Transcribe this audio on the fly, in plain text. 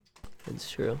It's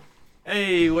true.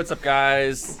 Hey, what's up,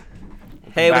 guys?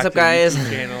 Hey, what's up, guys?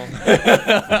 Channel.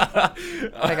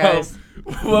 Hi, guys.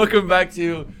 Welcome back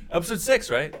to episode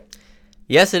 6, right?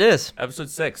 Yes, it is. Episode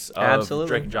 6 of Absolutely.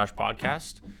 Drake and Josh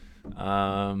podcast.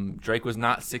 Drake was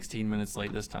not 16 minutes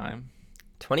late this time.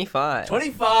 25.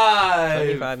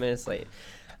 25 minutes late.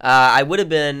 I would have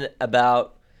been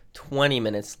about 20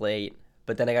 minutes late,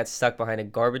 but then I got stuck behind a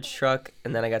garbage truck,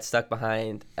 and then I got stuck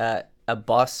behind a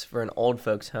bus for an old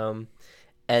folks home.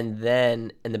 And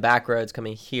then in the back roads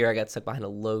coming here, I got stuck behind a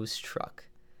Lowe's truck.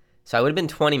 So I would have been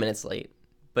 20 minutes late,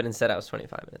 but instead I was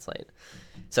 25 minutes late.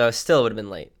 So I still would have been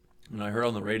late. And I heard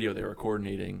on the radio they were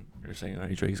coordinating. They're saying, "All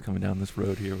right, Drake's coming down this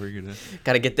road here. We're gonna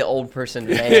Got to get the old person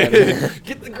van.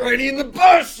 get the granny in the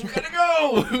bus. We gotta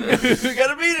go. We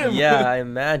gotta meet him." Yeah, I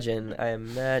imagine.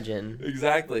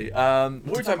 Exactly. What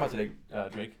were we talking about today,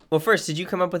 Drake? Well, first, did you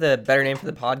come up with a better name for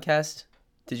the podcast?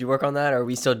 Did you work on that, or are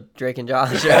we still Drake and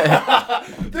Josh? Dude,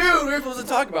 we're supposed to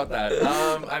talk about that.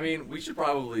 I mean, we should.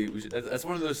 That's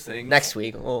one of those things. Next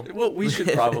week. Well, we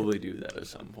should probably do that at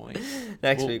some point.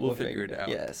 Next week we'll figure it out.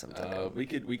 Yeah, sometime. We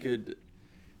could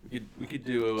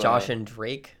do Josh and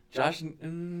Drake. Josh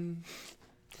and.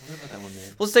 What about that one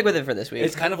name? We'll stick with it for this week.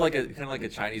 It's kind of like a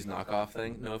Chinese knockoff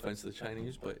thing. No offense to the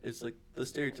Chinese, but it's like the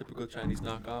stereotypical Chinese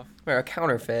knockoff. Or a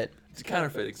counterfeit. It's a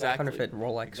counterfeit, exactly. Counterfeit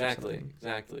Rolex. Exactly.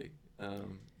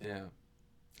 Yeah.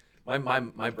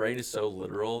 My brain is so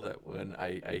literal that when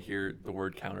I hear the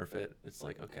word counterfeit, it's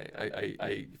like,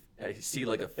 okay, I see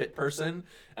like a fit person,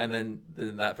 and then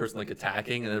that person like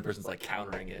attacking, and the person's like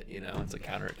countering it. You know, it's like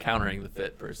countering the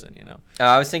fit person. You know.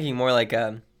 I was thinking more like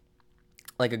a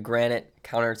granite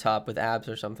countertop with abs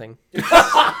or something. What?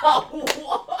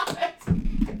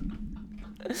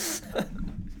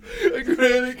 A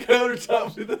granite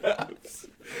countertop with abs.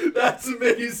 That's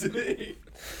amazing.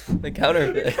 The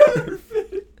counterfeit.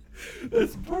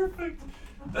 That's perfect.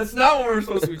 That's not what we're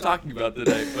supposed to be talking about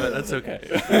today, but that's okay.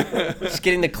 Just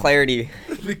getting the clarity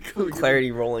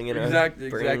rolling in our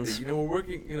brains. Exactly. You know, we're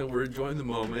working. You know, we're enjoying the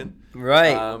moment.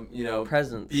 Right. You know,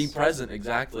 Presence. Being present.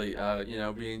 Exactly. You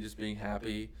know, being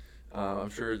happy. I'm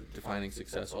sure defining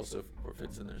success also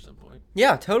fits in there at some point.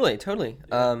 Yeah, totally.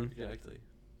 Yeah, exactly.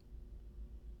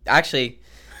 Actually,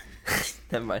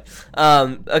 never mind.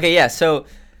 Okay, yeah. So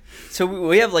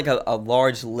we have like a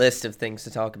large list of things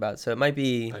to talk about. So it might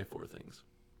be I have 4 things.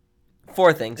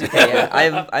 4 things. Okay, yeah. I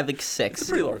have like 6. It's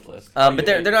a pretty large list. But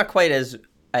they're not quite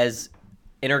as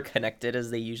interconnected as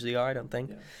they usually are, I don't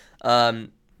think. Yeah.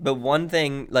 But one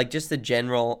thing, like just the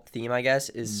general theme, I guess,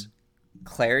 is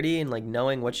clarity and like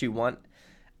knowing what you want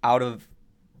out of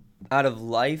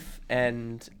life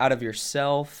and out of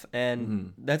yourself,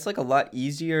 and that's like a lot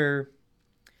easier.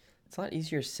 It's a lot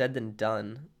easier said than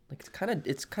done. Like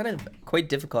it's kind of quite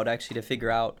difficult actually to figure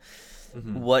out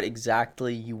what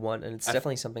exactly you want, and it's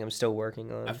definitely something I'm still working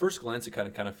on. At first glance, it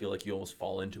kind of feel like you almost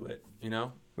fall into it, you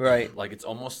know? Right. Like it's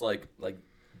almost like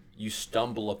you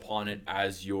stumble upon it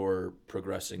as you're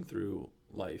progressing through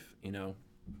life, you know?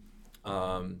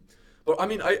 But I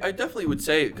mean, I definitely would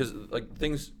say, because like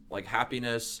things like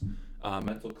happiness,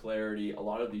 mental clarity, a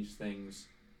lot of these things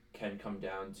can come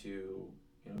down to,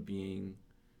 you know, being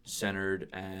centered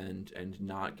and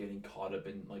not getting caught up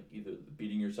in like either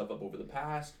beating yourself up over the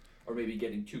past or maybe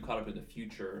getting too caught up in the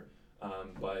future,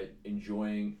 but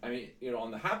enjoying. I mean, you know, on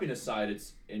the happiness side,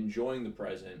 it's enjoying the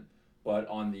present, but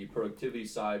on the productivity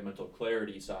side, mental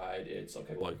clarity side, it's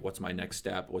okay. Well, like, what's my next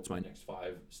step? What's my next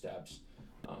 5 steps?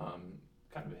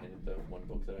 Kind of a hint at the one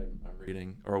book that I'm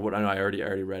reading, or what? I know I already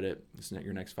read it. It's not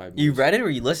your next 5 moves. You read it or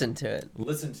you listened to it?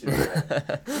 Listen to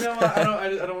it. You know, I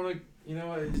don't want to. You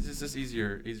know, it's just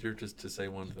easier just to say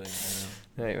one thing.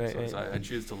 You know? Right. So I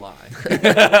choose to lie.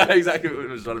 Exactly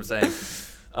is what I'm saying.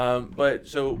 But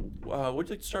so, what would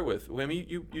you like to start with? I mean,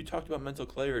 you talked about mental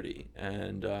clarity,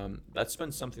 and that's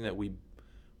been something that we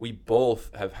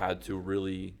both have had to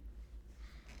really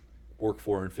work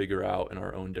for and figure out in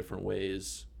our own different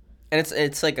ways. And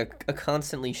it's like a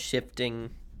constantly shifting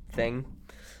thing.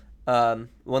 One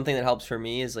thing that helps for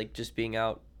me is like just being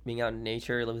out in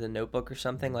nature, with a notebook or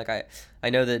something. Like I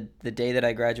know that the day that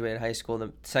I graduated high school,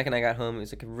 the second I got home, it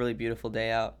was like a really beautiful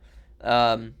day out.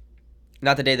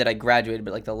 Not the day that I graduated,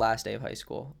 but like the last day of high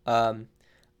school.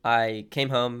 I came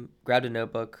home, grabbed a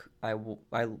notebook. I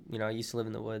used to live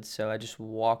in the woods, so I just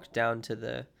walked down to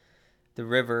the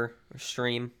river or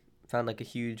stream, found like a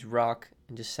huge rock,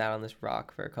 and just sat on this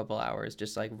rock for a couple hours,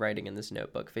 just like writing in this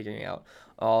notebook, figuring out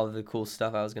all of the cool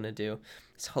stuff I was going to do.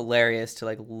 It's hilarious to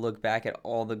like look back at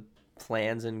all the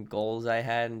plans and goals I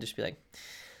had and just be like,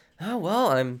 oh, well,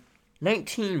 I'm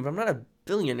 19, but I'm not a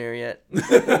billionaire yet.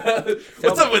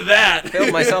 What's up with that?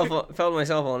 Failed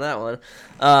myself on that one.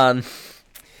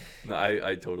 No,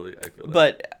 I totally I feel that.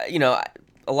 But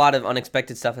a lot of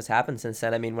unexpected stuff has happened since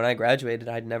then. I mean, when I graduated,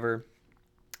 I'd never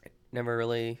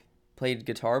really played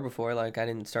guitar before. Like, I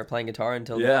didn't start playing guitar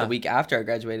until the week after I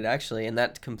graduated, actually, and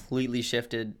that completely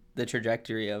shifted the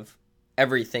trajectory of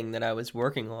everything that I was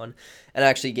working on, and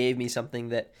actually gave me something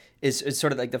that is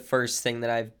sort of like the first thing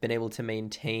that I've been able to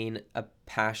maintain a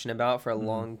passion about for a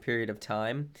long period of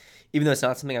time, even though it's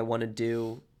not something I want to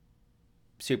do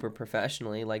super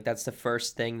professionally. Like, that's the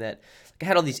first thing that, like, I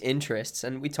had all these interests,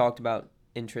 and we talked about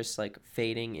interests like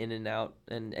fading in and out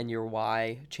and your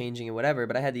why changing and whatever,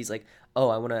 but I had these like, I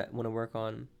want to work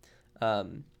on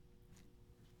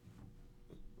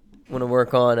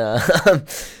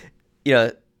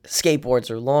skateboards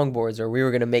or longboards, or we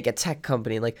were going to make a tech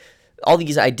company, like all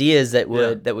these ideas that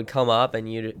would come up,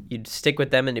 and you'd stick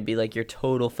with them, and it'd be like your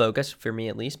total focus, for me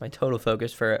at least, my total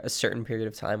focus for a certain period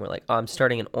of time. Where like, I'm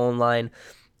starting an online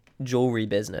jewelry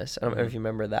business. I don't know if you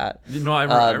remember that. No, I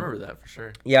remember that for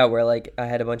sure. Yeah, where like I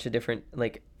had a bunch of different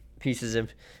like pieces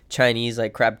of Chinese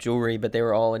like crap jewelry, but they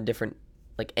were all in different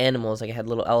like animals. Like, I had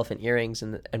little elephant earrings,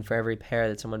 and for every pair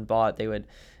that someone bought, they would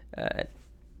I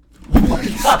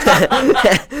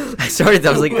started.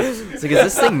 I was like, is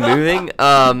this thing moving?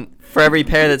 For every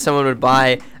pair that someone would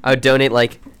buy, I would donate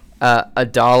like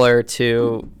 $1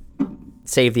 to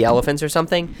save the elephants or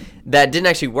something. That didn't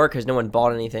actually work because no one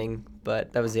bought anything,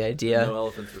 but that was the idea. No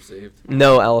elephants were saved.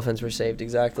 No elephants were saved,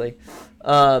 exactly.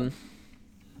 But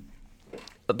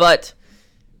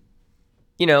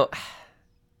you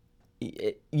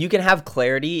can have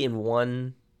clarity in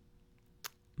one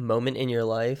moment in your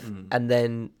life, and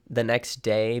then the next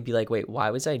day be like, wait, why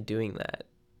was I doing that?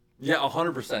 Yeah,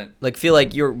 100%. Like, feel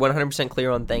like you're 100% clear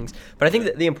on things. But I think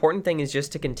that the important thing is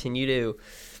just to continue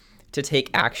to take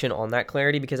action on that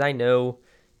clarity, because I know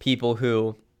people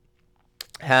who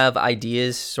have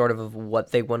ideas sort of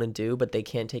what they want to do, but they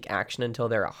can't take action until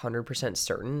they're 100%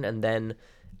 certain, and then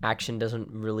action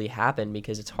doesn't really happen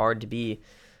because it's hard to be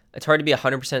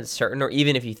 100% certain, or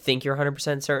even if you think you're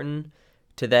 100% certain,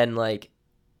 to then like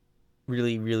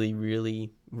really, really,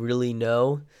 really, really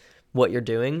know what you're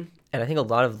doing. And I think a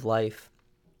lot of life,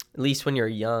 at least when you're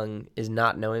young, is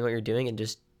not knowing what you're doing and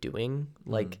just doing,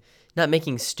 like not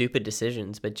making stupid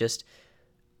decisions, but just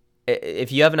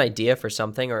if you have an idea for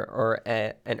something, or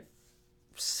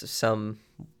some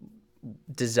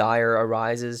desire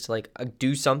arises to like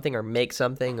do something or make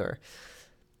something or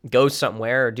go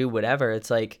somewhere or do whatever, it's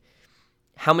like,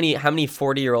 how many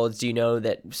 40-year-olds do you know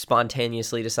that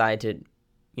spontaneously decide to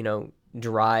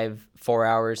drive 4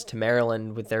 hours to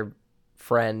Maryland with their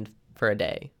friend for a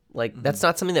day? Like, that's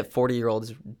not something that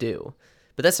 40-year-olds do,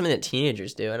 but that's something that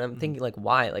teenagers do. And I'm thinking, like,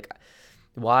 why? Like,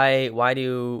 why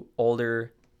do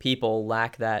older people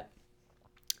lack that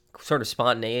sort of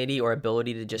spontaneity or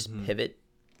ability to just pivot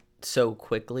so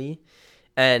quickly?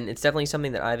 And it's definitely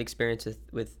something that I've experienced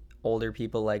with older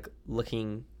people, like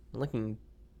looking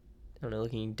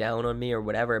down on me or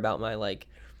whatever about my like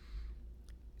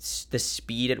the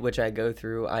speed at which I go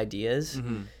through ideas.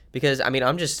 Because I mean,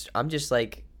 I'm just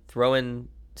like throwing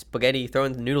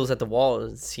noodles at the wall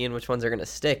and seeing which ones are gonna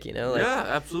stick, like, yeah,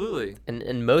 absolutely.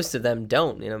 And most of them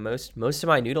don't. Most of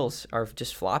my noodles are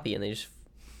just floppy and they just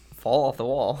fall off the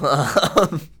wall.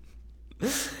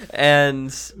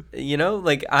 And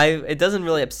like, it doesn't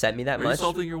really upset me that much. Are you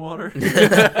salting your water?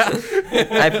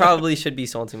 I probably should be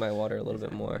salting my water a little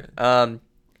bit more.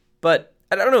 But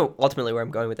I don't know ultimately where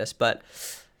I'm going with this, but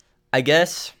I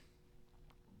guess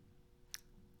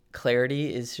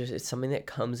clarity is it's something that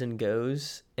comes and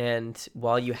goes, and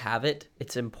while you have it,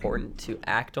 it's important to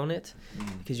act on it,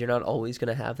 because you're not always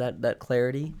going to have that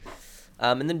clarity.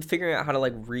 And then figuring out how to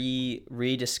like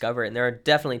rediscover it. And there are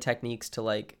definitely techniques to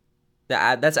like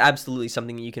that's absolutely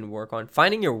something you can work on.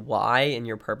 Finding your why and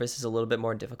your purpose is a little bit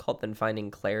more difficult than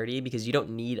finding clarity, because you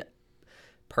don't need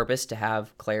purpose to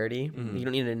have clarity. You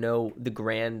don't need to know the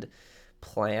grand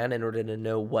plan in order to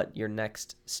know what your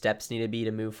next steps need to be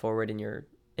to move forward in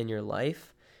your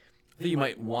life. I think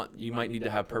you might need to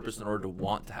have purpose in order to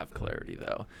want to have clarity,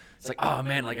 though. It's like, oh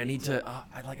man, like I need to,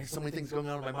 I like so many things going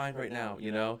on in my mind right now,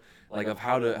 like of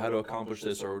how to accomplish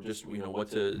this, or just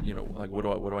what to, like what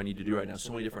do I need to do right now?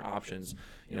 So many different options,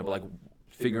 but like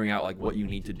figuring out like what you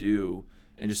need to do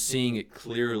and just seeing it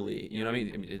clearly. You know what I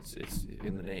mean? It's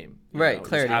in the name, right?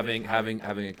 Clarity. Just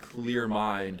having a clear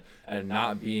mind and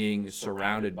not being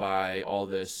surrounded by all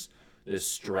this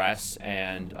stress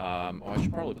and I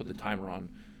should probably put the timer on.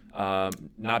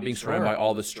 Not being surrounded by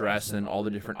all the stress and all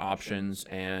the different options,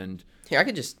 and here, I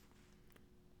could just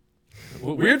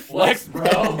Weird flex, bro.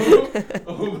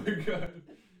 Oh my god.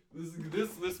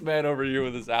 This man over here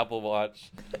with his Apple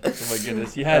Watch. Oh my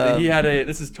goodness. He had a.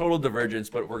 This is total divergence,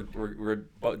 but we're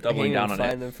doubling down on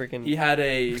it. The freaking... He had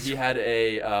a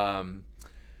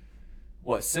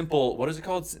what is it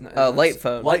called? Light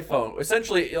phone. Light phone.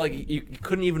 Essentially, like you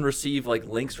couldn't even receive like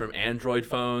links from Android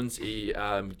phones. He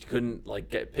couldn't like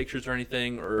get pictures or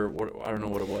anything, or what, I don't know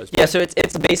what it was. Yeah, so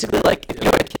it's basically like if you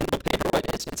had a Kindle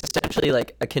Paperwhite, it's essentially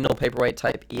like a Kindle Paperwhite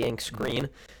type e-ink screen.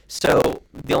 So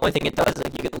the only thing it does is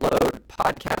like you can load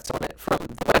podcasts on it from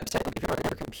the website. Like if you're on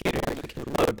your computer, you can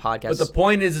load podcasts. But the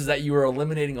point is that you were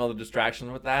eliminating all the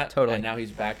distractions with that. Totally. And now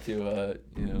he's back to a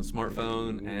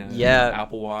smartphone and Yeah.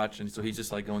 Apple Watch, and so he's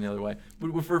just like going the other way.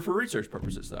 But for research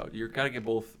purposes, though, you gotta get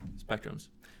both spectrums.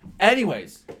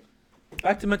 Anyways,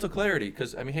 back to mental clarity,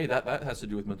 because I mean, hey, that has to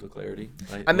do with mental clarity.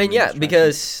 Right? I mean, yeah,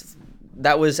 because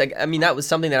that was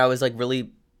something that I was like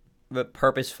really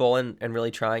purposeful and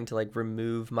really trying to like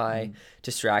remove my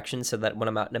distractions so that when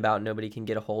I'm out and about nobody can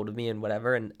get a hold of me and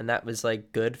whatever, and that was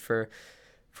like good for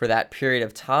that period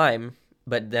of time.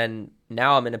 But then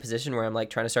now I'm in a position where I'm like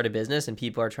trying to start a business and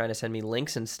people are trying to send me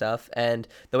links and stuff, and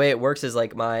the way it works is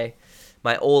like my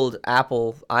old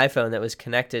Apple iPhone that was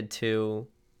connected to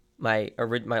my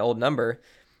old number,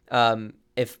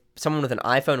 if someone with an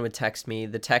iPhone would text me,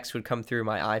 the text would come through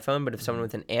my iPhone, but if someone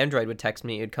with an Android would text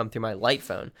me, it would come through my light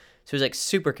phone. So it was like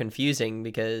super confusing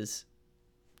because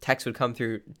text would come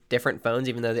through different phones,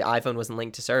 even though the iPhone wasn't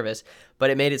linked to service. But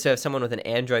it made it so if someone with an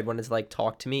Android wanted to like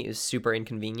talk to me, it was super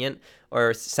inconvenient,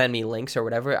 or send me links or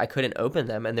whatever, I couldn't open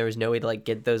them, and there was no way to like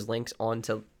get those links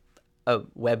onto a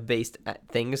web-based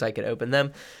thing so I could open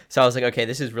them. So I was like, okay,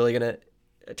 this is really gonna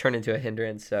turn into a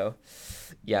hindrance. So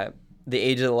yeah, the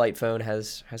age of the light phone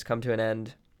has come to an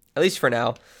end, at least for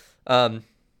now. I'm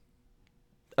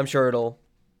sure it'll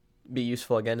be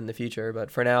useful again in the future,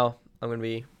 but for now, I'm going to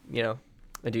be,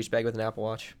 a douchebag with an Apple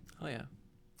Watch. Oh, yeah.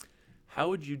 How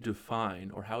would you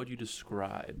define or how would you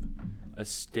describe a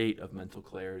state of mental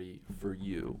clarity for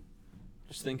you?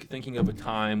 Just thinking of a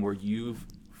time where you've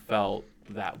felt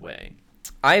that way.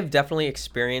 I've definitely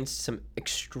experienced some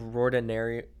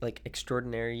extraordinarily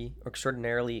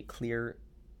clear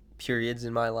periods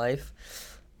in my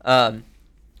life.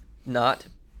 Not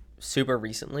super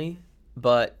recently,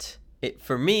 but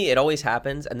for me, it always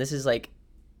happens, and this is like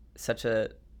such a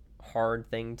hard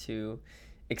thing to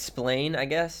explain, I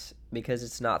guess, because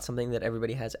it's not something that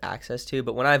everybody has access to.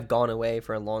 But when I've gone away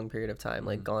for a long period of time,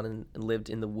 like gone and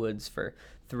lived in the woods for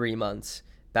 3 months,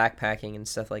 backpacking and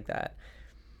stuff like that,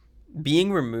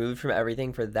 being removed from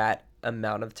everything for that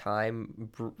amount of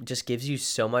time just gives you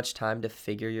so much time to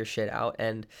figure your shit out.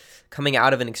 And coming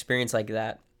out of an experience like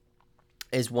that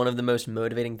is one of the most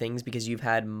motivating things, because you've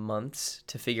had months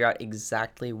to figure out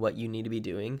exactly what you need to be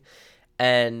doing.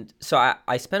 And so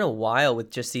I spent a while with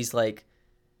just these like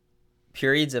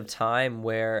periods of time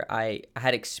where I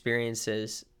had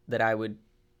experiences that I would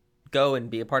go and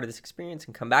be a part of this experience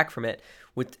and come back from it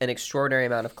with an extraordinary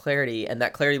amount of clarity, and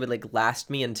that clarity would like last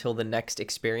me until the next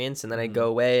experience, and then I'd go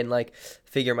away and like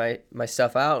figure my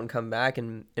stuff out and come back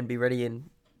and be ready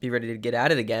to get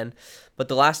at it again. But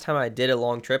the last time I did a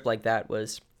long trip like that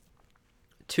was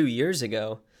 2 years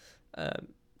ago,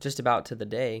 just about to the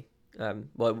day.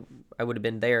 Well, I would have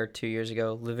been there 2 years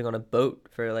ago, living on a boat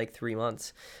for like 3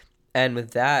 months. And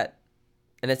with that,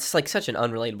 and it's like such an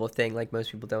unrelatable thing, like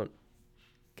most people don't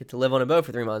get to live on a boat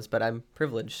for 3 months, but I'm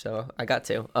privileged, so I got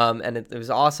to. And it was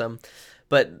awesome.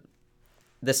 But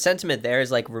the sentiment there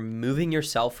is like removing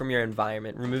yourself from your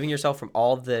environment, removing yourself from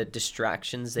all the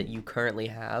distractions that you currently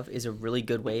have is a really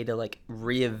good way to like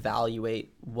reevaluate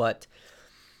what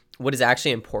is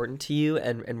actually important to you,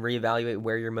 and reevaluate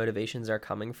where your motivations are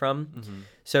coming from. Mm-hmm.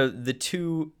 So the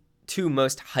two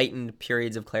most heightened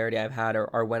periods of clarity I've had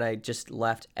are when I just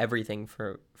left everything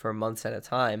for months at a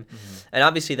time. Mm-hmm. And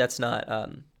obviously that's not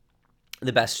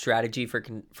the best strategy for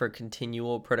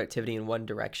continual productivity in one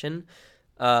direction.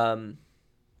 But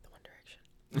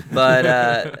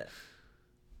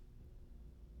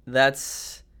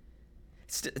it's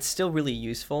still really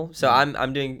useful. So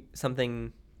I'm doing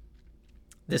something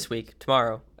this week,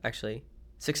 tomorrow, actually,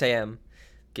 6 a.m.,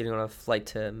 getting on a flight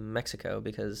to Mexico,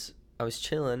 because I was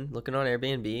chilling, looking on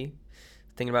Airbnb,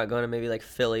 thinking about going to maybe like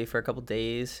Philly for a couple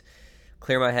days,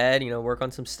 clear my head, work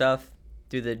on some stuff,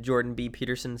 do the Jordan B.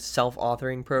 Peterson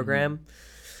self-authoring program.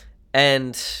 Mm-hmm.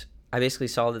 And I basically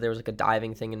saw that there was like a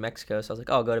diving thing in Mexico. So I was like,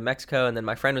 oh, I'll go to Mexico. And then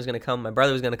my friend was going to come. My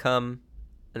brother was going to come.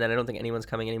 And then I don't think anyone's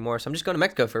coming anymore. So I'm just going to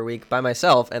Mexico for a week by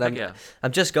myself. And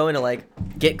I'm just going to like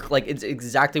get like, it's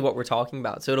exactly what we're talking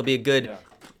about. So it'll be a good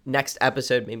next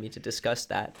episode maybe to discuss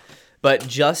that. But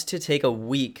just to take a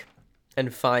week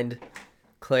and find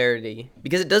clarity,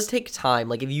 because it does take time.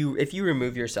 Like if you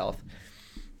removing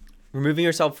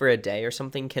yourself for a day or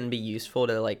something can be useful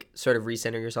to like sort of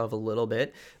recenter yourself a little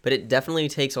bit, but it definitely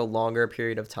takes a longer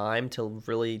period of time to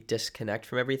really disconnect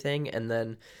from everything. And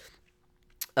then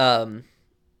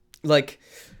like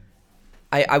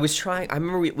I was trying, I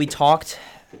remember we talked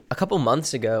a couple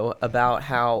months ago about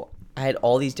how I had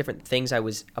all these different things I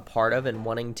was a part of and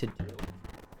wanting to do.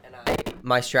 And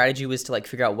my strategy was to like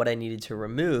figure out what I needed to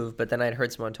remove, but then I'd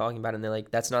heard someone talking about it and they're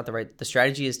like, that's not the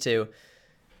strategy is to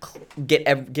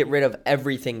get rid of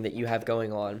everything that you have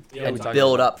going on and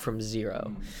build up from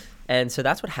zero. And so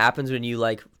that's what happens when you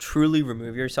like truly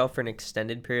remove yourself for an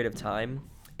extended period of time,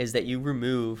 is that you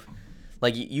remove,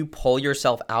 like you pull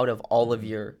yourself out of all of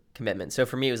your commitments. So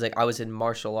for me, it was like I was in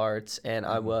martial arts and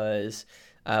I was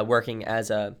working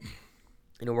as a,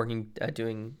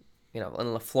 doing, in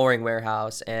a flooring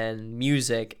warehouse and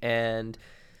music and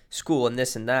school and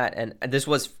this and that. And this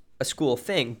was a school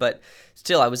thing, but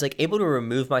still I was like able to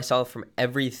remove myself from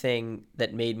everything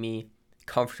that made me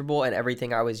comfortable and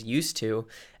everything I was used to.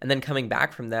 And then coming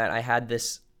back from that,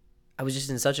 I was just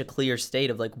in such a clear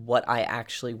state of like what I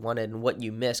actually wanted and what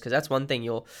you miss. Because that's one thing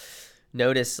you'll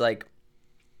notice, like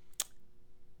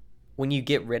when you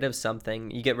get rid of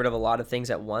something, you get rid of a lot of things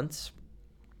at once,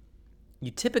 you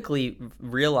typically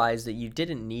realize that you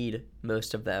didn't need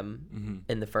most of them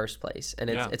in the first place.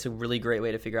 And it's a really great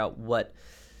way to figure out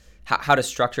how to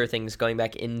structure things going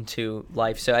back into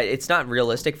life. So it's not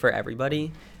realistic for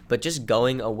everybody, but just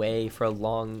going away for a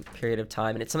long period of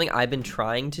time. And it's something I've been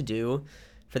trying to do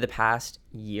for the past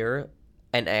year,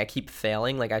 and I keep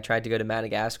failing. Like I tried to go to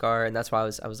Madagascar, and that's why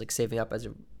I was like saving up as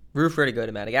a roofer to go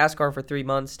to Madagascar for 3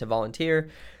 months to volunteer.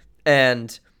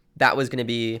 And that was going to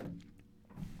be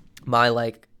my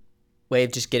like way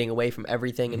of just getting away from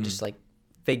everything and just like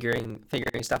figuring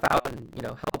stuff out and,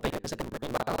 helping. It was like a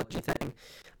marine biology thing.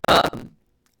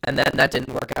 And then that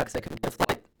didn't work out because I couldn't get a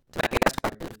flight to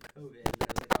Madagascar because of COVID. And I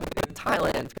was like, I was going to be in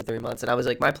Thailand for 3 months. And I was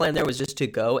like, my plan there was just to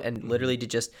go and literally to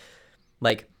just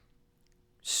like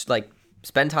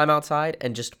spend time outside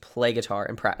and just play guitar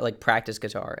and practice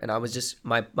guitar. And I was just,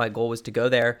 my goal was to go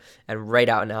there and write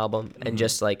out an album and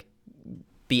just like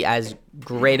be as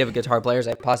great of a guitar player as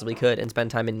I possibly could and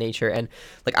spend time in nature. And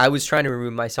like I was trying to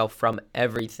remove myself from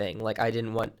everything. Like I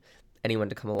didn't want anyone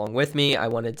to come along with me. I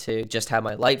wanted to just have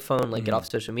my light phone, like get off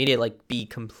social media, like be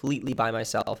completely by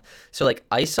myself. So like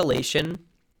isolation,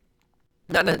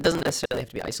 it doesn't necessarily have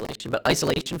to be isolation, but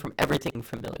isolation from everything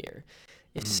familiar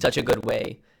is such a good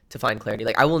way to find clarity.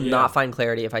 Like I will not find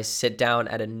clarity if I sit down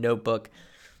at a notebook,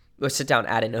 if I sit down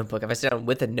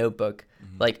with a notebook,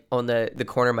 like on the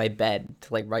corner of my bed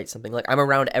to like write something. Like I'm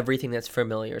around everything that's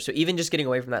familiar. So even just getting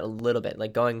away from that a little bit,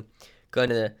 like going to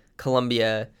the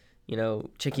Columbia,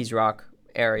 Chickies Rock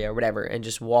area or whatever, and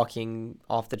just walking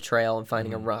off the trail and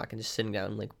finding a rock and just sitting down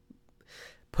and like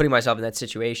putting myself in that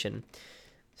situation.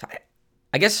 So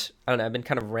I guess, I don't know, I've been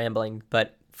kind of rambling,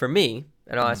 but for me,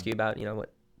 and I'll ask you about, what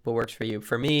works for you.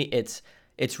 For me,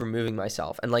 it's removing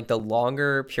myself. And like the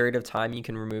longer period of time you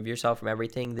can remove yourself from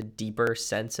everything, the deeper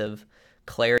sense of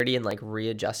clarity and like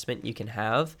readjustment you can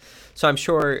have. So I'm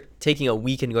sure taking a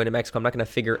week and going to Mexico, I'm not going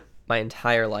to figure my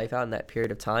entire life out in that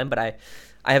period of time, but I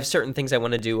have certain things I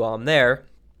want to do while I'm there.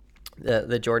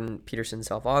 The Jordan Peterson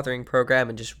self-authoring program,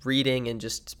 and just reading and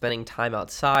just spending time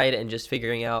outside and just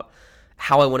figuring out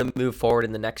how I want to move forward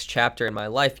in the next chapter in my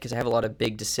life, because I have a lot of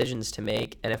big decisions to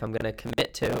make. And if I'm going to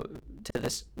commit to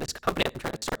this company I'm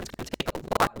trying to start, it's going to take a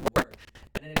lot of work.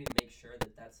 And I need to make sure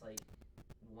that that's like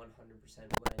 100%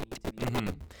 what I need to be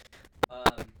doing.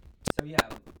 So yeah,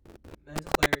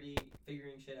 mental clarity,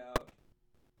 figuring shit out.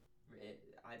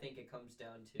 I think it comes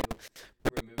down to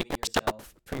removing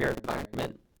yourself from your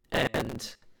environment,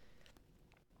 and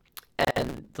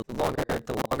the longer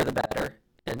the better,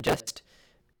 and just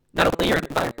not only your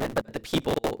environment but the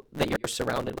people that you're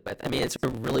surrounded with. I mean, it's a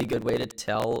really good way to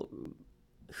tell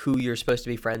who you're supposed to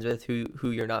be friends with,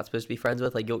 who you're not supposed to be friends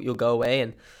with. Like you'll go away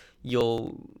and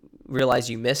you'll realize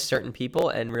you miss certain people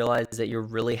and realize that you're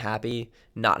really happy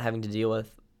not having to deal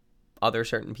with other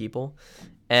certain people.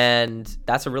 And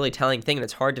that's a really telling thing, and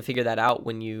it's hard to figure that out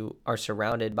when you are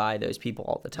surrounded by those people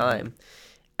all the time.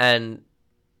 And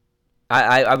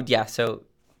I would, so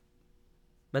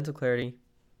mental clarity,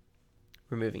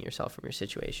 removing yourself from your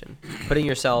situation, putting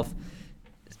yourself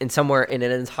in somewhere in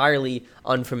an entirely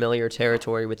unfamiliar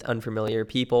territory with unfamiliar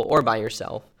people or by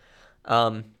yourself,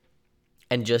 and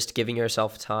just giving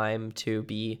yourself time to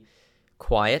be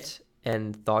quiet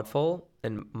and thoughtful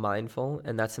and mindful.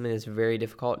 And that's something that's very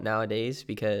difficult nowadays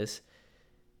because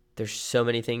there's so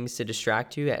many things to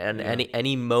distract you, and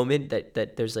any moment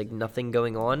that there's like nothing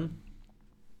going on,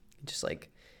 just like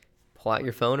pull out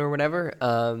your phone or whatever.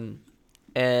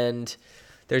 And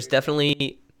there's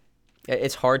definitely,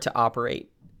 it's hard to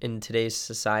operate in today's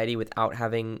society without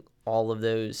having all of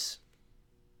those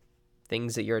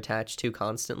things that you're attached to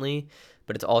constantly,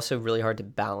 but it's also really hard to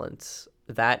balance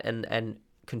that and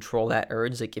control that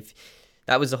urge. Like if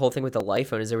that was the whole thing with the light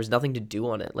phone, is there was nothing to do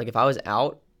on it. Like if I was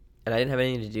out and I didn't have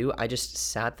anything to do, I just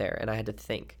sat there and I had to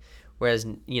think. Whereas,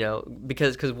 you know,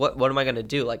 because what am I going to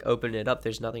do? Like open it up,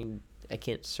 there's nothing, I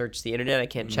can't search the internet, I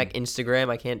can't check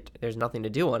Instagram, there's nothing to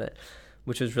do on it,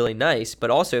 which was really nice, but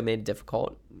also it made it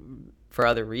difficult for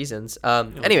other reasons.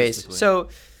 Anyways, so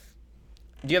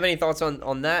do you have any thoughts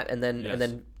on that? And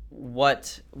then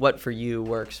what for you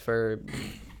works for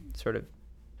sort of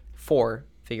for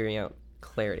figuring out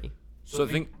clarity? So I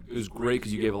think it was great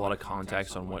because you gave a lot of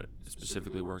context on what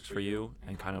specifically works for you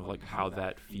and kind of like how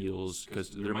that feels,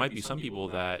 because there might be some people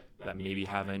that maybe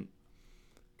haven't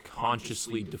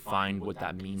consciously defined what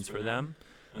that means for them,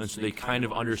 and so they kind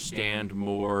of understand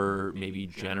more maybe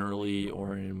generally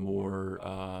or in a more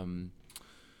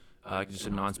just a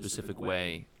non-specific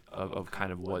way of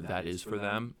kind of what that is for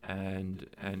them, and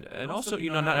also, you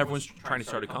know, not everyone's trying to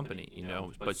start a company, you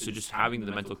know, but so just having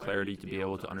the mental clarity to be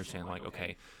able to understand, like,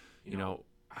 okay, you know,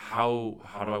 how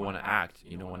do I want to act,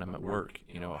 you know, when I'm at work,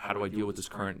 you know, how do I deal with this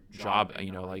current job,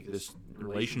 you know, like this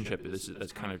relationship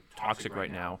that's kind of toxic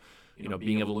right now, you know,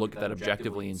 being able to look at that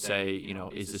objectively and say, you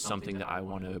know, is this something that I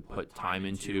want to put time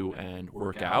into and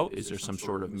work out? Is there some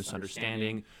sort of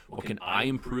misunderstanding? What can I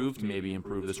improve to maybe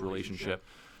improve this relationship?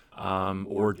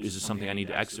 Or is this something I need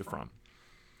to exit from?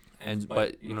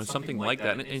 But you know, something like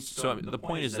that. And so the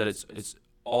point is that it's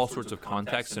all sorts of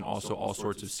contexts and also all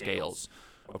sorts of scales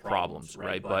of problems,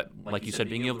 right? But like you said,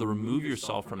 being able to remove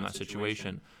yourself from that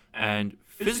situation and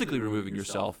physically removing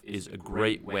yourself is a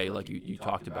great way, like you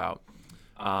talked about.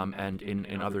 And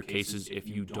in other cases, if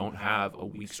you don't have a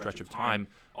week stretch of time,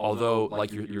 although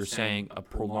like you're saying, a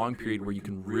prolonged period where you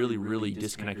can really, really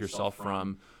disconnect yourself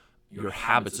from your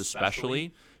habits,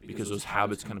 especially because those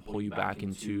habits kind of pull you back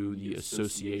into the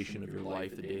association of your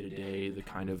life, the day-to-day, the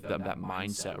kind of that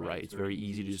mindset, right? It's very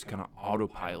easy to just kind of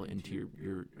autopilot into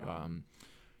your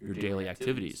daily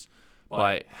activities.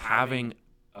 But having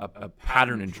a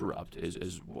pattern interrupt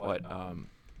is what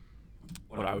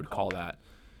I would call that,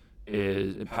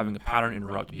 is having a pattern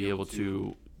interrupt to be able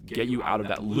to get you out of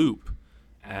that loop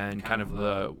and kind of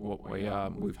what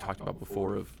we've talked about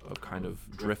before of kind of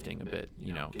drifting a bit,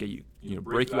 you know, get you,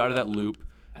 break you out of that loop,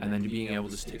 and then being able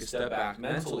to just take a step back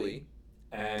mentally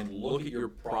and look at your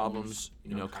problems,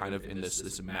 you know, kind of in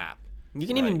this map. You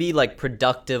can even be like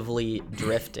productively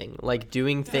drifting, like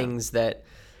doing things that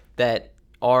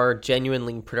are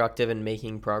genuinely productive and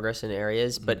making progress in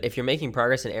areas. But if you're making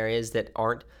progress in areas that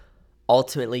aren't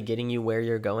ultimately getting you where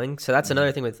you're going, so that's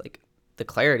another thing with like the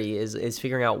clarity is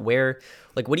figuring out where,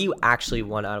 like, what do you actually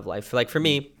want out of life? Like for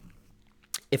me,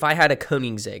 if I had a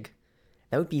Koenigsegg,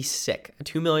 that would be sick. A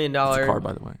 $2 million car,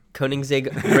 by the way. Koenigsegg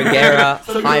Regera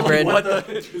hybrid.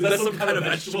 Is that some kind of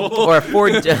vegetable? Or a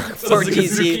Ford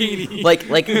GT. Like,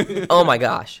 oh my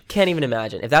gosh. Can't even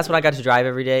imagine. If that's what I got to drive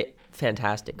every day,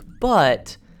 fantastic.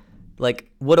 But, like,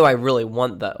 what do I really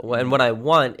want, though? And what I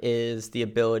want is the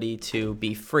ability to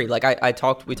be free. Like,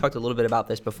 we talked a little bit about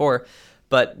this before,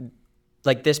 but,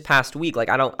 like, this past week, like,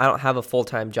 I don't have a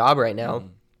full-time job right now.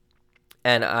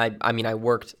 And I mean, I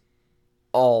worked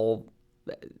all,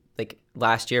 like,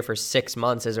 last year for 6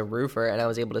 months as a roofer, and I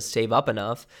was able to save up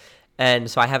enough, and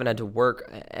so I haven't had to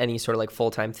work any sort of like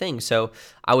full-time thing. So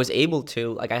I was able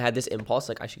to, like, I had this impulse,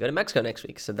 like, I should go to Mexico next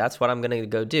week, so that's what I'm gonna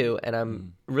go do, and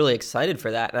I'm really excited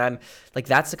for that. And I'm like,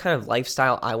 that's the kind of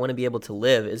lifestyle I want to be able to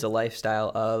live, is a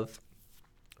lifestyle of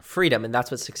freedom, and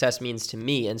that's what success means to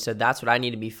me. And so that's what I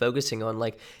need to be focusing on.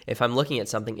 Like, if I'm looking at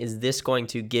something, is this going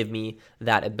to give me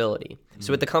that ability?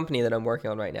 So with the company that I'm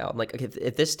working on right now, I'm like, okay,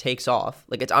 if this takes off,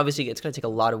 like, it's going to take a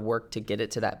lot of work to get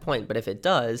it to that point, but if it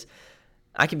does,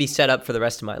 I can be set up for the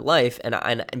rest of my life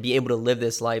and be able to live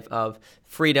this life of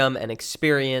freedom and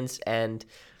experience. And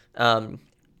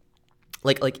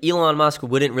like Elon Musk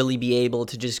wouldn't really be able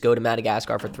to just go to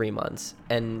Madagascar for 3 months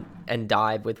and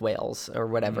dive with whales or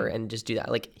whatever and just do that.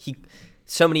 Like,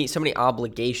 so many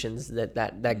obligations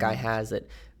that guy has, that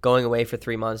going away for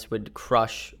 3 months would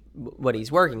crush what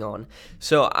he's working on.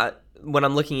 So when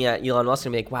I'm looking at Elon Musk,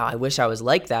 I'm like, wow, I wish I was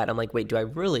like that. I'm like, wait, do I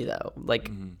really though? Like,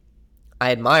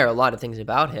 I admire a lot of things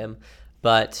about him,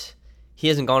 but he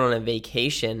hasn't gone on a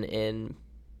vacation in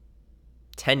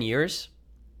 10 years.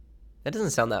 That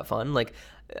doesn't sound that fun. Like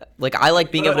I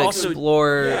like being able to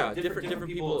explore. Yeah, different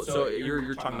people. So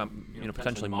you're talking about,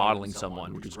 potentially modeling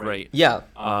someone, which is great. Yeah.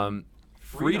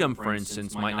 Freedom, for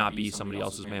instance, might not be somebody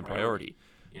else's main priority.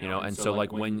 You know, and so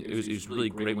like when it was really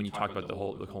great when you talked about the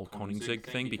whole Koenigsegg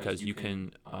thing, because you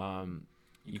can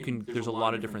there's a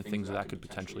lot of different things that could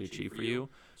potentially achieve for you.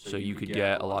 So you could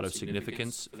get a lot of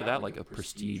significance for that, like a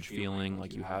prestige feeling,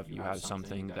 like you have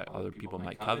something that other people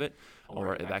might covet,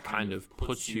 or that kind of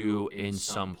puts you in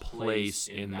some place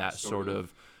in that sort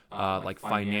of like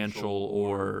financial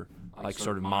or like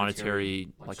sort of monetary,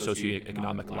 like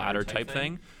socioeconomic ladder type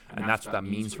thing, and that's what that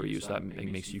means for you. So that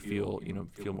makes you feel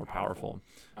more powerful.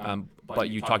 But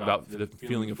you talk about the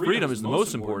feeling of freedom is the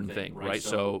most important thing, right?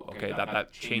 So okay,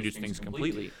 that changes things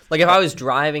completely. Like if I was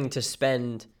driving to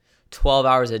spend 12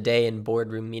 hours a day in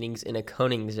boardroom meetings in a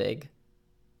Koenigsegg,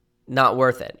 not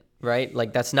worth it, right?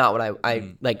 Like that's not what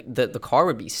I like. The car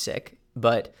would be sick,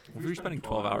 but if you're spending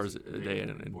 12 hours a day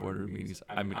in boardroom meetings,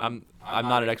 I mean, I'm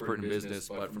not an expert in business,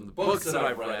 but from the books that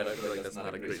I've read, I feel like that's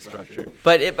not a great structure.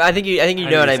 But I think you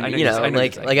know what I mean. You know,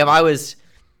 like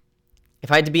if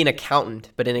I had to be an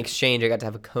accountant, but in exchange I got to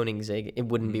have a Koenigsegg, it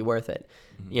wouldn't be worth it.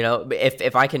 You know,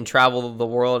 if I can travel the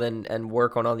world and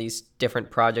work on all these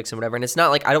different projects and whatever, and it's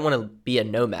not like I don't want to be a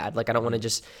nomad. Like I don't want to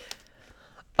just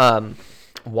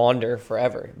wander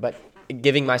forever. But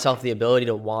giving myself the ability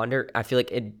to wander, I feel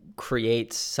like it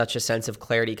creates such a sense of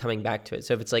clarity coming back to it.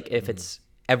 So if it's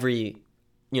every,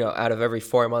 you know, out of every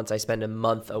 4 months I spend a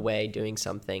month away doing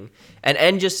something,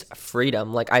 and just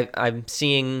freedom. Like I'm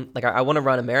seeing, like I want to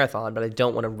run a marathon, but I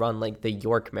don't want to run like the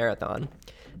York Marathon.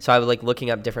 So I was like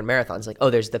looking up different marathons, like, oh,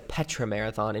 there's the Petra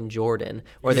Marathon in Jordan,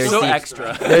 or there's so the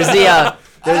extra. There's the I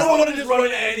don't want to just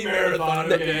run any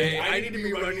marathon. Okay, I need to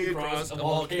be running across a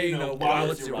volcano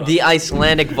while it's erupting. the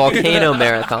Icelandic volcano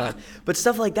marathon, but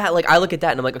stuff like that. Like I look at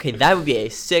that and I'm like, okay, that would be a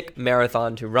sick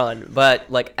marathon to run, but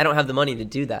like I don't have the money to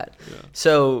do that. Yeah.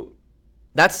 So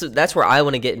that's where I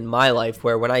want to get in my life,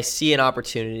 where when I see an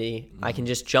opportunity, I can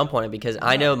just jump on it, because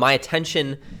I know my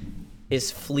attention is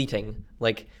fleeting.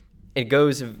 Like it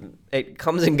comes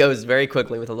and goes very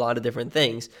quickly with a lot of different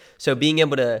things. So being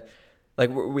able to, like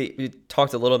we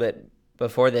talked a little bit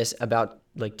before this about,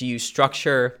 like, do you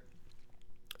structure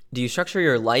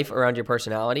your life around your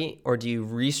personality, or do you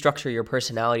restructure your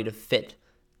personality to fit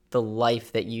the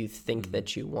life that you think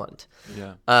that you want?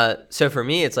 Yeah. So for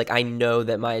me, it's like I know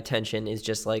that my attention is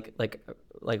just like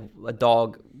a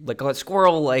dog, like a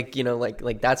squirrel, like, you know,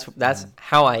 like that's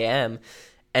how I am.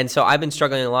 And so I've been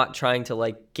struggling a lot trying to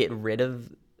like get rid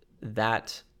of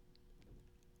that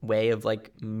way of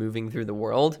like moving through the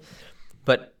world.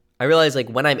 But I realize, like,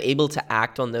 when I'm able to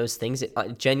act on those things, it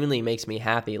genuinely makes me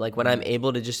happy. Like when I'm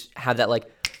able to just have that, like,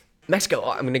 Mexico,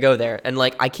 I'm going to go there. And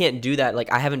like, I can't do that.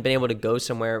 Like I haven't been able to go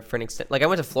somewhere for an extent. Like I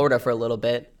went to Florida for a little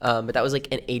bit, but that was like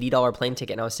an $80 plane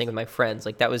ticket, and I was staying with my friends.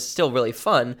 Like that was still really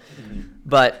fun.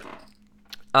 But,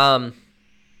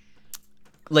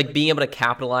 like being able to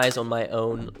capitalize on my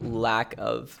own lack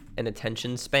of an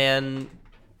attention span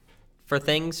for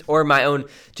things, or my own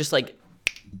just like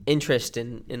interest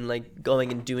in like going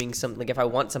and doing something. Like if I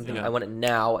want something, I want it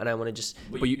now, and I want to just.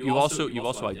 But you've also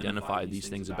identified these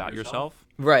things about yourself,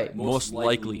 right? Most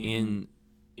likely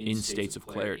in states of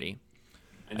clarity.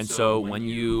 And so when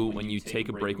you take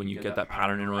a break, when you get that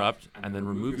pattern interrupt, and then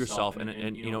remove yourself,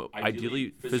 and you know,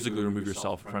 ideally physically remove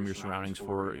yourself from your surroundings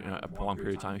for, you know, a prolonged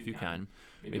period of time if you can,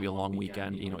 maybe a long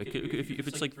weekend. You know, if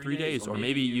it's like 3 days, or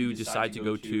maybe you decide to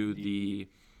go to the,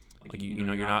 like, you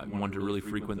know, you're not one to really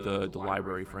frequent the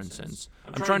library, for instance.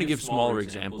 I'm trying to give smaller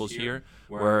examples here,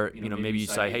 where, you know, maybe you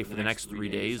say, hey, for the next 3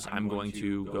 days, I'm going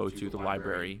to go to the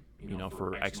library, you know,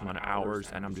 for X amount of hours,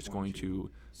 and I'm just going to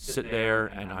sit there,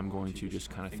 and I'm going to just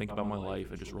kind of think about my life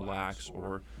and just relax,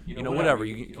 or, you know, whatever.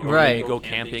 You go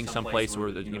camping someplace where,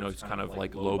 you know, it's kind of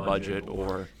like low budget,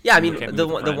 or yeah. I mean, the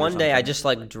one day I just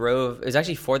like drove. It was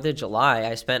actually 4th of July.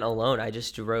 I spent alone. I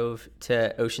just drove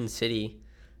to Ocean City,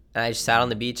 and I just sat on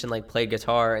the beach and like played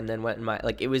guitar, and then went in my,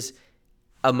 like, it was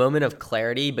a moment of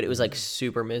clarity, but it was like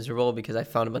super miserable because I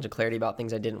found a bunch of clarity about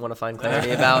things I didn't want to find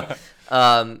clarity about.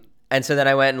 And so then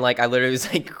I went and like I literally was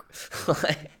like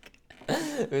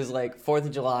it was like 4th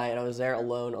of July, and I was there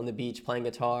alone on the beach playing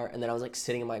guitar, and then I was like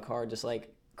sitting in my car just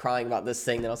like crying about this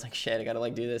thing that I was like, shit, I gotta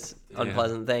like do this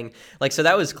unpleasant thing. Like, so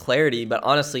that was clarity, but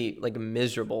honestly like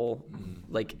miserable.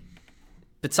 Like,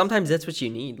 but sometimes that's what you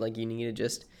need. Like you need to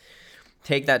just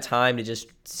take that time to just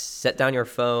set down your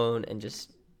phone and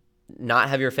just not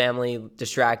have your family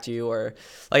distract you, or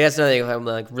like that's another thing. If I'm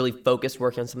like really focused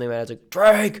working on something, I was like,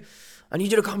 Drake, I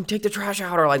need you to come take the trash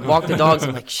out, or like walk the dogs.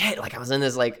 I'm like, shit, like I was in the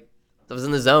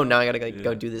zone. Now I gotta like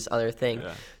go do this other thing.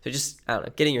 Yeah. So just, I don't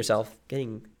know, getting yourself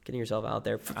out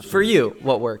there. For you,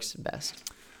 what works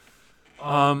best?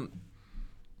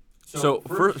 So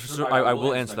first, I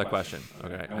will answer that question.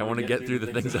 Okay, I want to get through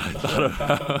the things that I thought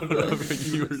about of what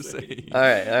you were saying. All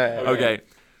right. Okay.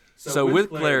 So with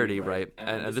clarity, right,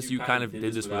 and this you kind of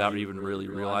did this without even really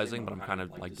realizing, but I'm kind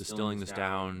of like distilling this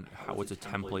down. What's a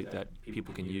template that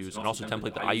people can use, and also a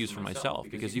template that I use for myself?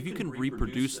 Because if you can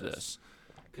reproduce this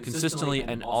consistently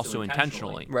and also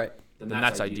intentionally, Right. then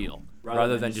that's ideal.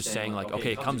 Rather than just saying like,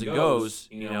 okay, it comes and goes,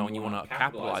 and you want to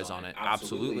capitalize on it,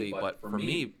 absolutely. But for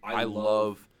me, I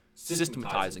love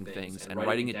systematizing things and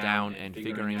writing it down and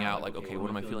figuring out like, okay, what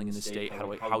am I feeling in this state?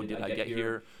 How did I get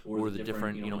here? What are the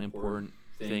different, important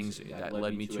things that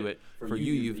led me to it? For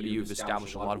you, you've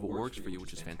established a lot of what works for you,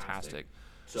 which is fantastic.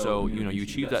 So, you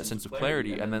achieve that sense of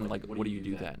clarity, and then like, what do you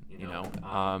do then?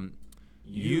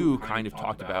 You kind of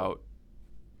talked about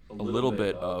a little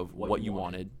bit of what you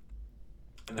wanted,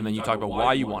 and then you talked about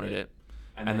why you wanted it,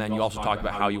 and then you also talked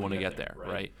about how you want to get there,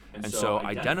 right? And so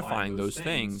identifying those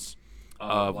things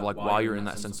of like while you're in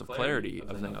that sense of clarity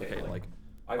of saying, okay, like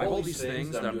I have all these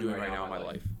things that I'm doing right now in my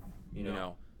life,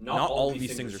 not all of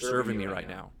these things are serving me right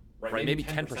now, right? Maybe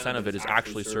 10% of it is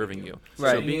actually serving you.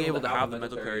 Right. So being able to have the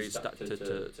mental clarity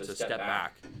to step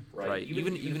back, right?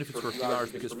 Even if it's for a few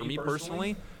hours, because for me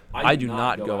personally, I do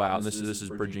not go out, and this is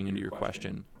bridging into your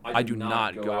question. I do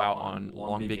not go out on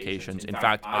long vacations. In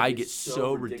fact, I get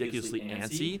so ridiculously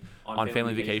antsy on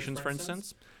family vacations, for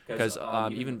instance, because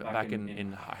even back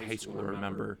in high school, I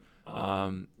remember,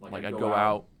 like I'd go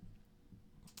out,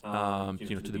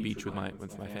 to the beach with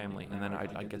my family, and then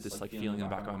I'd get this like feeling in the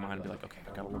back of my mind and be like, okay,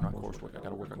 I gotta work on coursework,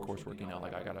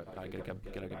 like I gotta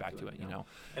get back to it,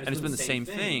 And it's been the same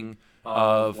thing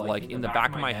of like in the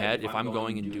back of my head, if I'm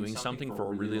going and doing something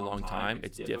for a really long time,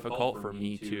 it's difficult for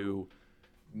me to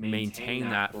maintain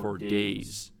that for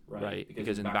days, right?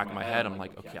 Because in the back of my head, I'm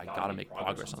like, okay, I gotta make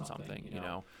progress on something,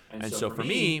 And so for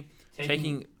me,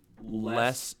 taking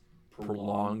less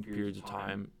prolonged periods of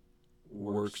time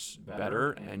works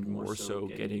better, and more so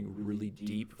getting really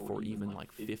deep for even like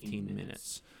 15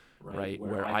 minutes, right?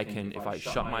 Where I can, if I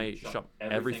shut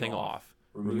everything off,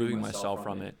 removing myself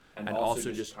from it, and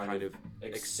also just kind of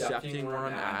accepting where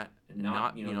I'm at,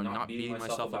 not beating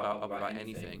myself about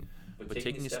anything, but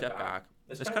taking a step back.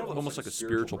 It's kind of almost like a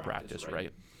spiritual practice,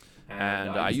 right?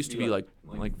 And I used to be like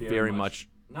very much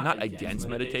not against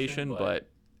meditation, but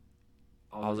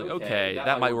I was like, okay,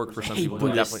 that might work for some people.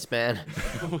 Buddhists, man,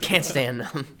 can't stand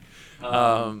them.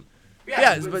 But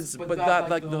that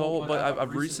like the whole. But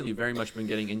I've recently very much been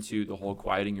getting into the whole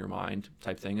quieting your mind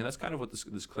type thing, and that's kind of what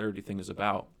this clarity thing is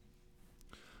about.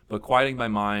 But quieting my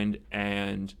mind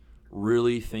and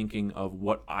really thinking of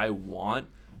what I want,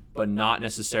 but not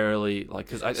necessarily like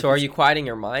because. So, are you quieting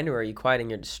your mind, or are you quieting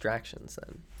your distractions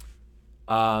then?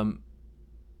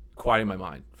 Quieting my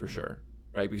mind for sure.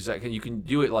 Right, because you can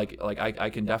do it like I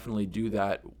can definitely do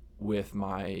that with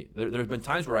my. There's been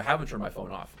times where I haven't turned my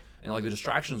phone off, and like the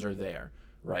distractions are there,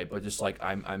 right? But just like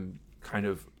I'm kind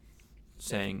of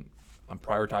saying I'm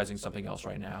prioritizing something else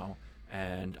right now,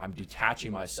 and I'm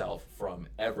detaching myself from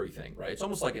everything, right? It's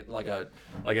almost like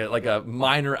a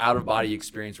minor out of body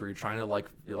experience where you're trying to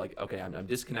you're like okay, I'm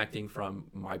disconnecting from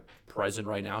my present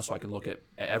right now, so I can look at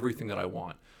everything that I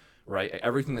want. Right,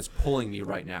 everything that's pulling me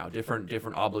right now, different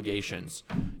obligations,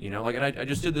 and I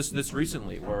just did this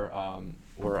recently where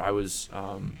I was,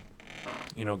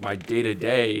 my day to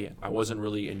day, I wasn't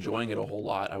really enjoying it a whole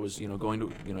lot. I was, going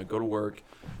to, go to work,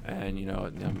 and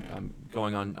I'm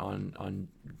going on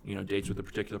dates with a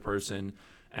particular person,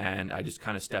 and I just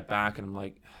kind of step back and I'm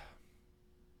like,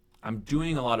 I'm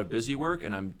doing a lot of busy work,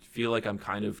 and I feel like I'm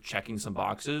kind of checking some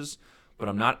boxes, but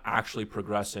I'm not actually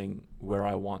progressing where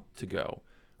I want to go.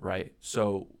 Right.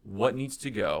 So what needs to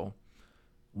go?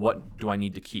 What do I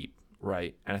need to keep?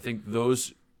 Right. And I think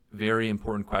those very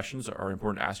important questions are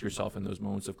important to ask yourself in those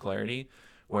moments of clarity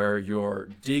where you're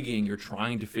digging, you're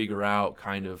trying to figure out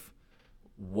kind of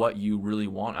what you really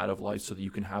want out of life so that you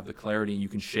can have the clarity and you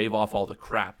can shave off all the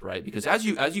crap, right? Because as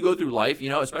you go through life,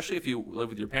 especially if you live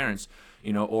with your parents,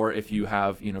 or if you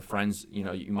have, friends,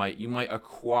 you might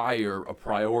acquire a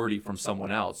priority from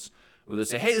someone else. Where they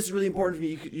say, hey, this is really important for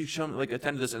me. You should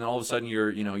attend to this, and then all of a sudden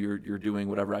you're doing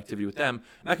whatever activity with them.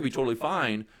 And that can be totally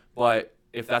fine, but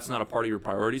if that's not a part of your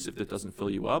priorities, if it doesn't fill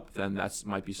you up, then that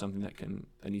might be something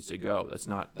that needs to go.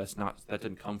 That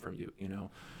didn't come from you,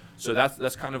 So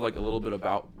that's kind of like a little bit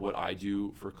about what I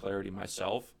do for clarity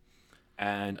myself,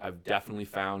 and I've definitely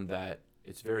found that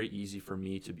it's very easy for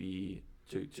me to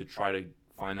try to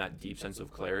find that deep sense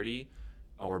of clarity,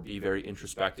 or be very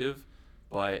introspective,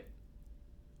 but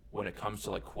when it comes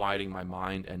to quieting my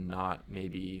mind and not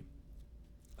maybe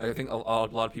I think a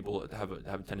lot of people have a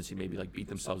tendency to maybe like beat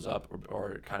themselves up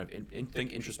or kind of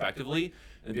think introspectively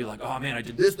and be like, oh man, I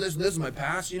did this in my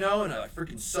past, and I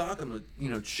freaking suck. I'm a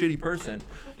shitty person,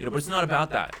 But it's not about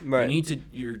that. Right. You need to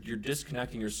you're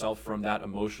disconnecting yourself from that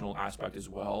emotional aspect as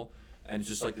well, and it's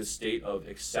just like this state of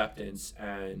acceptance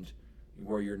and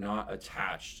where you're not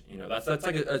attached. That's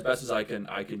like as best as I can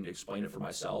explain it for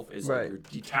myself is Right. like you're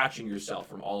detaching yourself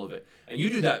from all of it, and you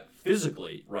do that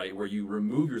physically, right, where you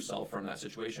remove yourself from that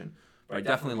situation. But I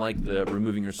definitely like the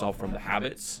removing yourself from the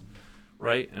habits,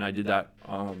 right? And I did that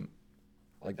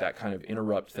like that kind of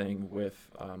interrupt thing with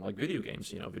like video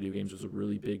games. Video games was a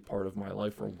really big part of my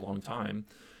life for a long time,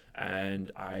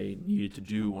 and I needed to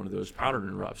do one of those pattern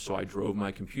interrupts. So I drove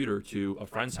my computer to a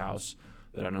friend's house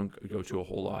that I don't go to a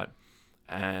whole lot.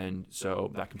 And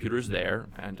so that computer is there,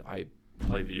 and I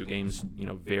play video games,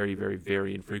 very, very,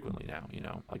 very infrequently now,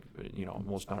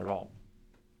 almost not at all.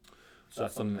 So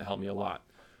that's something that helped me a lot.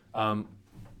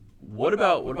 What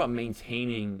about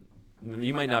maintaining?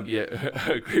 You might not be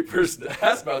a great person to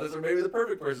ask about this, or maybe the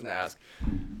perfect person to ask.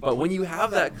 But when you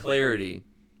have that clarity,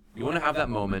 you want to have that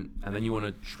moment, and then you want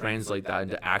to translate that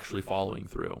into actually following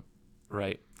through,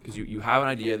 right? Because you have an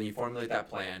idea, then you formulate that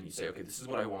plan. You say, okay, this is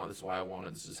what I want, this is why I want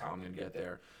it, this is how I'm going to get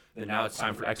there. Then now it's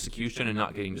time for execution and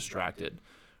not getting distracted,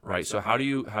 right? So how do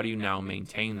you now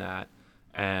maintain that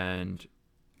and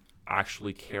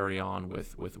actually carry on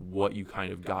with what you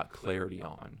kind of got clarity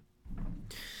on?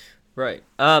 Right.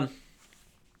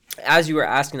 As you were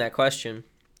asking that question,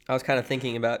 I was kind of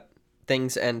thinking about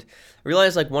things and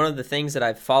realized like one of the things that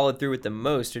I've followed through with the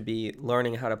most would be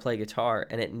learning how to play guitar,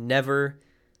 and it never.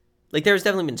 Like, there's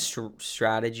definitely been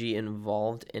strategy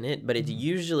involved in it, but it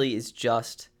usually is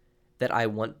just that I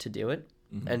want to do it.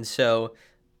 Mm-hmm. And so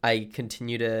I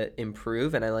continue to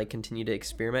improve, and I, continue to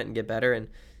experiment and get better,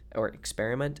 or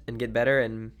experiment and get better.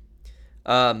 And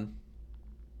I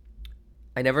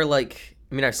never,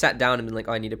 I've sat down and been like,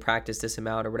 oh, I need to practice this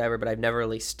amount or whatever, but I've never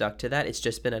really stuck to that. It's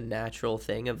just been a natural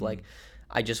thing of,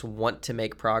 I just want to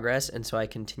make progress, and so I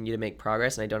continue to make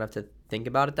progress, and I don't have to think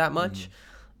about it that much.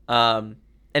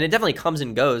 And it definitely comes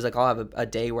and goes. Like, I'll have a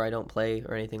day where I don't play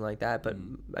or anything like that. But,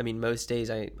 I mean, most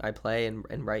days I play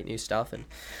and write new stuff. And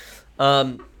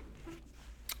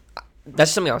that's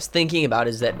something I was thinking about,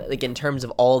 is that, like, in terms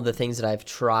of all the things that I've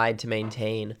tried to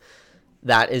maintain,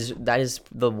 that is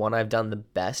the one I've done the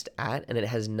best at. And it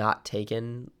has not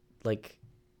taken,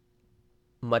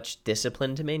 much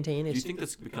discipline to maintain. Do you think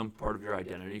that's become part of your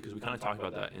identity? Because we kind of talked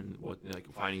about that in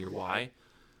finding your why.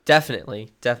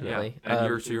 Definitely. Yeah.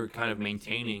 And you're kind of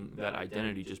maintaining that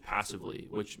identity just passively,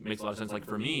 which makes a lot of sense. Like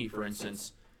for me, for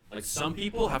instance, some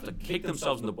people have to kick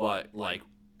themselves in the butt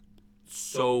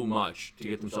so much to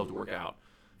get themselves to work out.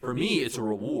 For me, it's a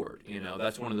reward.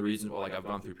 That's one of the reasons why I've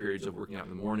gone through periods of working out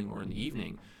in the morning or in the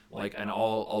evening. And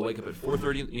I'll wake up at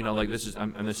 4:30.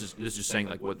 This is just saying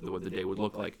what the day would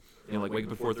look like. Wake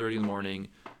up at 4:30 in the morning,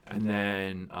 and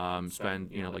then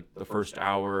spend the first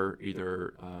hour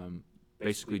either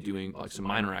basically doing some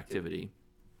minor activity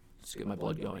just to get my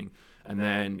blood going, and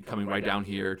then coming right down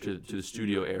here to the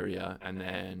studio area, and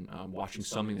then watching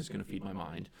something that's going to feed my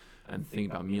mind, and thinking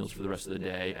about meals for the rest of the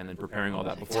day, and then preparing all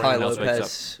that before Ty anyone else wakes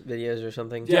Lopez videos or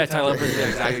something. Yeah, Ty Lopez.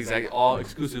 Yeah, exactly. All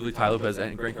exclusively Ty Lopez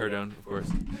and Grant Cardone, of course.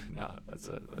 No, that's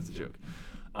a joke.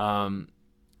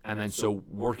 And then so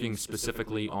working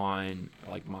specifically on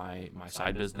my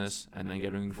side business, and then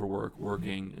getting for work,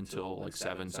 working until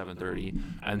 7:30,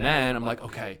 and then I'm like,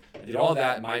 okay, I did all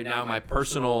that. My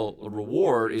personal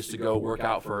reward is to go work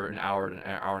out for an hour and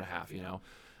a half.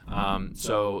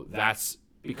 So that's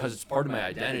because it's part of my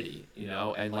identity,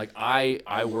 and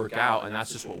I work out, and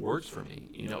that's just what works for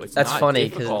me. That's funny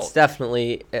because it's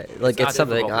definitely it's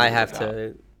something I have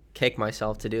to kick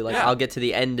myself to do. I'll get to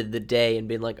the end of the day and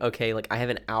be like, okay, I have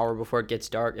an hour before it gets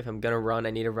dark. If I'm gonna run,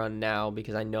 I need to run now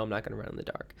because I know I'm not gonna run in the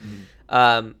dark.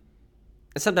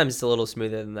 Sometimes it's a little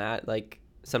smoother than that.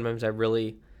 Sometimes I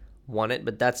really want it,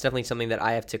 but that's definitely something that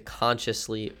I have to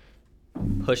consciously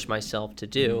push myself to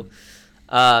do.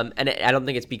 I don't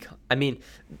think it's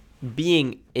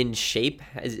being in shape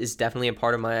is definitely a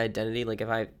part of my identity.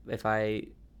 If I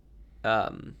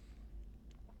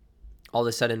all of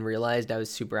a sudden realized I was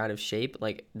super out of shape,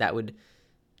 I would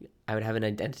have an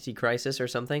identity crisis or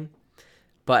something.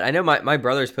 But I know my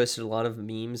brother's posted a lot of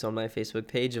memes on my Facebook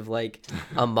page of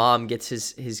a mom gets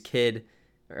his kid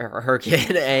or her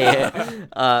kid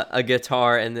a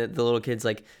guitar, and the little kid's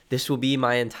like, this will be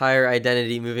my entire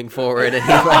identity moving forward, and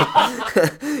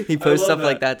he posts stuff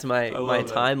like that to my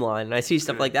timeline, and I see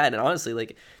stuff like that, and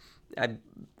honestly,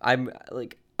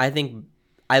 I think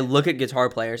I look at guitar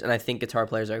players and I think guitar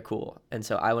players are cool, and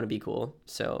so I want to be cool,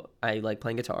 so I like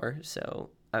playing guitar, so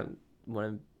I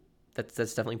want to.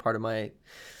 That's definitely part of my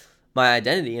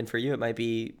identity. And for you, it might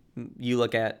be you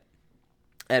look at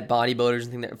bodybuilders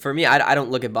and think that. For me, I don't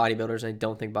look at bodybuilders and I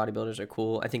don't think bodybuilders are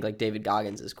cool. I think like David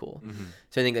Goggins is cool. Mm-hmm.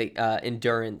 So I think like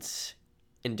endurance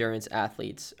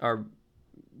athletes are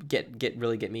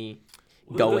get me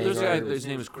going. There's a guy, his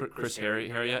name is Chris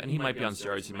Harriet, and he might be on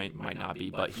steroids, he might not be,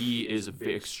 but he is a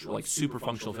big, like super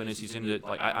functional fitness. He's into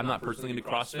like I'm not personally into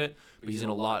CrossFit, but he's in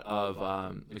a lot of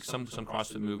like some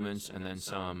CrossFit movements, and then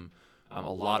some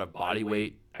a lot of body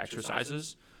weight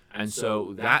exercises. And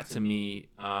so that to me,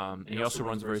 and he also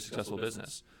runs a very successful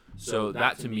business. So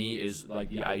that to me is like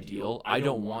the ideal. I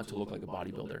don't want to look like a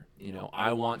bodybuilder. You know,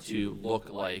 I want to look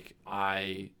like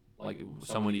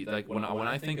somebody, like when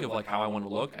I think of like how I want to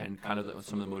look and kind of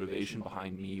some of the motivation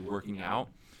behind me working out.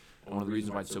 And one of the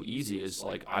reasons why it's so easy is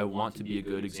like I want to be a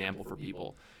good example for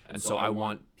people. And so I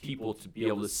want people to be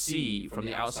able to see from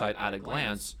the outside at a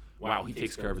glance, wow, he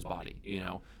takes care of his body. You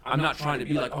know, I'm not trying to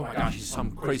be like, oh my gosh, he's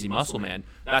some crazy muscle man.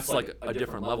 That's like a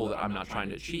different level that I'm not trying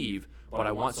to achieve. But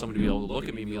I want someone to be able to look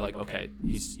at me and be like, okay,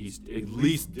 he's at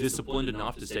least disciplined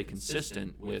enough to stay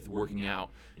consistent with working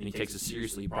out, and he takes it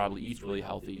seriously. He probably eats really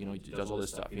healthy. You know, he does all this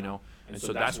stuff. You know, and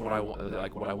so that's what I want.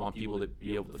 Like what I want people to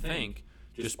be able to think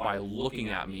just by looking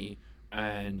at me,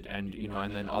 and you know,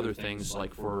 and then other things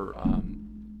like for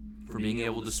being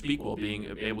able to speak well, being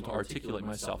able to articulate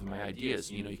myself and my ideas.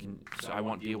 You know, so I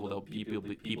want people to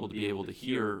be able to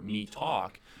hear me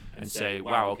talk and say,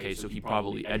 wow, okay, so he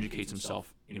probably educates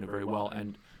himself, you know, very well.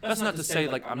 And that's not to say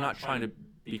like I'm not trying to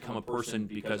become a person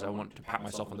because I want to pat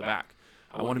myself on the back.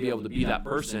 I want to be able to be that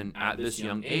person at this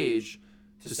young age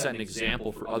to set an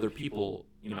example for other people,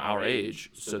 you know, our age,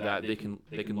 so that they can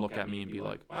look at me and be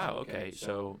like, wow, okay,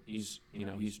 so he's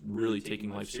really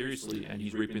taking life seriously and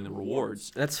he's reaping the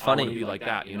rewards. That's funny. I want to be like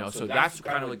that, you know. So that's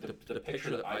kind of like the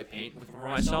picture that I paint for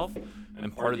myself,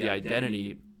 and part of the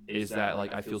identity is that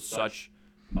like I feel such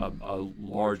a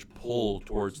large pull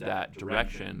towards that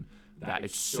direction that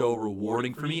it's so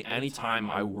rewarding for me anytime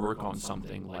I work on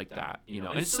something like that, you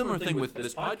know. And it's a similar thing with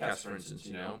this podcast, for instance,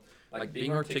 you know, like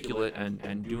being articulate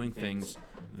and doing things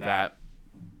that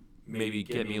maybe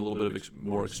get me a little bit of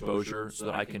more exposure so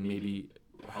that I can maybe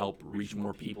help reach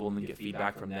more people and then get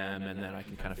feedback from them, and then I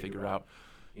can kind of figure out,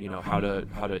 you know, how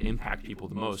to impact people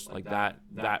the most. Like that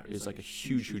is like a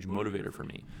huge motivator for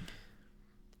me.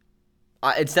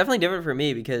 It's definitely different for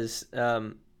me because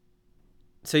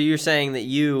so you're saying that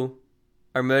you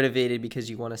are motivated because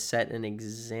you want to set an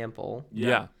example.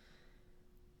 Yeah.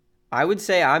 I would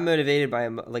say I'm motivated by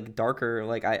like darker,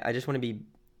 like I just want to be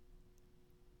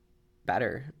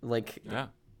better. Like yeah,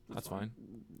 that's fine.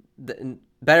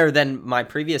 Better than my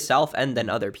previous self and than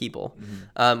other people,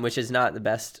 which is not the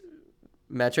best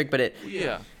metric, but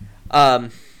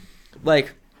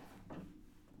like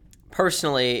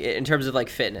personally in terms of like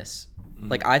fitness,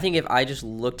 like I think if I just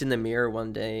looked in the mirror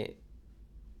one day,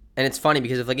 and it's funny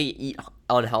because if like I eat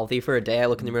unhealthy for a day, I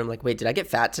look in the mirror, I'm like, wait, did I get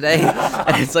fat today?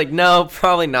 And it's like, no,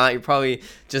 probably not. You're probably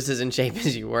just as in shape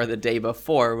as you were the day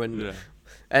before when. Yeah.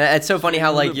 And it's so funny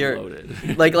how like you're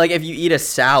like if you eat a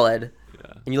salad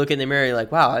and you look in the mirror, you're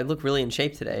like, wow, I look really in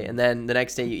shape today. And then the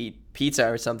next day you eat pizza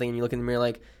or something and you look in the mirror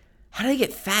like, how did I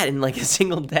get fat in like a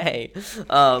single day?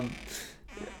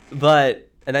 But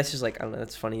and that's just like, I don't know,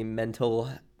 that's funny mental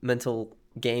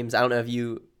games. I don't know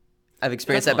if I've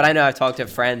experienced that, but I know I've talked to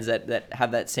friends that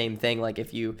have that same thing. Like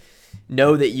if you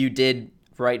know that you did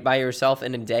right by yourself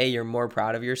in a day, you're more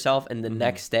proud of yourself, and the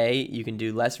next day you can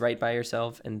do less right by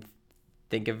yourself and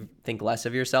think less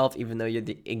of yourself, even though you're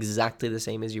exactly the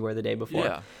same as you were the day before.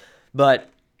 Yeah. But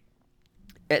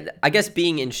I guess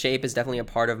being in shape is definitely a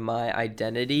part of my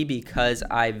identity because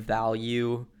I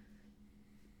value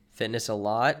fitness a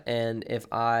lot. And if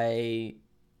I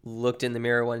looked in the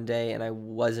mirror one day and I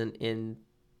wasn't in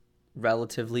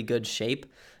relatively good shape,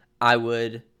 I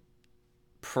would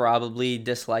probably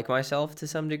dislike myself to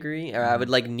some degree, or I would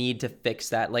like need to fix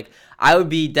that. Like I would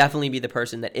definitely be the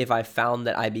person that if I found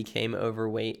that I became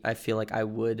overweight, I feel like I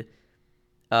would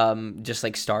just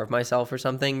like starve myself or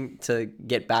something to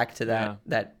get back to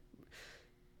that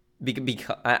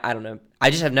because I don't know, I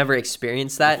just have never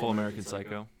experienced that. Full American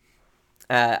Psycho.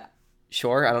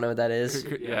 Sure, I don't know what that is.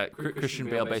 Yeah, Christian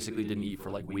Bale basically didn't eat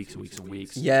for like weeks and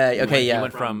weeks. Yeah, okay, He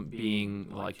went from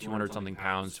being like 200 something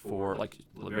pounds for like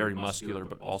very muscular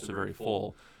but also very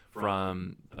full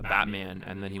from Batman,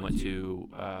 and then he went to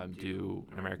do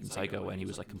an American Psycho, and he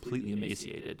was like completely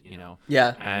emaciated, you know.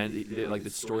 Yeah. And like the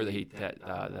story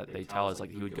that they tell is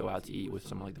like he would go out to eat with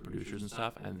some of like the producers and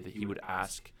stuff, and he would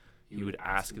ask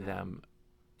them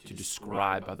to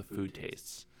describe how the food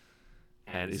tastes.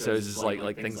 And so it's just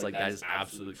like things like that is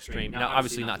absolutely extreme. Now,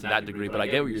 obviously not to that degree, but I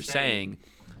get what you're saying.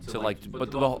 So like,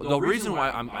 but the reason why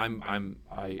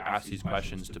I ask these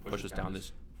questions to push us down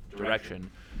this direction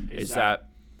is that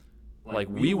like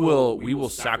we will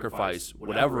sacrifice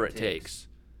whatever it takes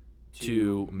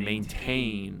to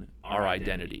maintain our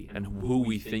identity and who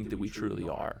we think that we truly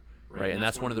are. Right, and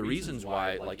that's one of the reasons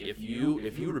why, like, if you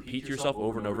repeat to yourself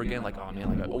over and over again, like, oh man,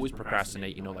 like I always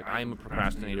procrastinate, like I'm a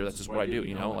procrastinator. That's just what I do,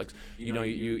 like,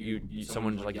 you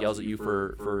someone like yells at you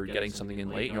for getting something in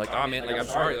late, and you're like, oh man, like I'm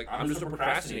sorry, like I'm just a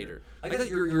procrastinator. Like that,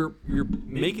 you're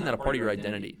making that a part of your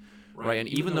identity, right? And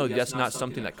even though that's not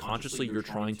something that consciously you're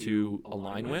trying to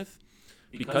align with,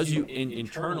 because you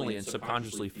internally and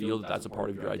subconsciously feel that that's a part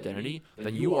of your identity,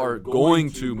 then you are going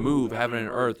to move heaven and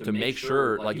earth to make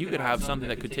sure, like you could have something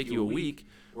that could take you a week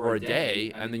or a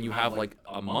day, and then you have like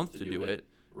a month to do it,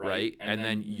 right? And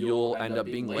then you'll end up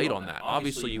being late on that.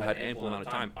 Obviously, you had ample amount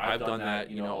of time. I've done that,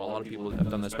 a lot of people have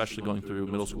done that, especially going through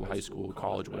middle school, high school,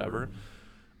 college, whatever.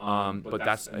 But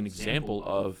that's an example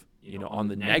of, on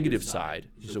the negative side.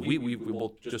 So we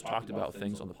both just talked about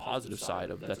things on the positive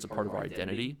side of that's a part of our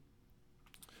identity.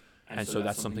 And so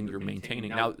that's something you're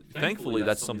maintaining. Now, thankfully,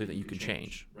 that's something that you can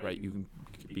change, right? You can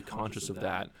be conscious of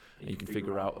that, and you can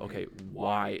figure out, okay,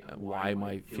 why am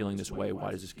I feeling this way?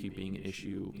 Why does this keep being an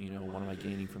issue? What am I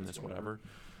gaining from this, whatever?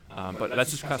 But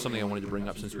that's just kind of something I wanted to bring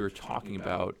up since we were talking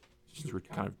about, since we're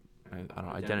kind of, I don't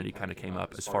know, identity kind of came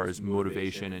up as far as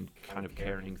motivation and kind of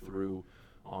carrying through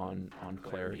on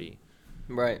clarity.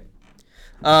 Right.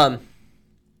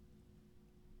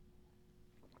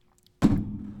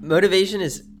 Motivation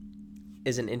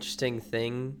is an interesting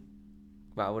thing.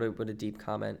 Wow, what a deep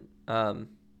comment.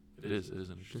 It is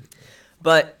interesting.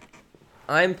 But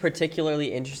I'm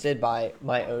particularly interested by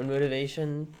my own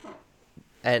motivation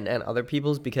and other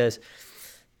people's because,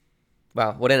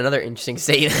 wow, what another interesting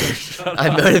statement.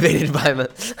 I'm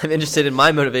interested in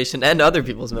my motivation and other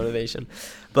people's motivation.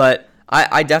 But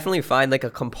I definitely find like a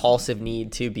compulsive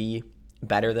need to be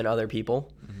better than other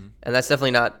people. Mm-hmm. And that's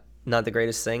definitely not the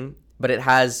greatest thing, but it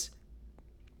has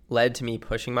led to me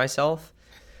pushing myself.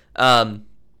 There are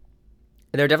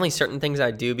definitely certain things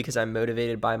I do because I'm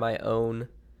motivated by my own,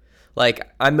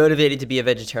 like I'm motivated to be a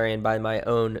vegetarian by my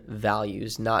own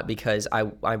values, not because I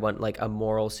want like a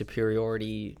moral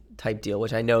superiority type deal,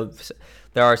 which I know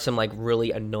there are some like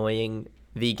really annoying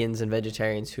vegans and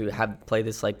vegetarians who have played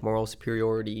this like moral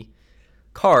superiority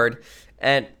card,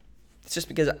 and it's just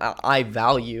because I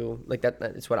value like that.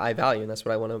 It's what I value, and that's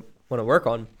what I want to work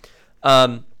on.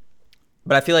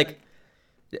 But I feel like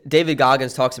David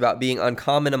Goggins talks about being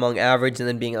uncommon among average and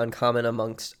then being uncommon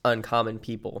amongst uncommon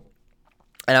people.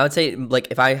 And I would say, like,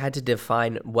 if I had to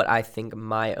define what I think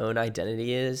my own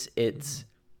identity is, it's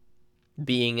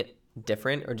being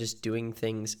different or just doing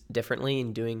things differently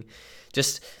and doing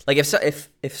just like if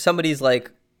somebody's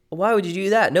like, why would you do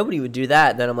that? Nobody would do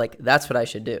that. Then I'm like, that's what I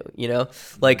should do.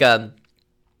 Like I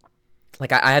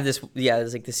have this,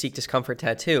 it's like the Seek Discomfort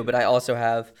tattoo, but I also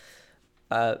have,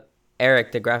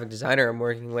 Eric, the graphic designer I'm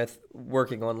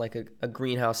working on like a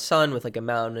greenhouse sun with like a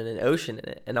mountain and an ocean in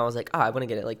it. And I was like, I want to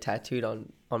get it like tattooed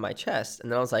on my chest.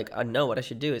 And then I was like, no, what I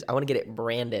should do is I want to get it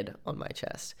branded on my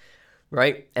chest.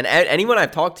 Right. And anyone I've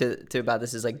talked to about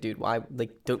this is like, dude, why?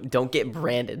 Like, don't get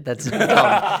branded. That's dumb.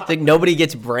 It's like nobody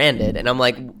gets branded. And I'm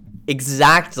like,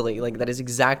 exactly. Like, that is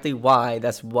exactly why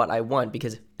that's what I want.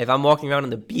 Because if I'm walking around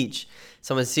on the beach,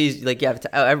 someone sees like,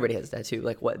 everybody has a tattoo.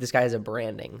 Like, what? This guy has a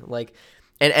branding. Like,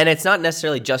 And it's not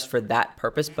necessarily just for that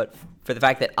purpose, but for the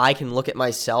fact that I can look at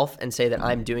myself and say that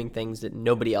I'm doing things that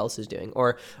nobody else is doing,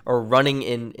 or running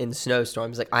in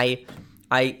snowstorms. Like I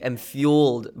am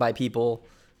fueled by people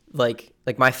like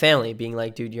my family being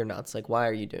like, dude, you're nuts. Like, why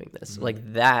are you doing this? Mm-hmm.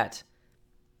 Like that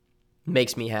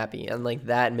makes me happy, and like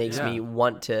that makes me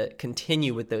want to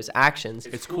continue with those actions.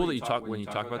 It's cool that you talk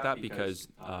about that because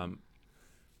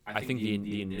I think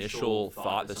the initial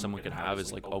thought that someone could have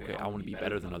is like, okay, I want to be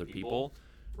better than other people.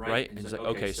 Right? And it's like,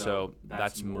 okay, so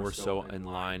that's more so in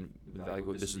line with, like,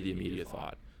 this is the immediate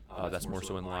thought. That's more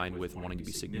so in line with wanting to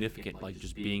be significant, like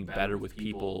just being better with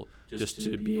people, just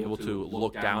to be able to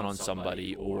look down on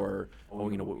somebody or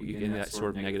in that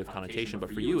sort of negative connotation.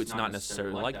 But for you, it's not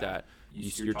necessarily like that.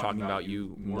 You're talking about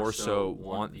you more so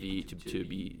want to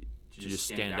just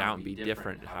stand out and be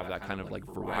different, have that kind of like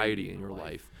variety in your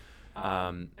life.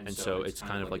 And so it's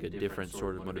kind of like a different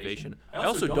sort of motivation. I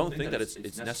also don't think that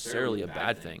it's necessarily a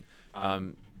bad thing.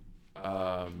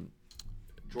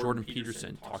 Jordan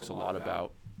Peterson talks a lot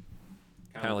about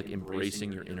kind of like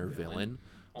embracing your inner villain,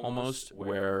 almost,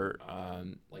 where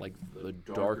like the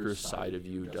darker side of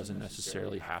you doesn't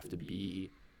necessarily have to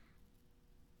be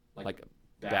like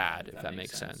bad, if that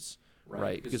makes sense.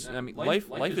 right? Because I mean, life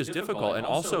is difficult, and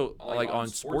also like on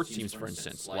sports teams, for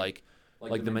instance, like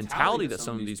the mentality that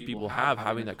some of these people have,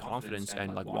 having that confidence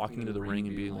and like walking into the ring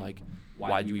and being like,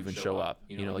 why do you even show up?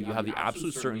 You know, like you have the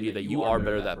absolute certainty that you are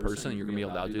better than that person and you're gonna be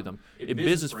able to outdo them. In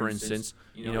business, for instance,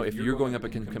 you know, if you're going up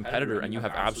against a competitor and you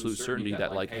have absolute certainty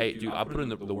that like, hey, dude, I'll put in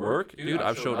the work, dude,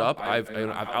 I've showed up, I've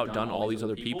outdone all these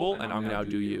other people, and I'm gonna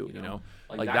outdo you. You know,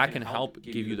 like that can help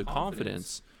give you the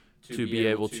confidence to be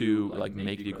able to like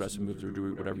make the aggressive moves or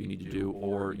do whatever you need to do,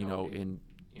 or you know, and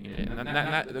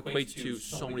that equates to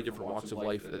so many different walks of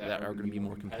life that are going to be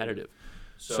more competitive.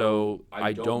 So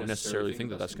I don't necessarily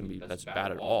think that that's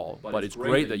bad at all. But it's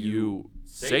great that you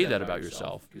say that about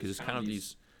yourself, because it's kind of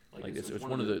these like it's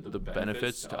one of the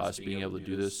benefits to us being able to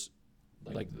do this,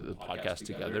 like the podcast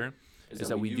together, is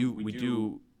that we're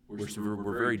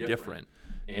very different,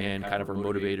 and kind of our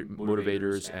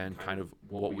motivators and kind of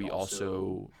what we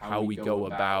also how we go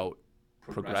about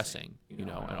progressing, you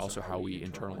know, and also how we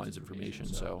internalize information.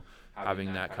 So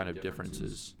having that kind of difference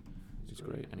is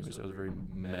great. Anyways, that was very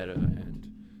meta,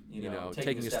 and you know,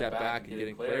 taking a step back and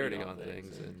getting clarity on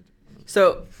things. And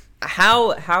so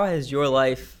how has your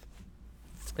life,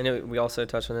 I know we also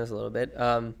touched on this a little bit,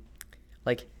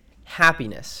 like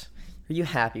happiness. Are you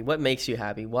happy? What makes you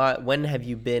happy? When have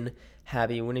you been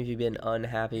happy? When have you been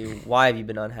unhappy? Why have you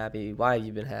been unhappy? Why have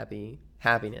you been happy?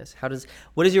 Happiness.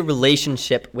 What is your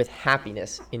relationship with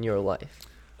happiness in your life?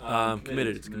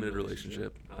 Committed. It's a committed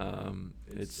relationship.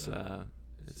 It's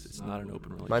not an open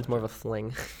relationship. Mine's more of a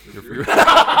fling.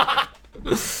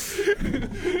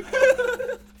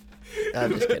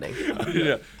 I'm just kidding.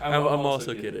 Yeah, I'm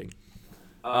also kidding.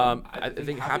 I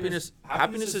think happiness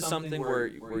is something where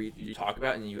you talk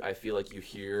about, and I feel like you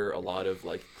hear a lot of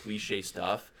like cliche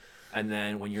stuff, and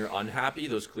then when you're unhappy,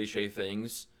 those cliche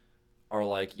things are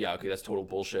like, yeah, okay, that's total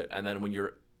bullshit. And then when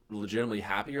you're legitimately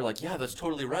happy, you're like, yeah, that's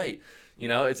totally right. You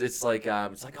know, it's like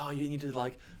oh, you need to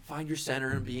like find your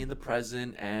center and be in the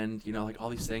present, and you know, like all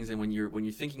these things. And when you're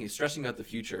thinking, stressing about the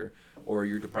future, or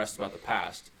you're depressed about the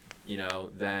past, you know,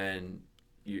 then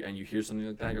you hear something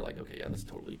like that, you're like, okay, yeah, that's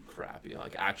totally crap. You know,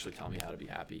 like actually tell me how to be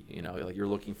happy. You know, like you're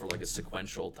looking for like a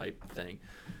sequential type thing.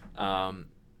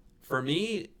 For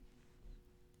me,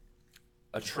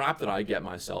 a trap that I get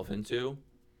myself into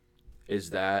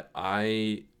is that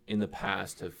I, in the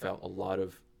past, have felt a lot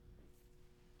of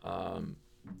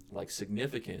like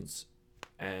significance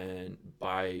and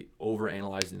by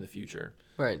overanalyzing the future,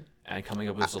 right, and coming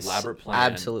up with this elaborate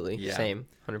plan. Absolutely, yeah. Same,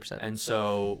 100%. And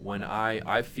so when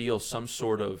I feel some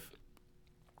sort of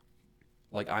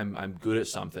like I'm good at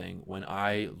something, when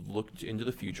I looked into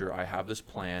the future, I have this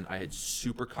plan. It's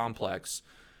super complex.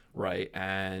 Right.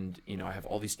 And, you know, I have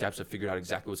all these steps. I figured out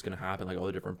exactly what's going to happen, like all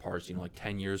the different parts, you know, like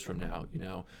 10 years from now, you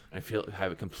know, and I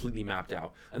have it completely mapped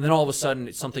out. And then all of a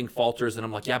sudden something falters and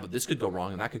I'm like, yeah, but this could go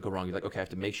wrong and that could go wrong. You're like, okay, I have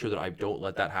to make sure that I don't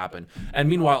let that happen. And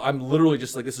meanwhile, I'm literally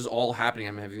just like, this is all happening.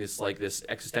 I'm having this like this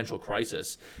existential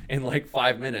crisis in like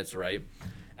 5 minutes. Right.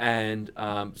 And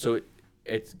so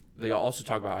they also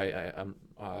talk about,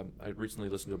 I recently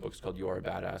listened to a book called You Are a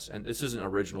Badass. And this is an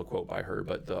original quote by her,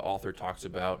 but the author talks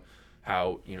about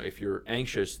how, you know, if you're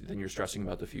anxious, then you're stressing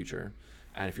about the future,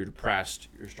 and if you're depressed,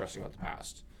 you're stressing about the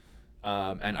past.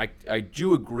 And I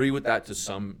do agree with that to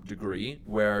some degree,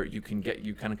 where you can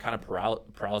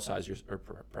paralyze your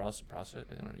paralysis.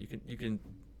 I don't know, you can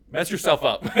mess yourself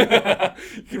up.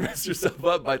 You can mess yourself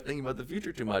up by thinking about the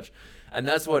future too much, and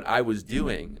that's what I was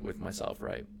doing with myself,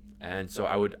 right? And so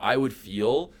I would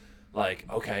feel like,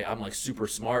 okay, I'm like super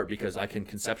smart because I can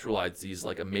conceptualize these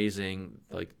like amazing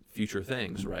like future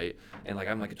things, right? And like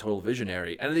I'm like a total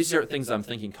visionary, and these are things I'm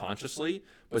thinking consciously,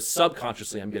 but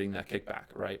subconsciously I'm getting that kickback,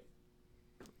 right?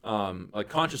 Like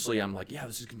consciously I'm like, yeah,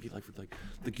 this is gonna be like for like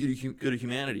the good of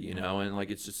humanity, you know, and like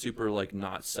it's just super like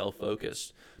not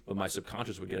self-focused, but my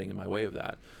subconscious was getting in my way of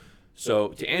that. So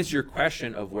to answer your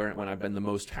question of when I've been the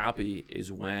most happy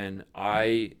is when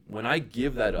I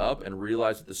give that up and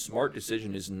realize that the smart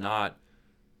decision is not,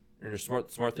 and the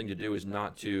smart thing to do is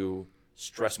not to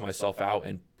stress myself out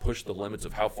and push the limits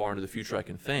of how far into the future I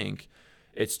can think.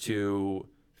 It's to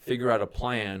figure out a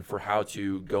plan for how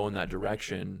to go in that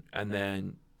direction and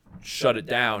then shut it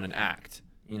down and act.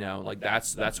 You know, like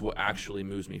that's what actually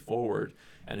moves me forward.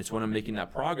 And it's when I'm making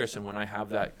that progress and when I have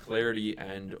that clarity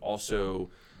and also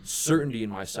certainty in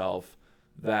myself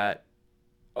that,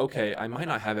 okay, I might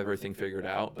not have everything figured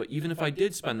out, but even if I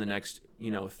did spend the next,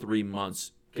 3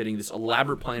 months getting this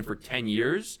elaborate plan for 10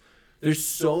 years, there's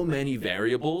so many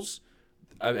variables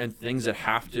and things that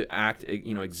have to act,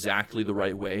 exactly the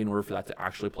right way in order for that to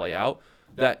actually play out,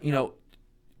 that,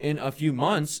 in a few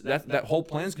months, that whole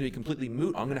plan is going to be completely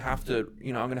moot. I'm going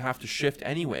to have to shift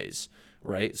anyways,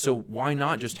 right? So why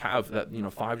not just have that,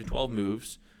 5 to 12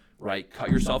 moves, right? Cut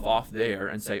yourself off there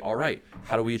and say, all right,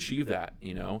 how do we achieve that,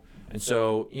 And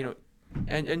so,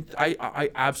 and I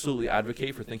absolutely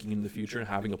advocate for thinking in the future and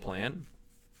having a plan.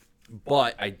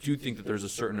 But I do think that there's a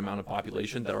certain amount of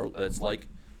population that's like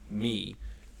me,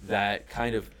 that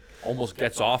kind of almost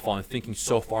gets off on thinking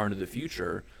so far into the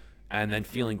future and then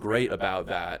feeling great about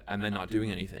that and then not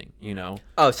doing anything,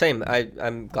 Oh, same.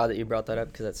 I'm glad that you brought that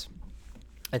up, because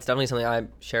it's definitely something I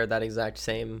shared that exact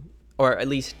same, or at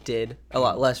least did a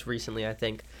lot less recently, I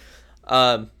think.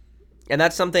 And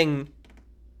that's something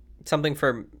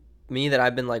for me that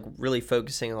I've been like really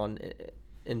focusing on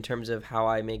in terms of how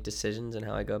I make decisions and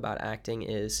how I go about acting,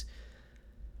 is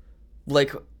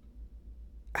like,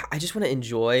 I just want to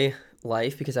enjoy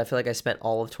life, because I feel like I spent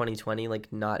all of 2020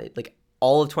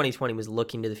 all of 2020 was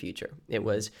looking to the future. It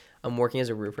was, I'm working as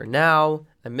a roofer now,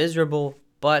 I'm miserable,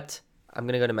 but I'm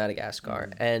gonna go to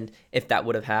Madagascar. And if that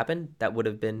would have happened, that would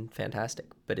have been fantastic,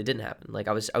 but it didn't happen. Like,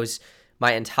 I was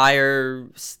that entire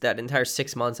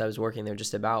 6 months I was working there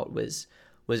just about was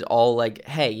all like,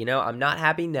 hey, I'm not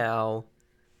happy now,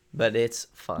 but it's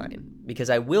fine,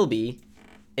 because I will be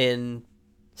in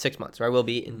 6 months, or I will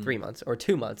be in 3 months or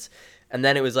 2 months. And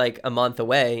then it was like a month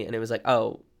away, and it was like,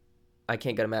 oh, I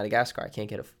can't go to Madagascar. I can't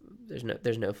get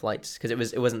there's no flights, because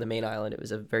it wasn't the main island. It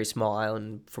was a very small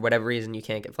island. For whatever reason, you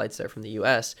can't get flights there from the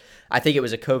US. I think it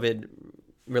was a COVID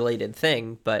related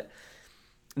thing, but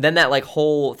then that like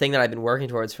whole thing that I've been working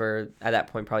towards for, at that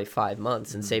point, probably 5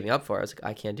 months and saving up for, I was like,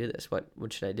 I can't do this. What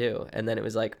should I do? And then it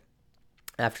was like,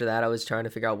 after that, I was trying to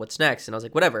figure out what's next. And I was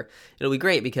like, whatever, it'll be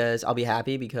great, because I'll be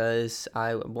happy, because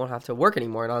I won't have to work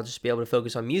anymore, and I'll just be able to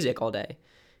focus on music all day.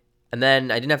 And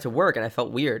then I didn't have to work, and I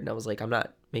felt weird. And I was like, I'm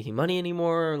not making money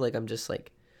anymore. Like, I'm just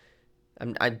like,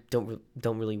 I don't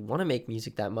really want to make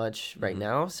music that much right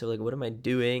now. So like, what am I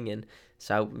doing? And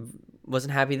so I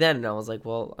wasn't happy then. And I was like,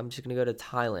 well, I'm just going to go to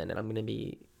Thailand, and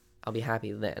I'll be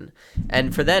happy then.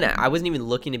 And for then, I wasn't even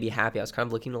looking to be happy. I was kind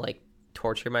of looking to like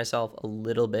torture myself a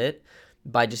little bit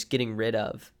by just getting rid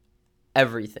of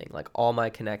everything, like all my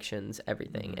connections,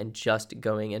 everything, and just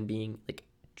going and being like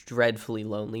dreadfully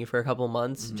lonely for a couple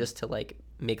months, just to like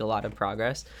make a lot of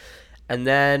progress. And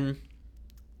then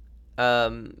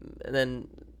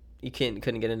you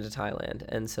couldn't get into Thailand.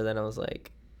 And so then I was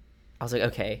like,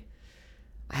 okay,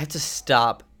 I have to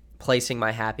stop placing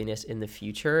my happiness in the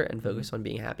future and focus on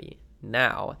being happy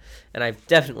now. And I've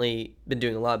definitely been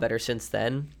doing a lot better since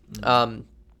then.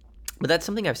 But that's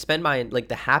something I've spent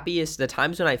the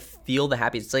times when I feel the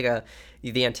happiest, it's like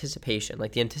the anticipation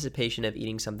of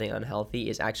eating something unhealthy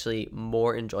is actually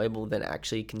more enjoyable than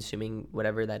actually consuming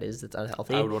whatever that is that's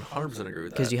unhealthy. I would 100% agree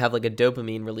with that. Because you have like a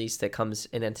dopamine release that comes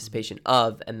in anticipation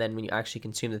of, and then when you actually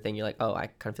consume the thing, you're like, oh, I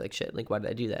kind of feel like shit. Like, why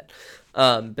did I do that?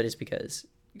 But it's because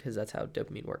that's how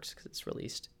dopamine works, because it's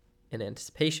released in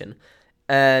anticipation.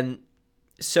 And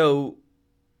so,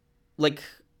 like,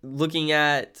 looking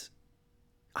at,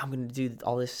 I'm going to do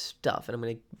all this stuff, and I'm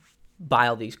going to buy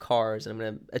all these cars, and I'm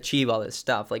going to achieve all this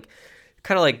stuff. Like,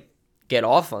 kind of like get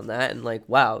off on that and like,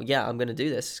 wow, yeah, I'm going to do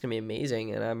this. It's going to be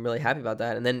amazing, and I'm really happy about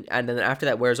that. And then after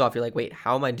that wears off, you're like, wait,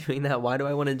 how am I doing that? Why do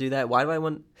I want to do that? Why do I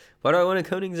want a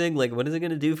Koenigsegg? Like, what is it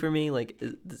going to do for me? Like,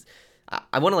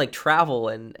 I want to like travel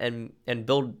and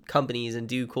build companies and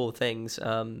do cool things.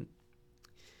 I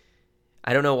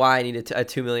don't know why I need a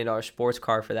 $2 million sports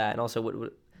car for that. And also,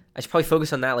 what I should probably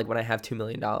focus on that, like when I have $2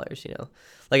 million,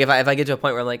 like if I get to a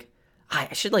point where I'm like,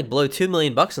 I should like blow $2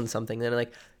 million on something, then I'm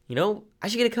like, I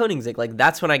should get a Koenigsegg. Like,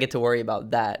 that's when I get to worry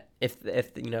about that. If I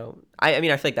feel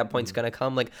like that point's gonna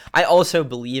come. Like, I also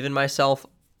believe in myself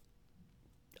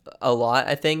a lot,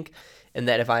 I think, and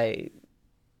that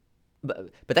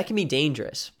but that can be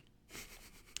dangerous.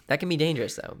 That can be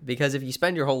dangerous, though, because if you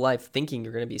spend your whole life thinking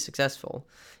you're going to be successful,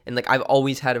 and like I've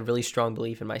always had a really strong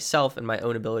belief in myself and my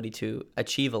own ability to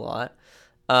achieve a lot,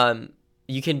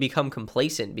 you can become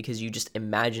complacent because you just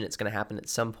imagine it's going to happen at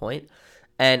some point.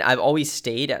 And I've always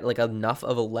stayed at like enough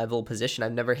of a level position.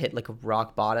 I've never hit like a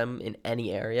rock bottom in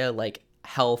any area, like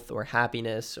health or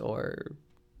happiness or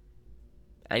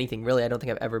anything really. I don't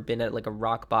think I've ever been at like a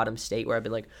rock bottom state where I've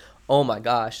been like, oh my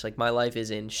gosh, like my life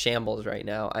is in shambles right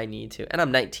now. I need to, and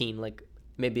I'm 19, like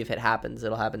maybe if it happens,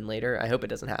 it'll happen later. I hope it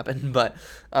doesn't happen, but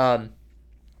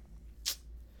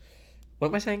what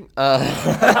am I saying?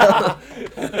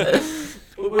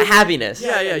 Happiness.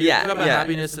 Yeah. About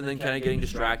happiness, and then kind of getting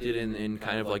distracted in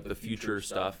kind of like the future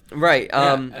stuff. Right.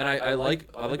 And I like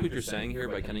what you're saying here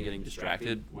by kind of getting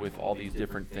distracted with all these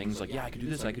different things. Like, yeah, I could do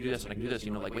this, and I could do this, and I could do this.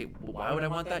 Like, wait, why would I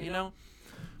want that?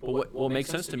 But what makes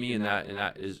sense to me in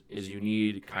that is you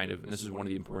need kind of, and this is one of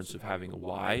the importance of having a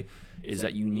why, is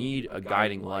that you need a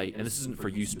guiding light. And this isn't for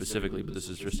you specifically, but this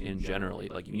is just in generally.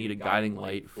 Like, you need a guiding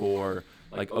light for,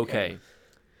 like, okay,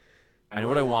 I know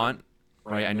what I want,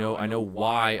 right? I know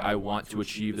why I want to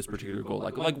achieve this particular goal.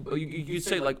 Like you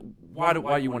say, like, why do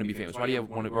you want to be famous? Why do you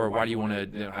want to, or why do you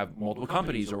want to have multiple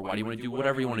companies, or why do you want to do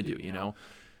whatever you want to do, you know?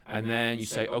 And then you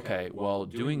say, okay, well,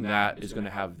 doing that is going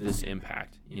to have this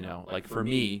impact, you know? Like, for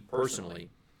me personally,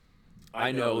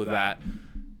 I know that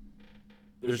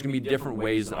there's going to be different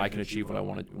ways that I can achieve what I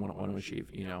want to achieve,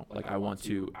 you know? Like, I want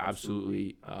to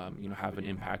absolutely, have an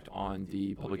impact on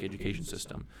the public education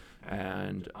system.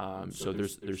 And so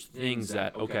there's things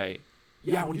that, okay,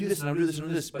 yeah, I want to do this, and I want to do this, and I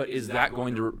want to do this, but is that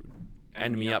going to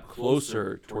end me up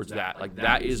closer towards that? Like,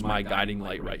 that is my guiding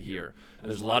light right here. And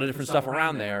there's a lot of different stuff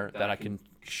around there that I can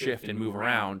shift and move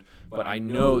around, but I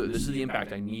know that this is the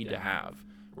impact I need to have,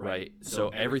 right? So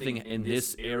everything in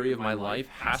this area of my life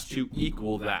has to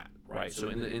equal that, right? So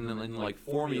in the like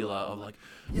formula of, like,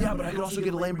 yeah, but I could also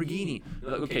get a Lamborghini.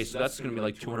 Like, okay, so that's going to be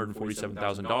like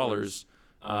 $247,000.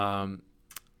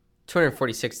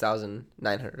 $246,900.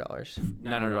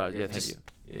 $900. Yeah, thank you.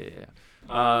 Yeah.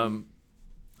 I'm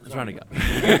trying to go.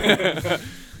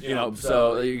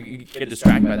 So you get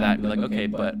distracted by that and be like, okay,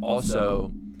 but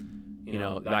also,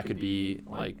 that could be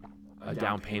like a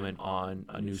down payment on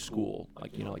a new school,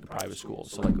 like a private school.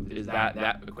 So like, is that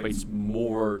equates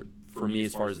more for me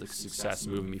as far as the success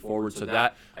moving me forward. So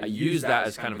that I use that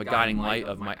as kind of a guiding light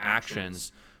of my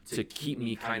actions to keep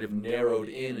me kind of narrowed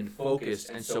in and focused.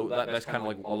 And so that's kind of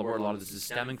like where a lot of this is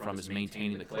stemming from, is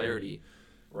maintaining the clarity,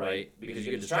 right? Because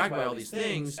you get distracted by all these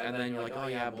things, and then you're like, oh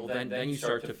yeah, well then you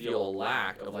start to feel a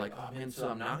lack of, like, oh man, so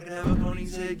I'm not gonna have a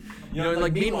Koenigsegg,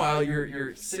 like, meanwhile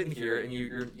you're sitting here and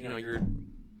you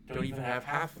don't even have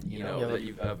half, that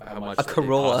you have how much a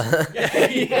Corolla.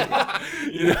 Yeah.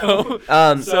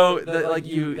 So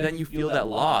then you feel that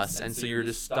loss, and so you're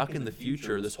just stuck in the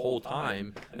future this whole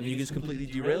time, and you just completely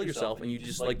derail yourself, and you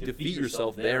just like defeat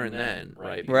yourself there and then,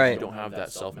 right? Because you don't have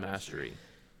that self mastery.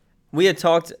 We had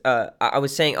talked. I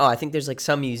was saying, I think there's like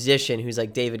some musician who's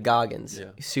like David Goggins,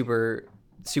 super.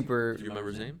 Do you remember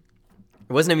his name?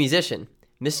 It wasn't a musician,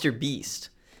 Mr. Beast.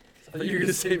 I thought you were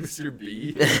gonna say Mr.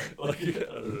 B.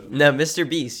 No, Mr.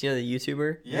 Beast, the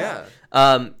YouTuber. Yeah.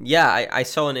 I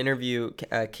saw an interview.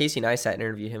 Casey Neistat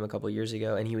interviewed him a couple years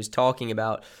ago, and he was talking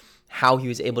about how he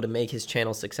was able to make his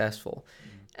channel successful,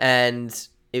 and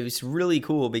it was really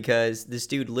cool because this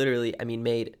dude literally,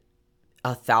 made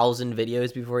 1,000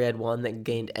 videos before he had one that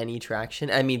gained any traction.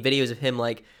 Videos of him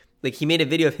like he made a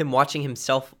video of him watching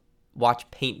himself watch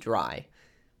paint dry.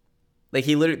 Like,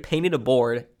 he literally painted a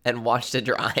board and watched it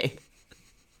dry.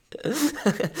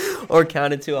 Or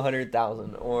counted to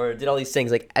 100,000, or did all these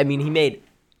things. Like, he made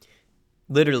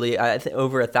literally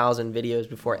over 1,000 videos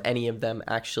before any of them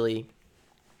actually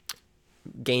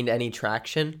gained any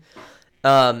traction.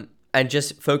 And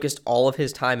just focused all of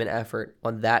his time and effort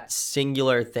on that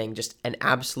singular thing, just an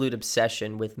absolute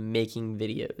obsession with making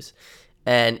videos.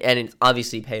 And it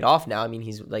obviously paid off now.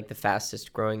 He's like the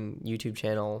fastest growing YouTube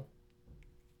channel,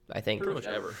 I think. Pretty much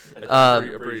ever.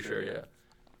 I'm pretty sure, yeah.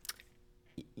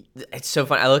 It's so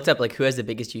fun. I looked up like who has the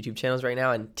biggest YouTube channels right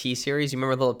now, and T-Series. You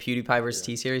remember the little PewDiePie versus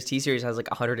T-Series? T-Series has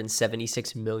like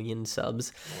 176 million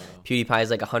subs. Wow. PewDiePie is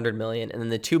like 100 million. And then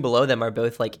the two below them are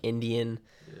both like Indian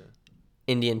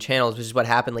channels, which is what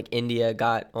happened. Like, India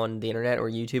got on the internet or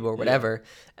YouTube or whatever.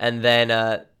 Yeah. And then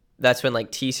that's when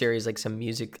like T-Series, like some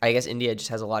music, I guess India just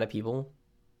has a lot of people.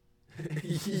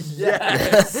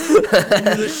 Yes.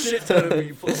 There's a shit ton of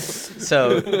people.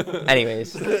 So,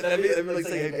 anyways. I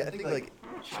think like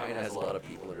China has a lot of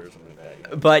people or something like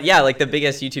that. But yeah, like the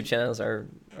biggest YouTube channels are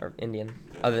Indian,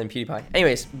 other than PewDiePie.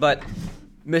 Anyways, but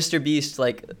Mr. Beast,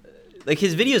 like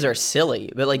his videos are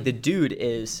silly, but like the dude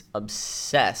is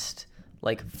obsessed,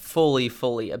 like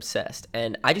fully obsessed,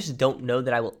 and I just don't know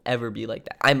that I will ever be like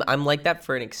that. I'm like that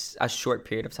for a short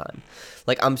period of time.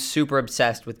 Like, I'm super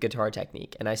obsessed with guitar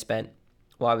technique, and I spent,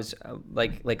 I was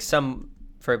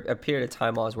for a period of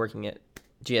time while I was working at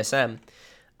GSM,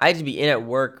 I had to be in at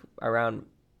work around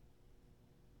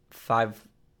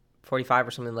 5:45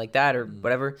 or something like that, or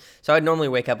whatever. So I'd normally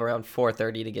wake up around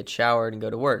 4:30 to get showered and go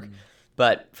to work.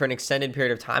 But for an extended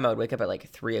period of time, I would wake up at like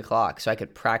 3 o'clock so I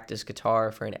could practice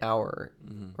guitar for an hour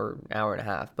or an hour and a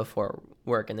half before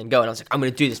work and then go. And I was like, I'm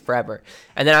going to do this forever.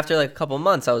 And then after like a couple of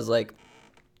months, I was like,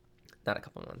 not a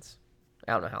couple of months.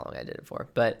 I don't know how long I did it for.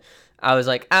 But I was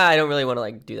like, I don't really want to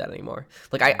like do that anymore.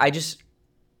 Like, I just,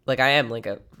 like, I am like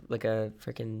a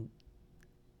freaking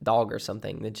dog or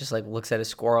something that just like looks at a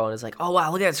squirrel and is like, oh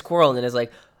wow, look at that squirrel. And then is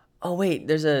like, oh wait,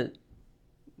 there's a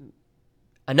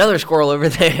another squirrel over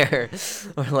there,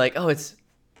 or like, oh, it's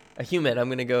a human. I'm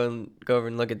gonna go over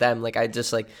and look at them. Like I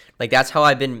just like that's how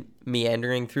I've been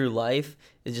meandering through life.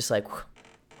 Is just like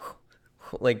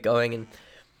going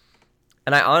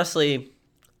and I honestly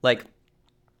like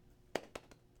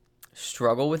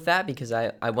struggle with that because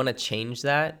I want to change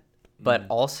that, but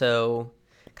also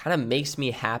kind of makes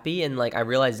me happy, and like I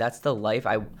realize that's the life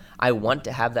I want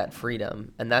to have, that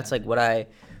freedom, and that's like what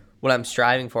I'm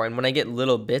striving for. And when I get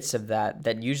little bits of that,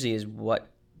 that usually is what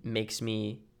makes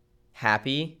me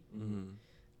happy.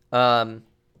 But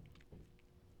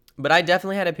I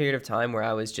definitely had a period of time where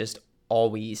I was just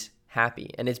always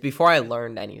happy, and it's before I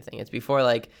learned anything. It's before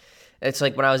it's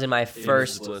like when I was in my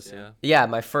first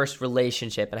my first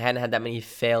relationship, and I hadn't had that many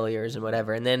failures and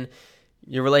whatever, and then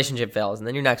your relationship fails, and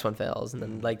then your next one fails, and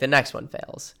then like the next one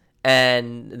fails,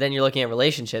 and then you're looking at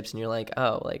relationships and you're like,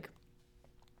 oh, like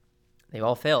they've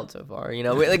all failed so far, you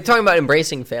know. We're like talking about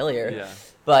embracing failure,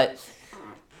 but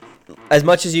as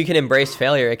much as you can embrace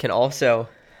failure, it can also,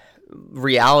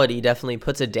 reality definitely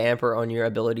puts a damper on your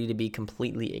ability to be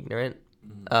completely ignorant.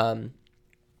 And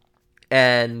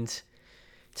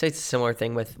I'd say it's a similar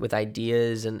thing with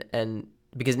ideas, and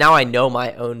because now I know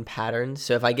my own patterns.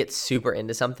 So if I get super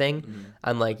into something,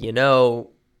 I'm like,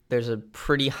 there's a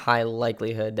pretty high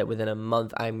likelihood that within a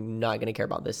month I'm not going to care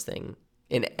about this thing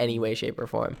in any way, shape, or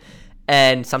form.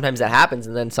 And sometimes that happens,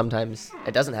 and then sometimes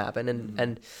it doesn't happen.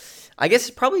 And I guess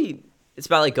it's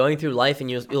about like going through life,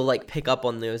 and you'll like pick up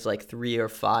on those like 3 or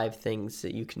 5 things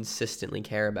that you consistently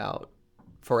care about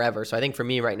forever. So I think for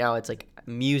me right now, it's like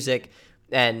music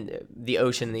and the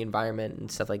ocean and the environment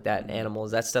and stuff like that, and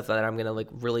animals. That's stuff that I'm going to like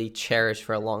really cherish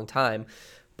for a long time.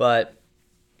 But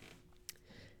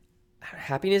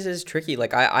happiness is tricky.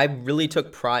 Like I really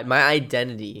took pride. My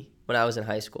identity when I was in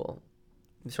high school,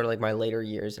 sort of like my later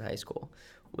years in high school,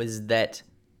 was that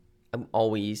I'm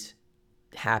always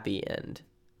happy and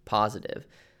positive.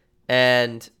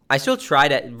 And I still try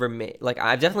to remain, like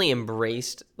I've definitely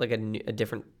embraced like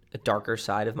a darker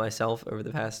side of myself over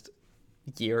the past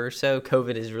year or so.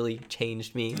 COVID has really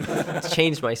changed me. It's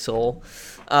changed my soul.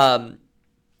 But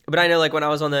I know like when I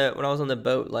was on the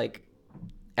boat, like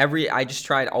I just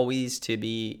tried always to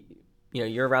be,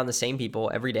 you're around the same people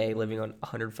every day, living on a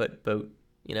 100-foot boat,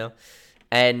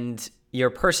 and your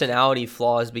personality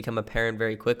flaws become apparent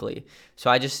very quickly.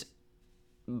 So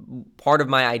part of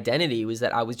my identity was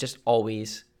that I was just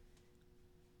always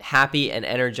happy and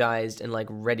energized and like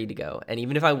ready to go. And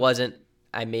even if I wasn't,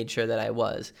 I made sure that I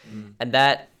was. And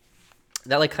that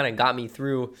like kind of got me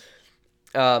through.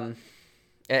 And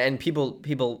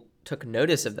people took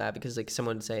notice of that, because like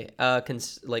someone would say,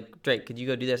 like, Drake, could you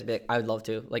go do this? I'd be like, I would love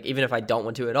to. Like, even if I don't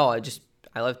want to at all,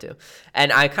 I love to.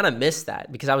 And I kind of missed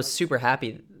that because I was super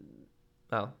happy.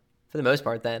 Well, for the most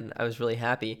part then, I was really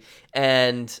happy.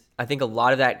 And I think a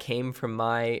lot of that came from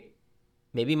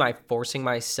maybe my forcing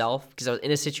myself, because I was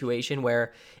in a situation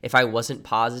where if I wasn't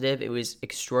positive, it was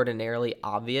extraordinarily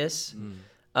obvious.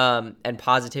 And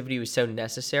positivity was so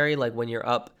necessary. Like when you're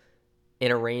up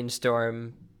in a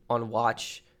rainstorm on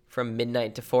watch from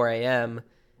midnight to 4 a.m.,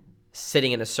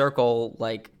 sitting in a circle,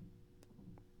 like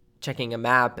checking a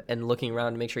map and looking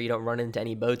around to make sure you don't run into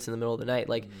any boats in the middle of the night.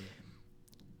 Like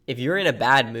if you're in a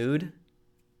bad mood,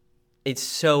 it's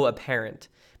so apparent.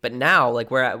 But now,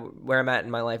 like where I'm at in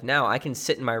my life now, I can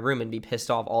sit in my room and be pissed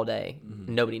off all day.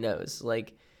 Nobody knows.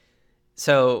 Like,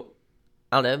 so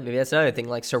I don't know. Maybe that's another thing.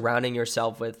 Like surrounding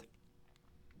yourself with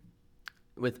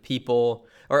people,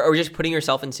 or just putting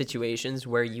yourself in situations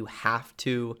where you have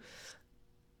to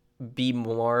be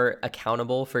more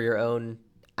accountable for your own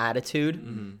attitude,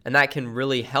 and that can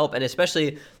really help. And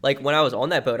especially like when I was on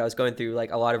that boat, I was going through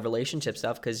like a lot of relationship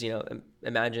stuff, because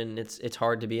imagine it's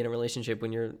hard to be in a relationship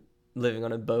when you're living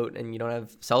on a boat and you don't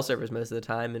have cell service most of the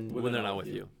time, and when they're not with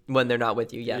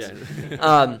you. Yes.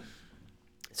 Yeah.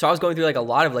 So I was going through like a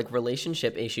lot of like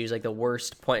relationship issues, like the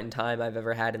worst point in time I've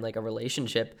ever had in like a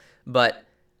relationship, but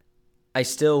I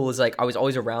still was like, I was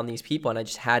always around these people, and I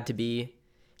just had to be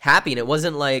happy. And it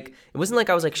wasn't like I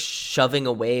was like shoving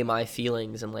away my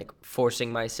feelings and like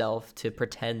forcing myself to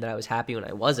pretend that I was happy when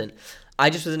I wasn't. I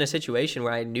just was in a situation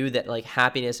where I knew that like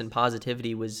happiness and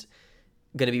positivity was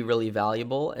going to be really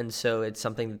valuable. And so it's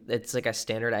like a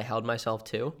standard I held myself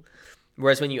to.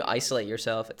 Whereas when you isolate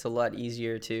yourself, it's a lot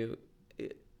easier to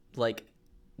like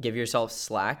give yourself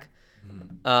slack,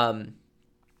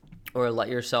 or let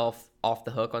yourself off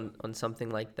the hook on something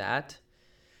like that.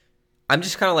 I'm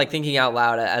just kind of like thinking out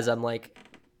loud as I'm like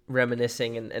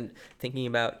reminiscing and thinking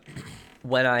about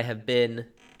when I have been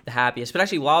the happiest. But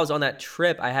actually, while I was on that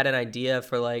trip, I had an idea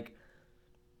for like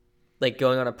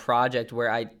going on a project where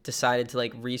I decided to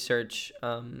like research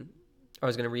I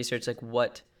was going to research like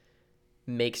what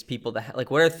makes people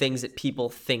like what are things that people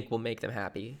think will make them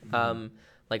happy,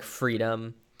 like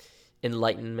freedom,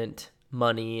 enlightenment,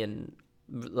 money, and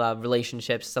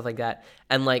relationships, stuff like that,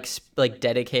 and like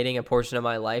dedicating a portion of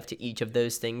my life to each of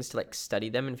those things to like study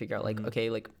them and figure out like okay,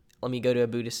 like let me go to a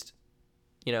Buddhist.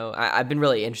 I've been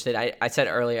really interested. I said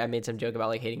earlier I made some joke about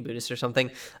like hating Buddhists or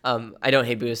something. I don't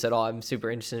hate Buddhists at all. I'm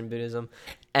super interested in Buddhism,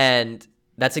 and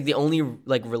that's like the only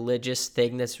like religious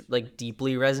thing that's like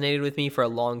deeply resonated with me for a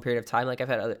long period of time. Like I've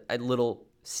had other little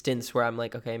stints where I'm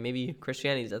like, okay, maybe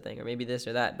Christianity is a thing, or maybe this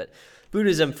or that, but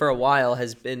Buddhism for a while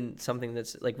has been something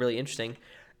that's like really interesting.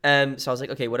 And so I was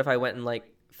like, okay, what if I went and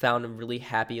like found a really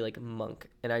happy like monk,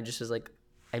 and I just was like,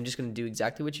 I'm just going to do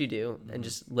exactly what you do and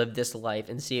just live this life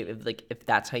and see if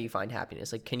that's how you find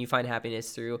happiness. Like, can you find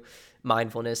happiness through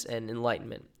mindfulness and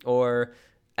enlightenment? Or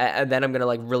and then I'm going to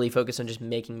like really focus on just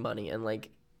making money, and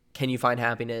like, can you find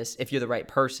happiness if you're the right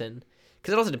person?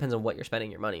 Because it also depends on what you're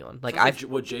spending your money on. Like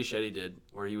what Jay Shetty did,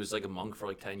 where he was like a monk for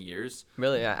like 10 years.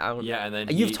 Really? I don't. Yeah, and then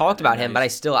you've talked about him, but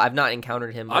I've not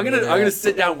encountered him. I'm gonna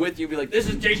sit down with you and be like, this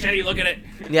is Jay Shetty, look at it.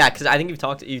 Yeah, because I think you've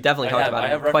definitely talked about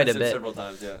him quite a bit. Several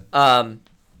times, yeah.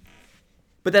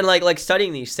 But then like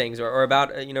studying these things or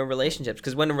about relationships,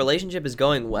 because when a relationship is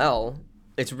going well,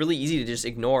 it's really easy to just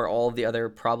ignore all of the other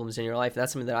problems in your life. And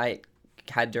that's something that I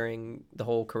had during the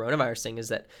whole coronavirus thing, is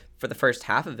that for the first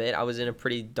half of it, I was in a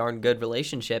pretty darn good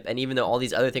relationship. And even though all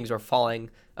these other things were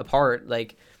falling apart,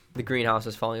 like the greenhouse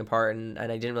was falling apart, and I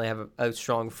didn't really have a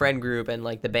strong friend group, and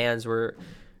like the bands were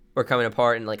coming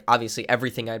apart, and like obviously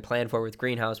everything I'd planned for with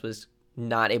greenhouse was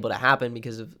not able to happen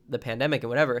because of the pandemic and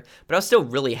whatever. But I was still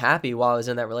really happy while I was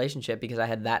in that relationship, because I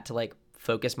had that to like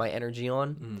focus my energy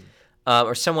on,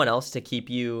 or someone else to keep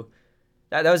you.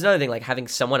 That was another thing, like having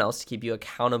someone else to keep you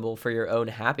accountable for your own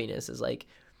happiness is like,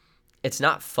 it's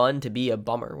not fun to be a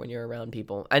bummer when you're around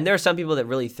people. And there are some people that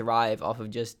really thrive off of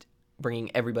just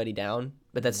bringing everybody down,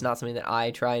 but that's not something that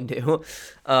I try and do.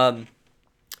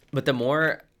 But the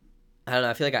more, I don't know,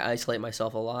 I feel like I isolate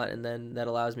myself a lot, and then that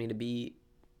allows me to be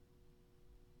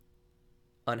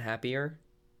unhappier.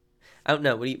 I don't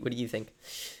know. What do you think?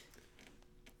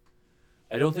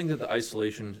 I don't think that the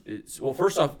isolation is, well,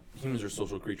 first off, humans are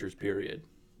social creatures, period,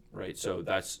 right? So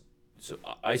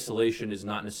isolation is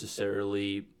not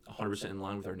necessarily 100% in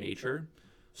line with our nature.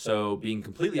 So being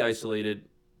completely isolated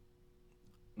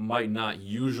might not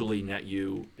usually net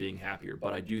you being happier,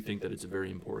 but I do think that it's a very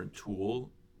important tool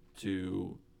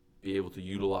to be able to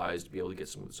utilize, to be able to get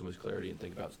some of this clarity and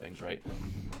think about things, right?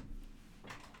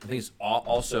 I think it's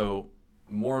also,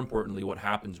 more importantly, what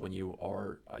happens when you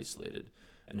are isolated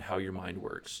and how your mind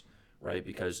works, right?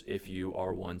 Because if you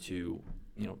are one to,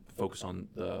 focus on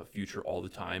the future all the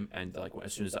time, and like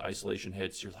as soon as the isolation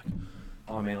hits, you're like,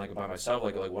 oh man, like by myself,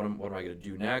 like what am I gonna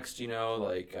do next? This,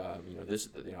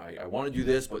 I want to do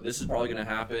this, but this is probably gonna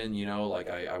happen. Like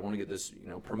I want to get this,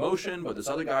 promotion, but this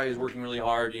other guy is working really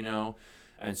hard,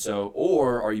 And so,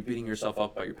 or are you beating yourself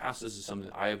up about your past? This is something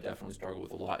that I have definitely struggled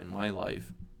with a lot in my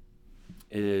life.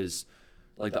 It is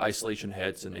like the isolation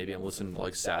hits, and maybe I'm listening to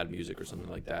like sad music or something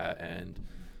like that, and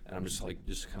I'm just kind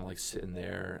of like sitting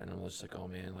there, and I'm just like, oh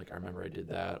man, like I remember I did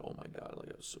that. Oh my god, like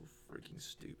I was so freaking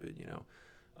stupid,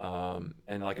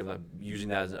 and like I'm using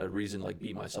that as a reason to like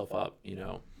beat myself up,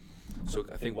 So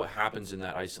I think what happens in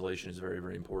that isolation is very,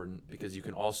 very important, because you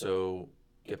can also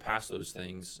get past those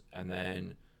things and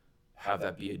then have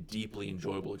that be a deeply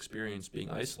enjoyable experience being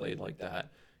isolated like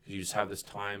that, because you just have this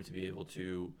time to be able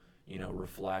to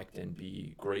reflect and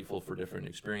be grateful for different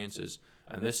experiences.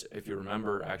 And this, if you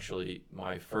remember, actually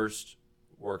my first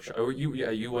workshop,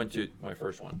 you went to my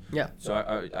first one. Yeah. So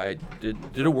I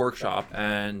did a workshop,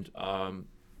 and that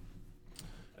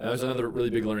was another really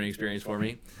big learning experience for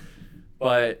me.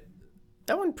 But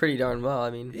that went pretty darn well. I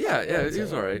mean, yeah, it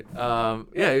was all right.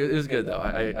 It was good though.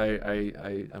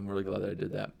 I'm really glad that I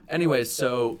did that. Anyway,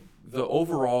 so the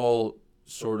overall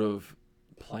sort of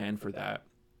plan for that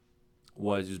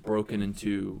was broken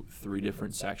into 3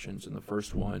 different sections, and the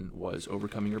first one was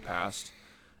overcoming your past,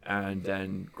 and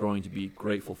then growing to be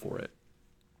grateful for it.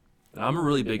 And I'm a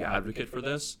really big advocate for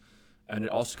this, and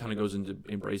it also kind of goes into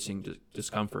embracing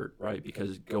discomfort, right?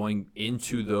 Because going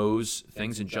into those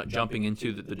things and jumping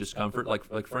into the discomfort,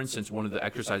 like for instance, one of the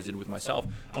exercises I did with myself,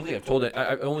 I don't think I've told it.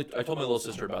 I told my little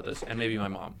sister about this, and maybe my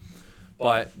mom.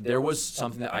 But there was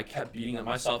something that I kept beating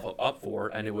myself up for,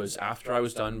 and it was after I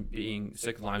was done being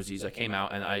sick with Lyme disease. I came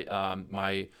out, and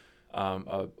my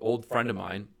old friend of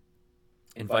mine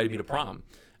invited me to prom,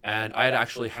 and I had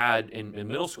actually had in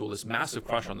middle school this massive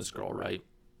crush on this girl, right?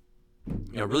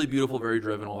 Really beautiful, very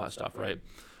driven, all that stuff, right?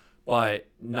 but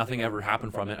nothing ever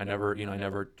happened from it. I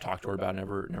never talked to her about it,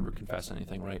 never confessed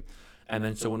anything, right? And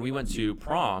then so when we went to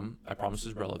prom, I promise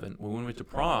this is relevant. When we went to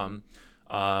prom,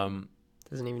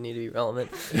 Doesn't even need to be relevant.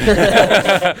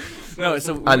 no,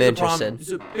 so I'm interested.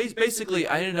 So basically,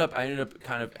 I ended up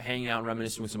kind of hanging out and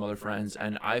reminiscing with some other friends,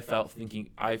 and I felt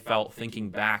thinking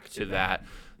back to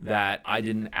that I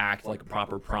didn't act like a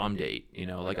proper prom date.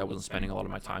 Like I wasn't spending a lot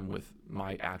of my time with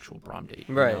my actual prom date.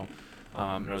 Right.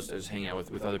 And I was hanging out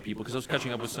with other people because I was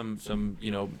catching up with some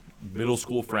middle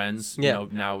school friends. Yeah.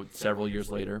 Now several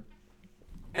years later.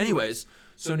 Anyways,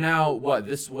 so now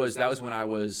that was when I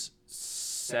was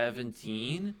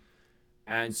 17,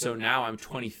 and so now I'm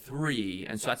 23,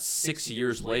 and so that's 6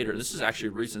 years later. This is actually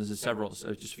recent. This is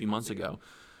just a few months ago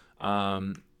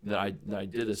that I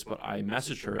did this. But I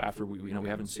messaged her after we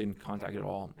haven't stayed in contact at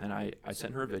all, and I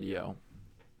sent her a video,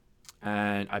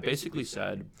 and I basically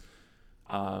said,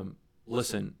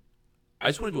 listen, I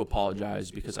just wanted to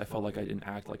apologize because I felt like I didn't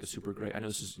act like a super great. I know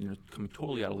this is coming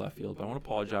totally out of left field, but I want to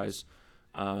apologize.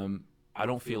 I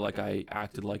don't feel like I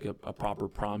acted like a proper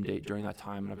prom date during that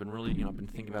time, and I've been really, I've been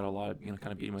thinking about it a lot,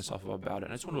 kind of beating myself up about it.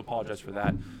 And I just want to apologize for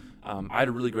that. I had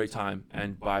a really great time,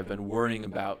 but I've been worrying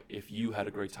about if you had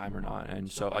a great time or not. And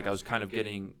so, I was kind of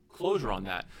getting closure on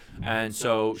that. And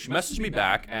so she messaged me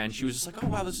back, and she was just like, "Oh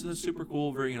wow, this is super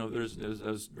cool. Very, that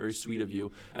was very sweet of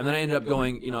you." And then I ended up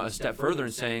going, a step further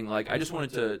and saying, like, I just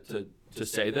wanted to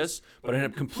say this, but I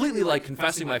ended up completely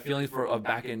confessing my feelings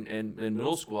back in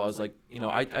middle school. I was like,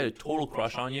 I had a total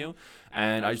crush on you,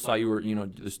 and I just thought you were,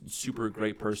 this super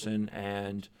great person,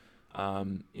 and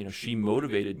she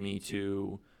motivated me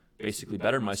to basically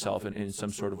better myself in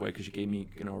some sort of way because she gave me,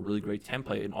 a really great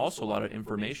template and also a lot of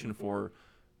information for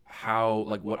how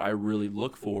what I really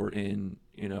look for in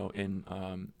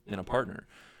a partner,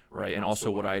 right, and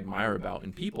also what I admire about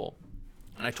in people.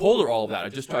 And I told her all of that. I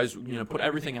just put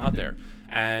everything out there,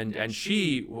 and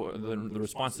the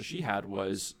response that she had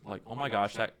was like, "Oh my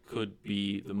gosh, that could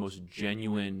be the most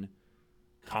genuine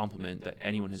compliment that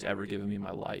anyone has ever given me in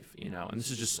my life." And this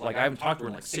is just I haven't talked to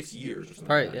her in 6 years or something.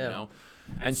 Right. Like Yeah. that,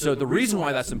 And so the reason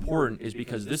why that's important is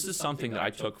because this is something that I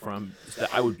took from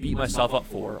that I would beat myself up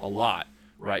for a lot.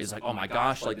 Right, it's like, oh my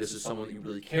gosh, this is someone that you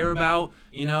really care about,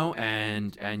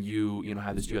 and you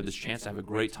had this chance to have a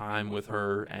great time with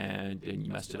her, and you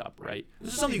messed it up, right?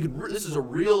 This is something this is a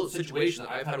real situation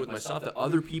that I've had with myself that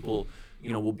other people,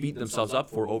 will beat themselves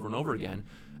up for over and over again,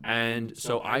 and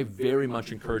so I very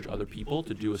much encourage other people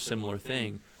to do a similar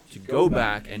thing, to go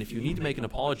back, and if you need to make an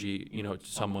apology, to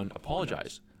someone,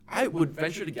 apologize. I would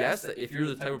venture to guess that if you're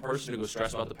the type of person who goes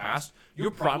stress about the past, you're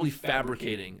probably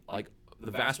fabricating the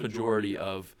vast majority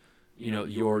of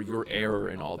your error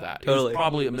and all that. Totally. It was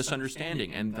probably a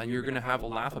misunderstanding, and then you're gonna have a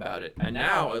laugh about it. And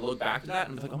now I look back to that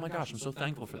and I'm like, oh my gosh, I'm so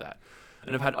thankful for that.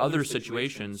 And I've had other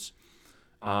situations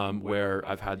where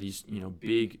I've had these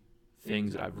big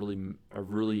things that I've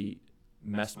really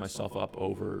messed myself up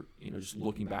over, just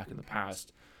looking back in the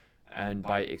past, and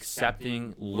by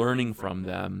accepting, learning from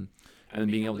them, and then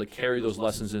being able to carry those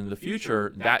lessons into the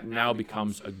future, that now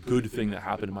becomes a good thing that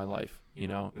happened in my life.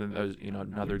 And there's,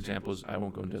 another example is, I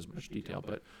won't go into as much detail,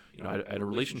 but I had a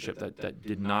relationship that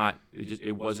did not,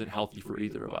 it wasn't healthy for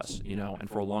either of us, and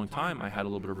for a long time I had a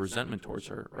little bit of resentment towards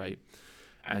her, right?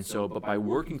 And so, but by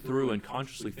working through and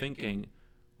consciously thinking,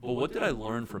 well, what did I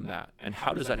learn from that, and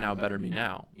how does that now better me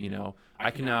now?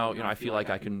 I can now, I feel like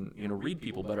I can, read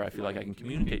people better. I feel like I can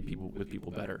communicate with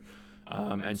people better,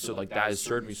 and so that has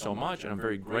served me so much, and I'm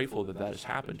very grateful that has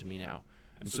happened to me now.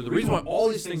 And so the reason why all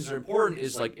these things are important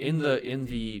is in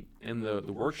the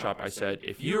workshop I said,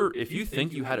 if you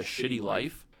think you had a shitty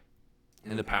life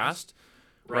in the past,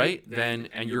 right, then,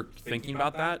 and you're thinking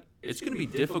about that, it's going to be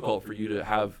difficult for you to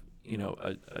have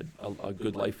a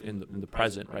good life in the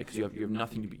present, right? Because you have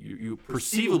nothing to be, you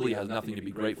perceivably have nothing to be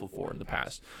grateful for in the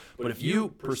past. But if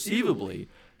you perceivably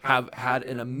have had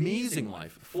an amazing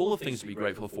life, full of things to be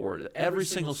grateful for. Every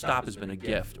single stop has been a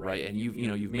gift, right? And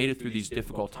you've made it through these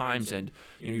difficult times, and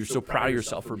you're so proud of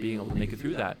yourself for being able to make it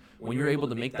through that. When you're able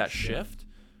to make that shift,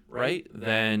 right,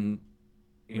 then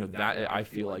that I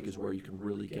feel like is where you can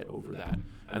really get over that.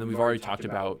 And then we've already talked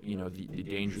about the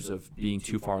dangers of being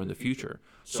too far in the future.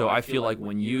 So I feel like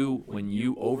when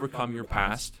you overcome your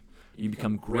past, you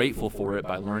become grateful for it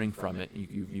by learning from it.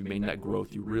 You made that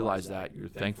growth. You realize that you're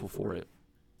thankful for it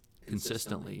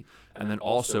consistently, and then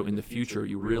also in the future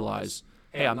you realize,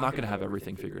 hey, I'm not going to have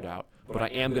everything figured out, but I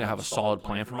am going to have a solid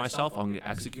plan for myself. I'm going to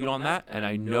execute on that, and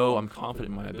I know I'm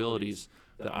confident in my abilities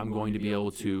that I'm going to be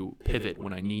able to pivot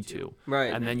when I need to.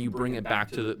 Right. And then you bring it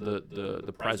back to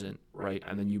the present, right?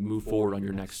 And then you move forward on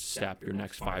your next step, your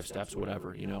next 5 steps,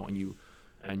 whatever, and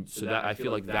And so that I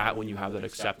feel like that when you have that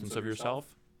acceptance of yourself,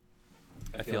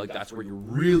 I feel like that's where you're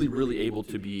really, really able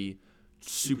to be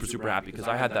super, super happy. Because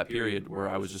I had that period where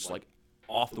I was just like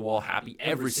off the wall happy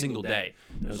every single day.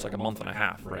 It was like a month and a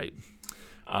half, right?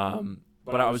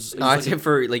 But I was. I'd say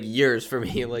for like years for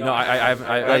me. Like no, I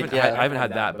haven't yeah. I haven't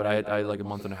had that, but I had like a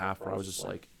month and a half where I was just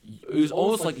like, it was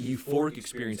almost like a euphoric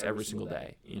experience every single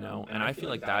day, you know. And I feel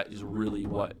like that is really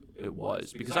what it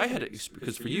was, because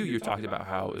because for you, you're talking about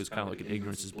how it was kind of like an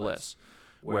ignorance is bliss,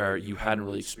 where you hadn't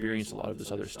really experienced a lot of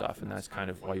this other stuff, and that's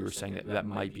kind of why you were saying that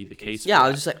might be the case. Yeah, I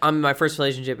was just like, I'm in my first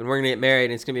relationship, and we're gonna get married,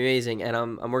 and it's gonna be amazing, and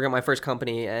I'm working at my first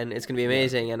company, and it's gonna be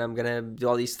amazing, and I'm gonna do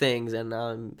all these things,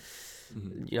 and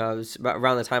you know, it was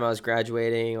around the time I was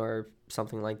graduating or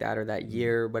something like that, or that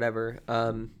year, whatever.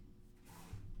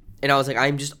 And I was like,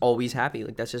 I'm just always happy.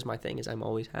 Like, that's just my thing, is I'm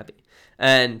always happy.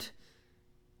 And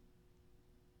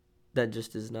that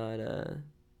just is not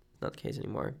the case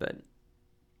anymore. But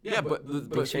yeah, but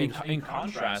in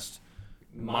contrast,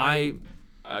 my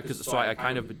so I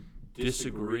kind of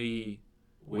disagree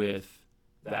with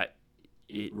that.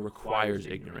 It requires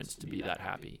ignorance to be that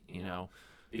happy, you know.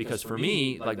 Because for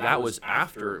me, like, that was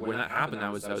after, when that happened,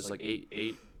 that was like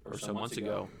eight or so months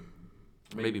ago,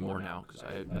 maybe more now, because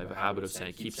I have a habit of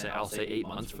saying, I'll say 8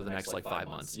 months for the next like 5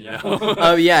 months, you know?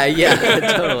 Oh yeah,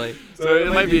 totally. So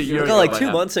it might be a year ago. Like 2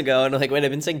 months ago, and like, wait,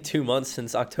 I've been saying 2 months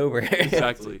since October.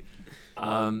 Exactly.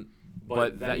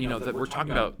 But that, you know, that we're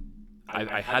talking about,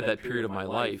 I had that period of my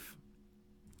life,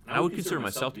 and I would consider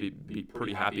myself to be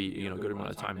pretty happy, you know, a good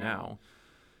amount of time now.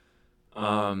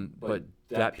 But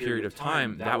that period of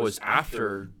time, that was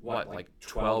after like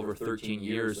 12 or 13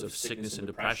 years of sickness and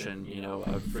depression, you know,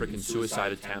 a freaking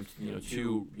suicide attempt, you know,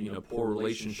 2, you know, poor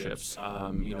relationships,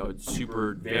 you know,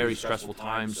 super, very stressful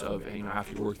times of, you know,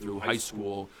 having to work through high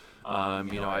school.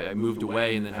 You know, I moved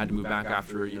away and then had to move back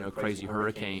after, you know, a crazy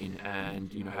hurricane,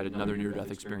 and, you know, had another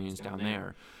near-death experience down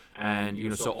there. And, you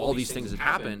know, so all these things had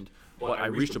happened. But I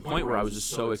reached a point where I was just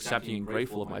so accepting and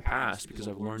grateful of my past, because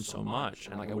I've learned so much,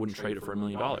 and like I wouldn't trade it for $1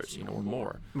 million, you know, or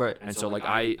more. Right. And so like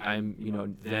I'm, you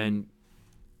know, then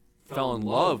fell in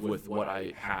love with what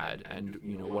I had, and,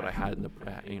 you know, what I had in the,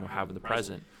 you know, have in the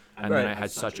present, and then I had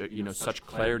such a, you know, such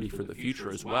clarity for the future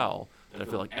as well, that I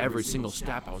feel like every single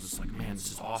step I was just like, man,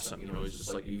 this is awesome. You know, it was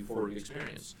just like a euphoric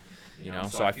experience. You know,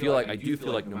 so I do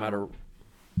feel like no matter,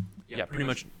 yeah, pretty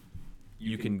much,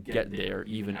 you can get there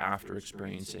even after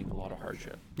experiencing a lot of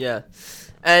hardship. Yeah.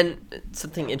 And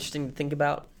something interesting to think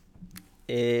about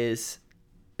is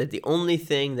that the only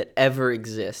thing that ever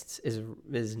exists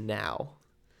is now.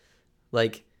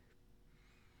 Like,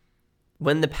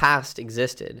 when the past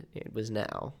existed, it was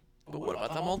now. But what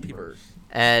about the multiverse?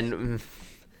 And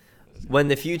when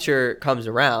the future comes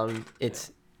around,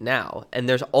 it's now. And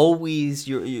there's always,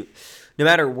 you no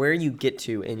matter where you get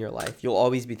to in your life, you'll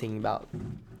always be thinking about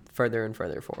further and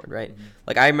further forward, right? Mm-hmm.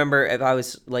 Like, I remember if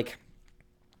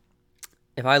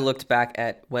I looked back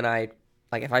at when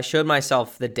if I showed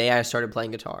myself the day I started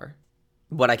playing guitar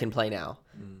what I can play now,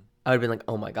 I would have been like,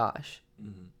 oh my gosh,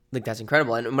 like, that's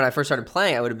incredible. And when I first started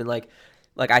playing, I would have been like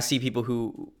I see people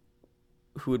who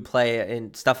would play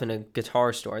in stuff in a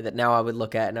guitar store that now I would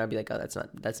look at and I'd be like, oh, that's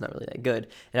not really that good.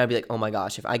 And I'd be like, oh my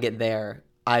gosh, if I get there,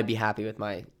 I'd be happy with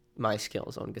my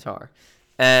skills on guitar.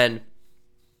 And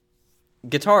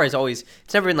guitar is always,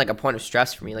 it's never been like a point of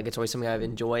stress for me. Like, it's always something I've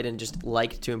enjoyed and just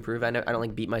liked to improve. I don't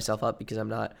like beat myself up because I'm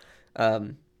not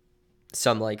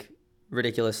some like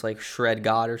ridiculous like shred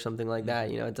god or something like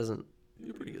that. You know, it doesn't.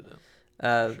 You're pretty good though.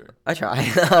 Sure. I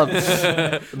try.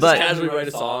 But casually write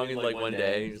a song in like one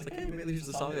day. And just like, hey, maybe here's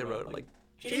the song I wrote. I'm like,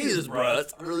 Jesus, bro,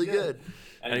 that's really good.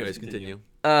 Anyways, continue.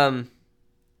 But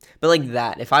like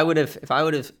that, if I would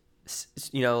have,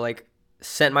 you know, like,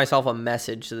 sent myself a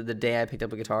message the day I picked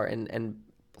up a guitar and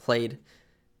played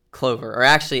Clover, or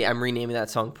actually I'm renaming that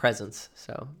song Presence,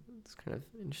 so it's kind of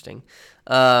interesting.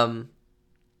 If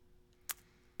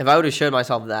I would have showed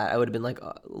myself that, I would have been like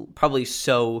probably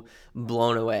so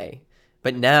blown away.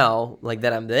 But now, like,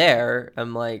 that I'm there,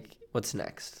 I'm like, what's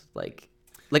next? Like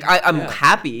I'm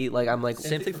happy. Like, I'm like,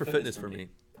 same thing for fitness for me.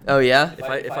 Oh yeah.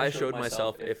 If I showed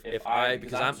myself,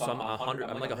 because I'm 100,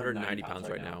 I'm like 190 pounds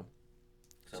right now.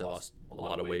 So I lost a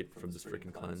lot of weight from this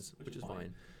freaking cleanse, which is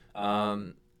fine.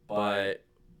 But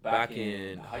back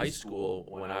in high school,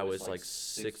 when I was like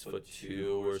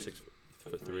 6'2" or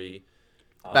 6'3",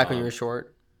 back when you were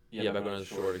short. Yeah, back when I was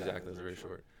short, exactly. I was very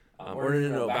short. Or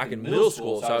no, back in middle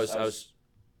school. So I was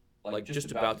like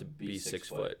just about to be 6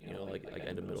 foot, you know, like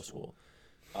end of middle school.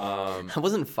 I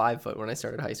wasn't 5 foot when I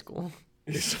started high school.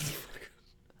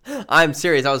 I'm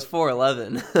serious. I was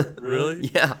 4'11".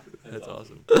 Really? Yeah. That's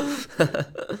awesome.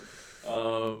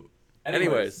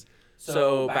 Anyways,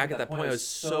 So back at that point, I was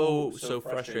so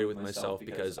frustrated with myself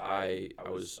because I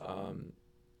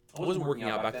wasn't working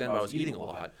out back then, but I was eating a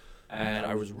lot, and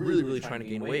I was really trying to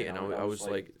gain weight, and I was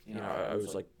like, I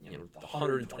was like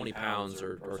 120 pounds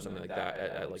or something like that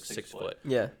at like 6 foot.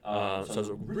 Yeah. So I was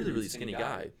a really skinny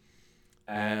guy,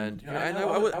 and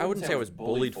I wouldn't say I was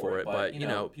bullied for it, but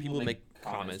people make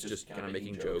comments, just kind of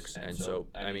making jokes, and so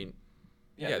I mean,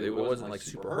 yeah, it wasn't like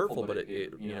super hurtful, but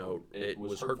it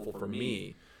was hurtful for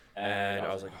me. And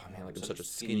I was like, oh man, like I'm such a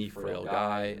skinny, frail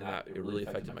guy, and that it really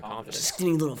affected my confidence.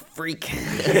 Skinny little freak.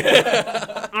 Pretty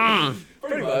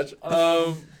much.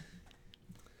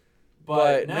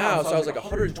 But now, so I was like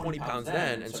 120 pounds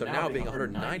then, and so now being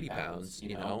 190 pounds,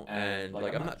 and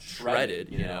like I'm not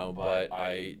shredded, but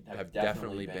I have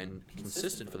definitely been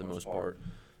consistent for the most part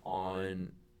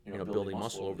on, building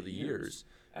muscle over the years.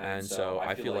 And so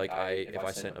I feel like if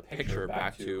I sent a picture of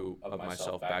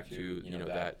myself back to,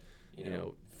 that,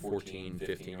 14,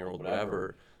 15-year-old,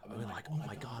 whatever, I'd be like, oh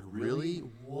my God, really?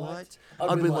 What?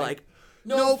 I'd be like,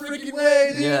 no freaking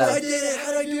way, dude, Yeah. I did it,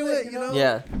 how'd I do it,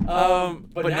 Yeah.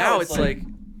 But now it's like,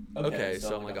 okay,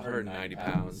 so I'm like 190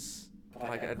 pounds.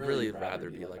 Like, I'd really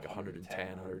rather be like 110,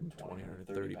 120,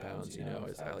 130 pounds,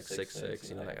 as I like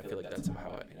 6'6", like, I feel like that's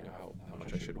how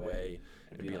much I should weigh,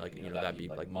 and be like, that'd be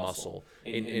like muscle.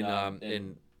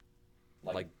 In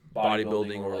like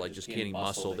bodybuilding or like just gaining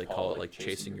muscle, they call it like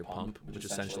chasing your pump, which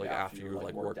essentially after you've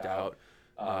like worked out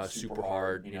super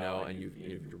hard, and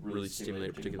you've really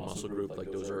stimulated a particular muscle group,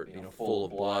 like those are full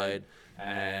of blood,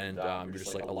 and you're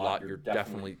just like you're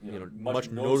definitely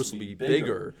much noticeably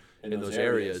bigger in those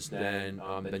areas than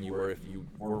you were if you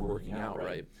were working out,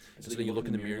 right? And so then you look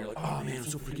in the mirror and you're like, oh man, I'm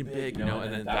so freaking big,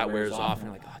 and then that wears off and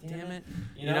you're like, oh damn it,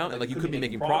 and like you could be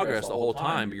making progress the whole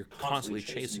time, but you're constantly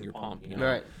chasing your pump,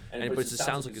 Right. But it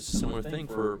sounds like it's a similar thing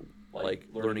for like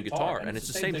learning guitar, and it's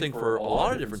the same thing for a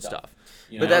lot of different stuff.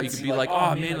 But you could be like,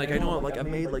 oh man, like I know, like I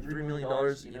made like $3 million,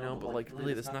 but like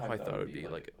really that's not how I thought it would be.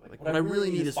 Like what I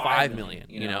really need is $5 million,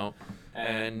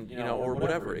 and or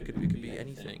whatever. It could be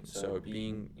anything. So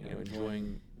being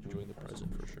enjoying the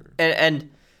present for sure. And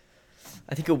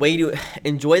I think a way to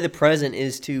enjoy the present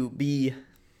is to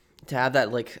have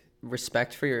that like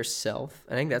respect for yourself.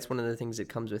 I think that's one of the things that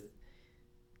comes with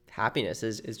happiness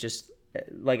is just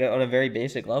like on a very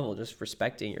basic level, just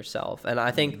respecting yourself. And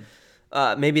I think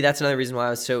maybe that's another reason why I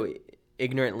was so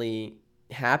ignorantly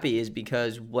happy, is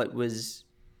because what was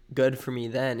good for me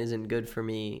then isn't good for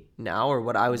me now, or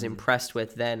what I was impressed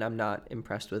with then I'm not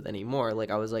impressed with anymore.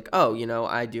 Like I was like, oh,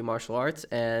 I do martial arts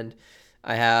and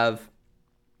I have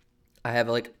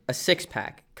like a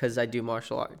 6-pack because I do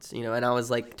martial arts, and I was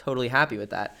like totally happy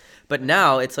with that. But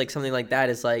now it's like something like that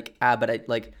is like, but I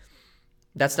like,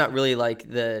 that's not really like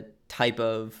the type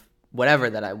of whatever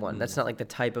that I want. That's not like the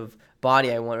type of body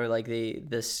I want, or like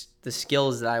the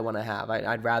skills that I want to have.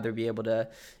 I'd rather be able to,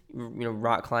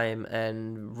 rock climb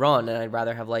and run, and I'd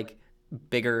rather have like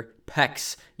bigger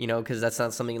pecs, because that's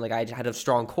not something like I had a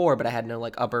strong core, but I had no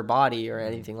like upper body or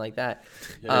anything like that.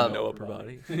 No upper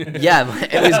body. Yeah,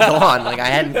 it was gone. Like I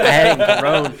hadn't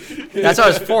grown. That's why I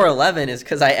was 4'11", is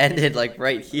because I ended like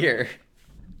right here.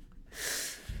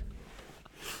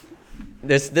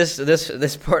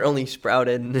 This part only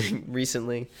sprouted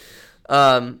recently,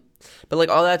 but like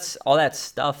all that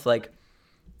stuff, like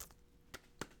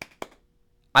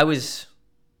I was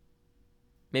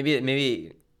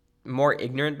maybe more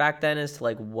ignorant back then as to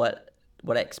like what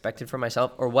I expected from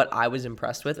myself or what I was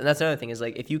impressed with. And that's another thing, is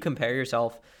like if you compare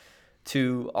yourself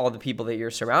to all the people that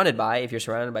you're surrounded by, if you're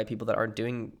surrounded by people that aren't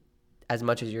doing as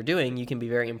much as you're doing, you can be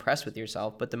very impressed with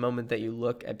yourself. But the moment that you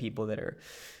look at people that are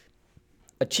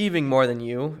achieving more than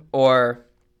you, or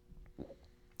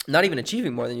not even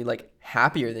achieving more than you, like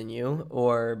happier than you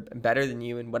or better than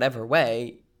you in whatever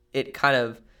way, it kind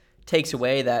of takes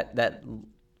away that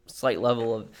slight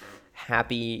level of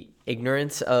happy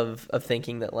ignorance of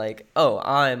thinking that like, oh,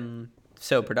 I'm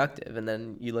so productive. And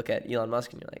then you look at Elon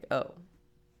Musk and you're like, oh,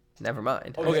 never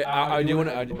mind. Okay, I do want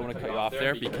to cut you off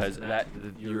there, because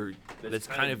that's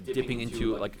kind of dipping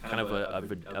into like kind of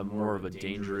a more of a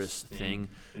dangerous thing,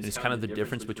 and it's kind of the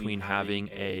difference between having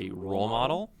a role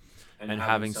model and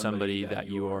having somebody that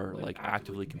you are like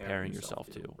actively comparing yourself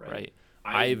to, right?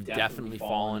 I've definitely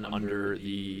fallen under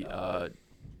the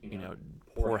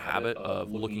poor habit of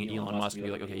looking at Elon Musk and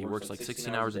be like, okay, he works like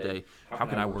 16 hours a day. How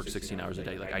can I work 16 hours a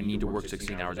day? Like, I need to work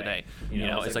 16 hours a day.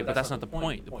 It's like, but that's not the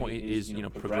point. The point is,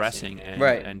 progressing and,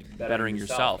 Right. and bettering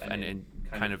yourself and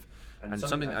kind of, and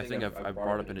something I think I've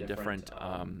brought up in a different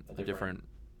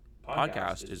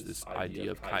podcast is this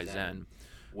idea of Kaizen,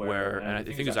 where, and I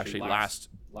think it was actually last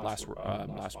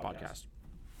podcast.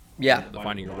 Yeah. The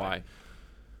Finding Your Why.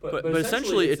 But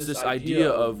essentially, it's this idea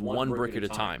of one brick at a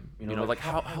time. You know, like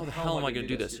how the hell am I going to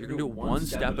do this? You're going to do it one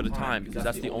step at a time, because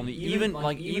that's the only, even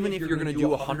if you're going to do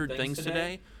 100 things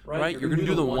today, right? You're going to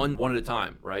do them one at a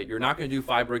time, right? You're not going to do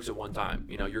 5 bricks at one time.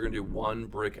 You know, you're going to do one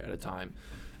brick at a time.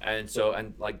 And so,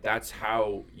 and like, that's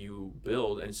how you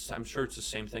build. And I'm sure it's the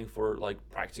same thing for like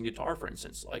practicing guitar, for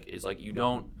instance. Like, it's like you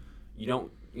don't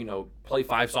play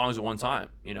 5 songs at one time.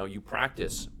 You know, you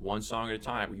practice one song at a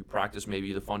time. You practice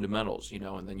maybe the fundamentals,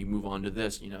 and then you move on to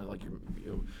this, like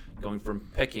you're going from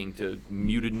picking to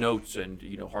muted notes and,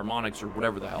 harmonics or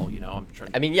whatever the hell, I'm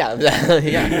trying to... I mean, yeah,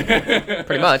 yeah,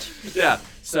 pretty much. Yeah.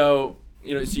 So,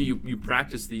 so you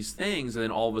practice these things, and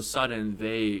then all of a sudden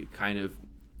they kind of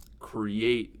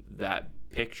create that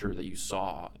picture that you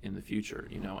saw in the future,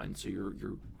 and so you're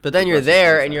but then you're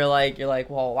there and you're like,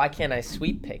 well, why can't I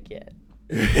sweep pick yet?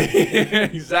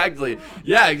 Exactly.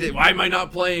 Yeah. Why am I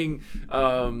not playing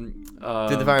Through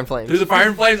the Fire and Flames? Through the Fire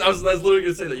and Flames. I was literally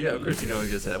gonna say that. Yeah, of course, I was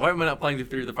gonna say that. Why am I not playing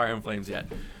Through the Fire and Flames yet?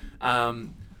 But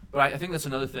I think that's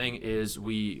another thing is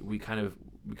we kind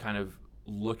of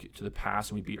look to the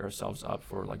past and we beat ourselves up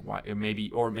for like why,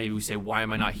 maybe we say, why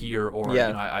am I not here, or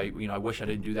I wish I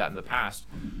didn't do that in the past,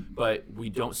 but we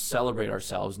don't celebrate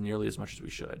ourselves nearly as much as we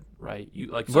should, right?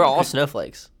 We're all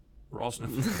snowflakes. We're all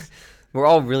snowflakes. We're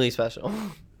all really special.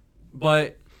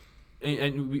 But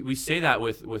and we say that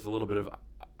with a little bit of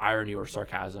irony or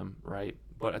sarcasm, right?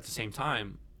 But at the same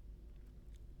time,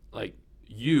 like,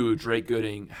 you, Drake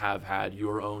Gooding, have had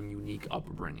your own unique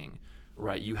upbringing,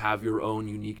 right? You have your own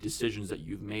unique decisions that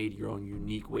you've made, your own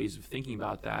unique ways of thinking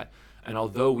about that. And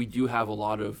although we do have a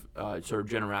lot of sort of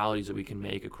generalities that we can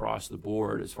make across the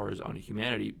board as far as on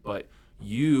humanity, but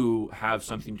you have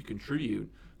something to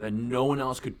contribute that no one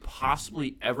else could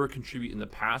possibly ever contribute in the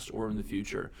past or in the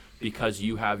future, because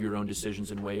you have your own decisions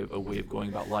and a way of going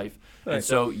about life. Right. And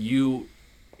so you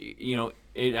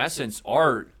in essence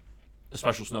are a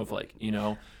special snowflake,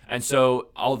 And so,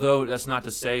 although that's not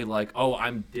to say like, oh,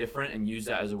 I'm different, and use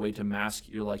that as a way to mask,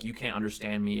 you're like, you can't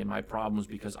understand me and my problems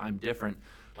because I'm different.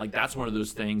 Like, that's one of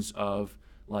those things of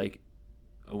like,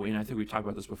 and I think we've talked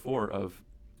about this before, of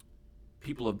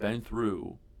people have been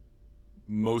through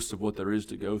most of what there is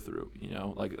to go through,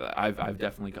 like I've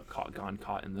definitely gone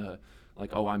caught in the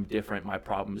like, oh, I'm different, my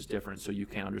problem is different, so you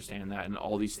can't understand that, and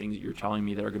all these things that you're telling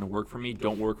me that are going to work for me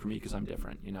don't work for me because I'm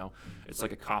different. It's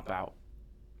like a cop out.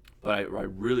 But I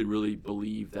really, really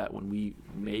believe that when we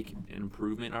make an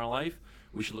improvement in our life,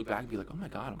 we should look back and be like, oh my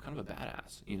God, I'm kind of a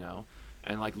badass,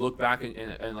 and like look back and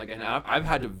I've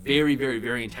had to very, very,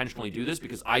 very intentionally do this,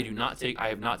 because I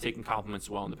have not taken compliments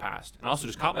well in the past. And I also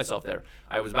just caught myself there.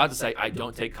 I was about to say I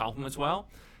don't take compliments well,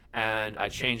 and I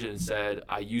changed it and said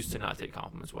I used to not take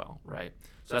compliments well, right?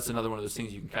 So that's another one of those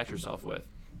things you can catch yourself with.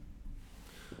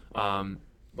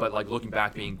 But like looking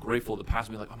back, being grateful of the past,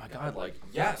 and be like, oh my God, like,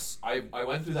 yes, I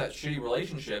went through that shitty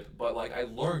relationship, but like I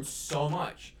learned so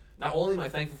much. Not only am I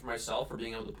thankful for myself for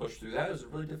being able to push through that, it was a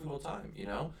really difficult time,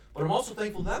 but I'm also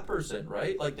thankful to that person,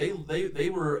 right? Like they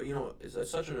were, is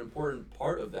such an important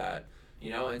part of that,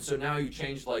 and so now you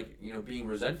change like, being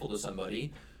resentful to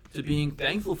somebody to being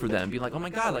thankful for them, being like, oh my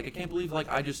God, like I can't believe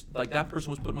like I just, like that person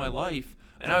was put in my life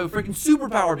and I have a freaking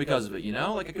superpower because of it,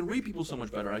 like I can read people so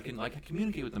much better, I can like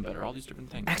communicate with them better, all these different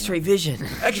things. X-ray vision.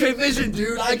 X-ray vision,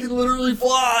 dude, I can literally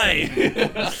fly.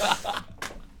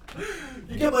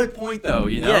 You get my point, though,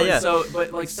 Yeah. So,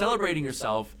 but like celebrating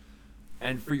yourself,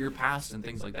 and for your past and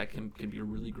things like that can be a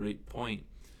really great point,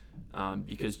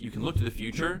 because you can look to the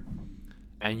future,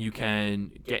 and you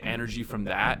can get energy from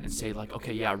that and say like,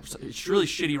 okay, yeah, it's really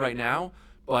shitty right now,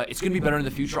 but it's gonna be better in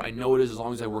the future. I know it is, as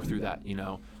long as I work through that. You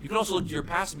can also look to your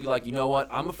past and be like, you know what,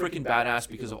 I'm a freaking badass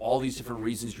because of all these different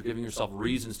reasons. You're giving yourself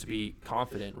reasons to be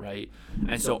confident, right?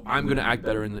 And so I'm gonna act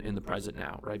better in the present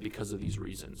now, right? Because of these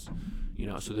reasons,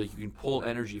 so that you can pull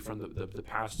energy from the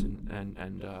past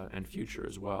and future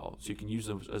as well. So you can use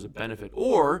them as a benefit,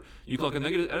 or you can look at the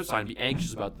negative side and be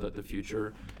anxious about the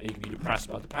future, and you can be depressed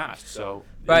about the past. So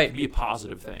right. It can be a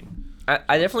positive thing.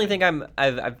 I definitely think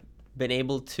I've been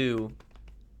able to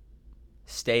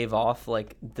stave off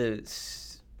like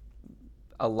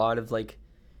a lot of like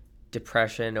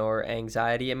depression or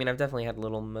anxiety. I mean, I've definitely had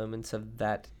little moments of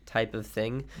that type of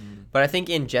thing, but I think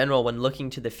in general, when looking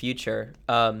to the future,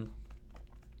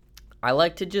 I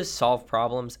like to just solve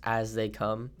problems as they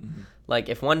come. Mm-hmm. Like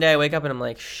if one day I wake up and I'm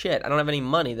like, shit, I don't have any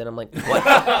money, then I'm like,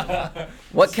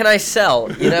 what can I sell?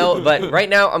 But right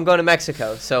now I'm going to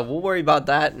Mexico, so we'll worry about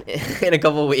that in a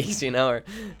couple of weeks, or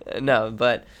no,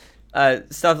 but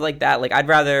stuff like that. Like I'd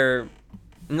rather,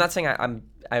 I'm not saying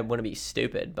I want to be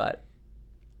stupid, but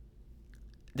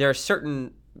there are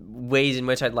certain ways in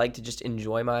which I'd like to just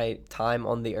enjoy my time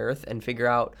on the earth and figure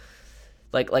out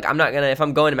like I'm not gonna, if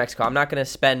I'm going to Mexico, I'm not gonna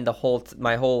spend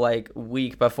my whole like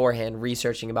week beforehand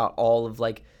researching about all of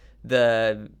like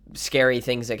the scary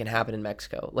things that can happen in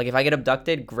Mexico. Like if I get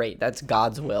abducted, great, that's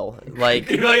God's will.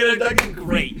 Like If I get abducted,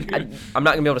 great. I'm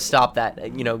not gonna be able to stop that,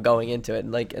 going into it.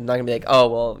 Like I'm not gonna be like, oh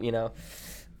well,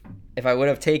 if I would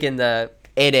have taken the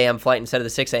 8 a.m. flight instead of the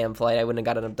 6 a.m. flight, I wouldn't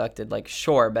have gotten abducted. Like,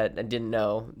 sure, but I didn't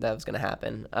know that was going to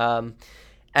happen.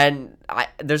 And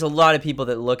there's a lot of people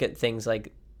that look at things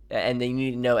like, and they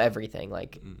need to know everything.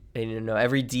 Like, they need to know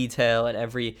every detail and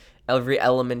every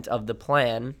element of the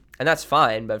plan. And that's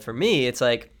fine. But for me, it's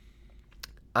like,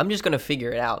 I'm just going to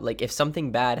figure it out. Like, if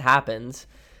something bad happens,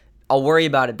 I'll worry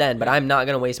about it then, but I'm not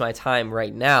going to waste my time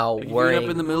right now If you worrying. end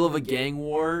up in the middle of a gang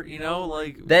war, Then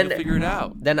you'll figure it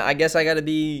out. Then I guess I got to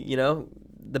be,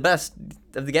 the best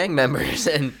of the gang members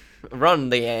and run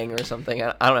the gang or something.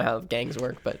 I don't know how gangs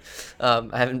work, but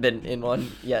I haven't been in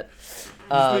one yet.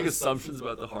 Just make assumptions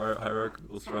about the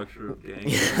hierarchical structure of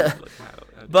gangs. Yeah.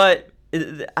 But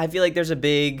I feel like there's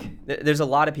a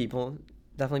lot of people,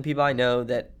 definitely people I know,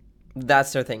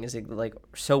 that's their thing, is like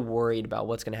so worried about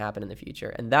what's going to happen in the future.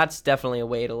 And that's definitely a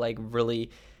way to like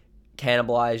really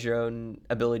cannibalize your own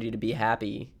ability to be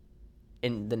happy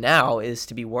in the now, is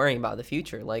to be worrying about the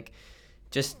future. Like,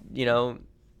 just, don't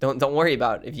worry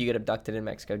about if you get abducted in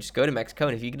Mexico. Just go to Mexico,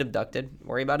 and if you get abducted,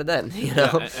 worry about it then.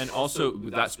 Yeah, and also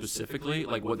with that specifically,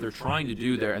 like what they're trying to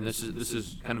do there, and this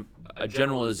is kind of a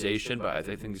generalization, but I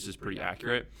think this is pretty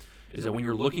accurate, is that when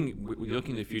you're looking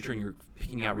in the future and you're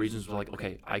picking out reasons for like,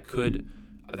 okay, I could.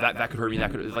 That could hurt me.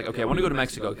 That could, like, okay, I want to go to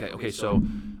Mexico. Okay, so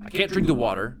I can't drink the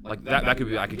water. Like that could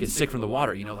be, I could get sick from the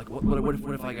water. Like what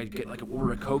if like I get like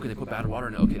order a Coke and they put bad water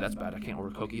in it? Okay, that's bad. I can't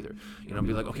order Coke either. Be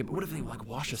like, okay, but what if they like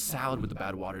wash a salad with the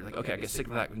bad water? Like, okay, I get sick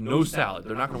from that. No salad.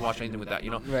 They're not going to wash anything with that.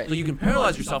 Right. So you can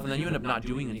paralyze yourself and then you end up not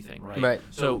doing anything, right? Right.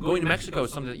 So going to Mexico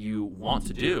is something that you want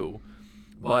to do,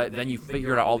 but then you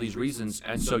figure out all these reasons,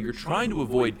 and so you're trying to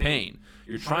avoid pain.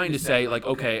 You're trying to say, like,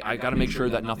 okay, I got to make sure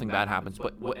that nothing bad happens.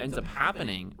 But what ends up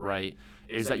happening, right,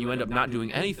 is that you end up not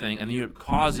doing anything, and then you're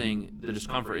causing the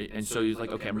discomfort. And so you're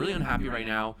like, okay, I'm really unhappy right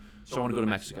now, so I want to go to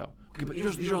Mexico. Okay, but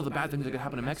these are all the bad things that could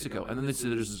happen in Mexico. And then there's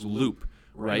this loop,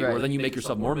 right, where then you make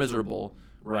yourself more miserable,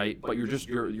 right, but you're just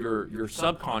your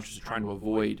subconscious is trying to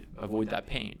avoid that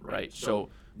pain, right? So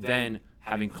then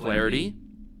having clarity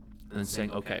and then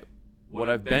saying, okay, what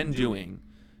I've been doing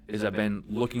is I've been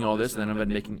looking at all this, and then I've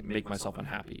been make myself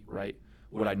unhappy, right?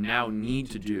 What I now need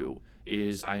to do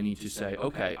is I need to say,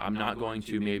 okay, I'm not going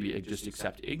to maybe just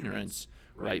accept ignorance,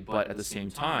 right? But at the same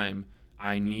time,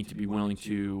 I need to be willing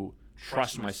to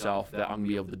trust myself that I'm going to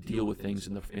be able to deal with things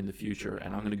in the future,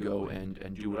 and I'm going to go and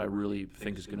do what I really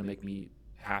think is going to make me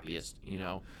happiest,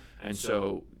 And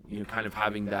so, kind of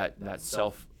having that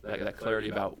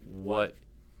clarity about what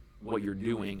you're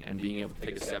doing and being able to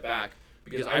take a step back.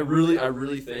 Because I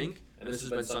really think, and this has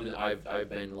been something I've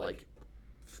been like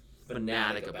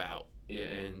fanatic about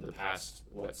in the past,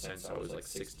 since I was like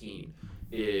 16,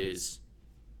 is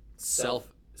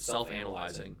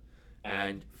self-analyzing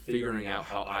and figuring out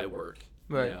how I work,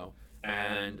 Right.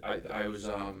 And I was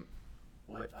oh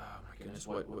my goodness,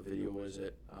 what video was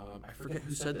it? I forget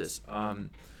who said this.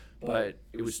 But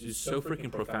it was just so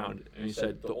freaking profound. And he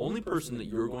said, the only person that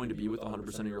you're going to be with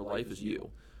 100% of your life is you.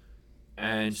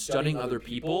 And studying other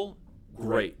people,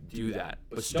 great, do that.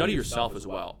 But study yourself as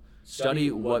well.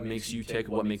 Study what makes you tick,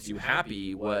 what makes you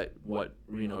happy, what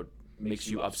makes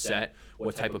you upset,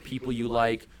 what type of people you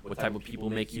like, what type of people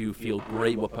make you feel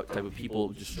great, what type of people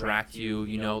distract you.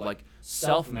 Like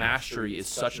self-mastery is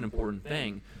such an important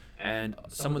thing. And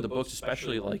some of the books,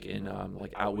 especially like in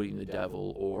like Outwitting the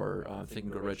Devil or Think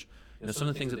and Grow Rich, some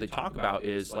of the things that they talk about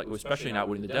is like, especially in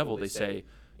Outwitting the Devil, they say,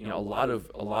 a lot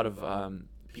of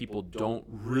people don't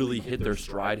really hit their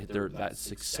stride, hit that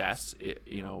success,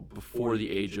 before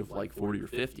the age of like 40 or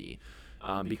 50,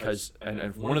 because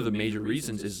and one of the major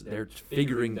reasons is they're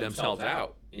figuring themselves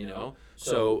out.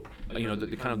 So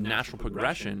the kind of natural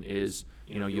progression is.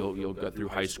 You'll go through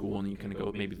high school and you can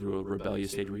go maybe through a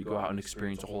rebellious stage where you go out and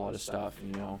experience a whole lot of stuff,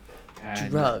 and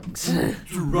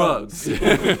Drugs.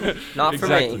 Not for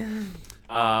me.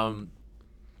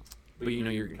 But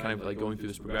you're kind of like going through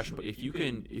this progression. But if you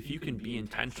can be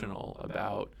intentional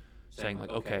about saying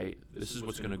like, okay, this is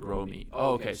what's going to grow me.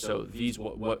 Oh, okay, so these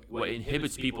what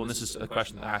inhibits people, and this is a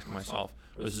question that I ask myself.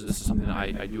 Or this is something that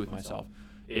I do with myself.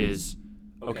 Is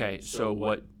okay, so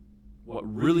what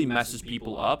really messes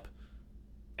people up.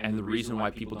 And the reason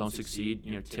why people don't succeed,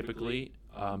 typically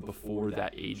before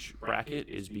that age bracket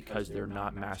is because they're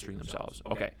not mastering themselves.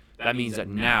 Okay, that means that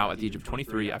now at the age of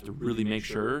 23, I have to really make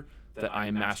sure that I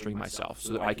am mastering myself,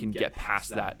 so that I can get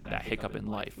past that hiccup in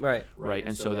life. Right. Right.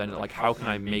 And so then, like, how can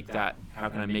I make that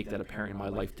apparent in my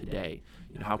life today?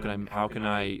 How can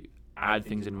I add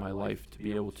things in my life to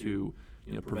be able to,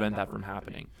 prevent that from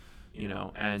happening?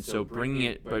 And so bringing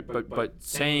it, but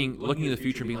saying, looking in the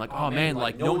future and being like, oh man,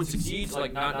 like no one succeeds,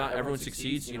 like not everyone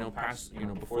succeeds, past,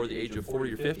 before the age of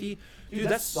 40 or 50. Dude,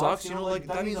 that sucks. Like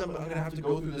that means I'm gonna have to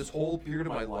go through this whole period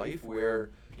of my life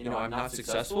where, I'm not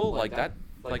successful. Like that,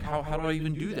 like how do I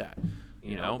even do that?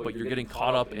 But you're getting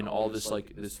caught up in all this,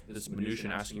 like this minutia,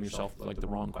 and asking yourself like the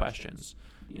wrong questions.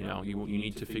 You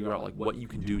need to figure out like what you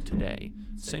can do today.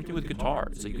 Same thing with guitar.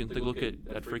 So you can look at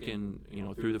freaking,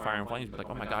 Through the Fire and Flames, be like,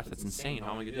 oh my gosh, that's insane.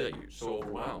 How am I gonna do that? You're so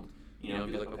overwhelmed. Be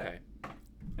like, okay,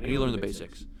 I need to learn the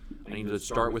basics. I need to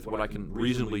start with what I can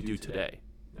reasonably do today.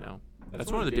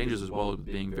 That's one of the dangers as well of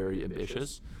being very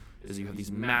ambitious, is you have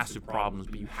these massive problems,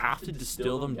 but you have to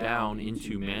distill them down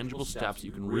into manageable steps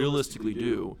you can realistically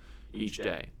do each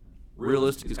day.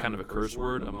 Realistic is kind of a curse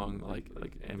word among like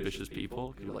ambitious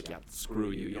people. You're like, yeah,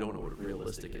 screw you. You don't know what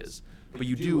realistic is, but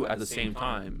you do at the same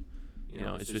time.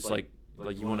 It's just like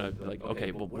you want to like,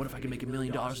 okay, well, what if I can make $1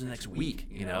 million in the next week?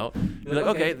 You're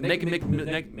like, okay, make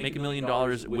 $1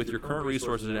 million with your current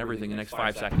resources and everything in the next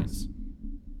 5 seconds.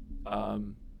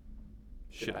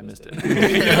 Shit, I missed it.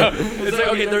 It's like,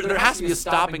 okay, there has to be a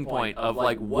stopping point of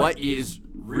like, what is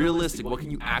realistic? What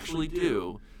can you actually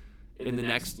do in the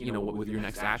next, with your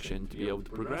next action to be able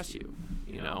to progress you?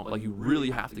 Like you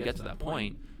really have to get to that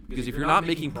point, because if you're not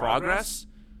making progress,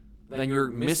 then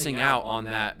you're missing out on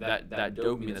that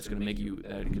dopamine that's going to make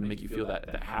you feel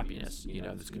that happiness.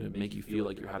 That's going to make you feel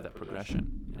like you have that progression.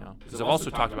 Because I've also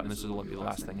talked about, and this will be the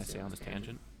last thing I say on this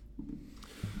tangent,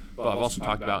 but I've also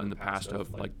talked about in the past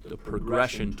of like the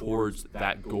progression towards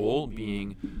that goal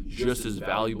being just as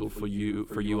valuable for you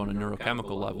on a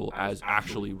neurochemical level as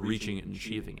actually reaching it and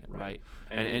achieving it, right?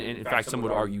 And in fact, some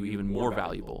would argue even more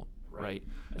valuable, right?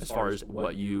 As far as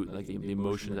what you like, the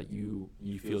emotion that you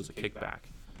feel as a kickback.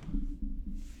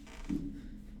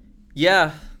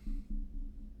 Yeah.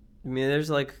 I mean, there's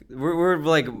like we're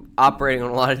like operating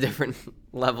on a lot of different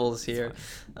levels here.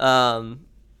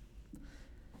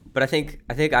 But I think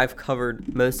I've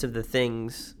covered most of the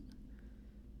things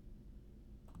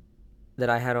that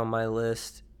I had on my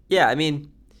list. Yeah, I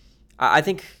mean, I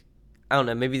think, I don't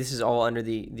know, maybe this is all under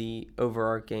the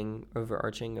overarching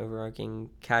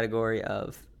category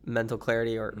of mental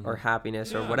clarity or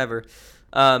happiness or whatever.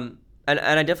 And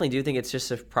I definitely do think it's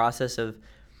just a process of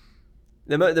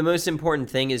the most important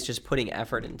thing is just putting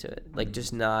effort into it. Like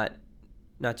just not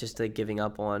just like giving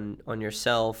up on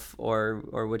yourself or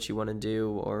what you want to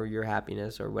do or your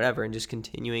happiness or whatever, and just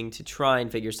continuing to try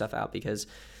and figure stuff out, because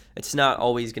it's not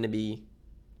always going to be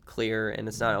clear and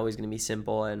it's not always going to be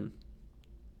simple. And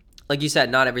like you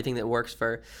said, not everything that works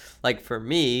for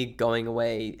me, going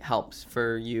away helps.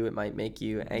 For you, it might make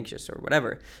you anxious or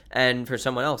whatever. And for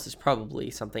someone else, it's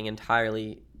probably something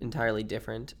entirely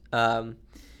different. And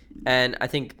I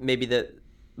think maybe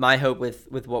my hope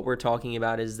with what we're talking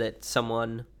about is that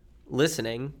someone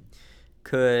listening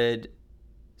could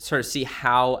sort of see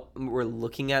how we're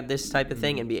looking at this type of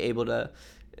thing and be able to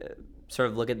sort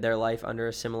of look at their life under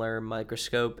a similar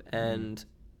microscope and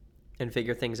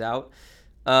figure things out.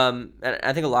 And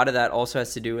I think a lot of that also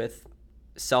has to do with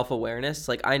self-awareness.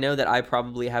 Like, I know that I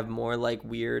probably have more like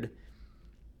weird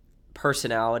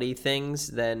personality things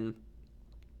than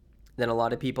a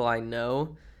lot of people I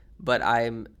know, but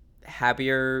I'm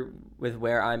happier with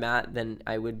where I'm at than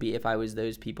I would be if I was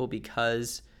those people,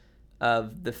 because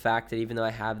of the fact that even though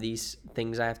I have these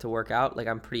things I have to work out, like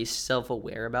I'm pretty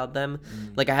self-aware about them.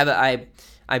 Like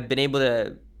I've been able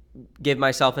to give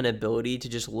myself an ability to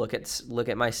just look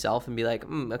at myself and be like,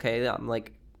 okay, I'm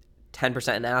like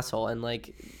 10% an asshole, and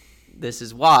like this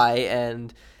is why,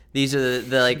 and these are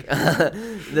the like I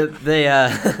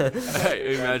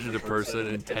imagine a person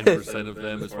and 10% of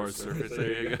them as far as surface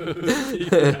area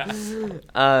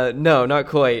goes. No, not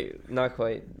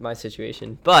quite my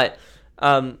situation, but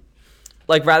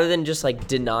like rather than just like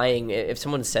denying, if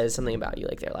someone says something about you,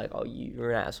 like they're like, oh,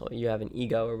 you're an asshole, you have an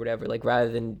ego or whatever, like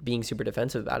rather than being super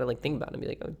defensive about it, like think about it and be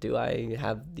like, oh, do I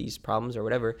have these problems or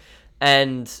whatever?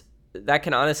 And that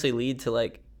can honestly lead to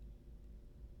like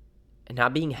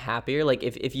not being happier. Like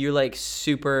if you're like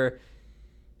super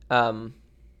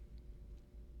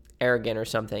arrogant or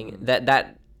something,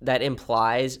 that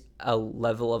implies a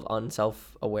level of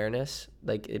unself-awareness.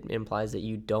 Like it implies that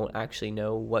you don't actually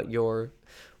know what your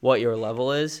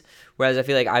level is. Whereas I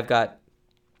feel like I've got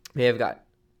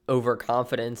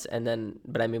overconfidence,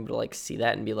 but I'm able to like see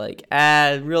that and be like,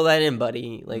 reel that in,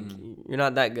 buddy. Like you're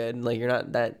not that good. Like you're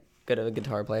not that good of a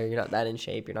guitar player. You're not that in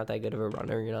shape. You're not that good of a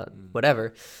runner. You're not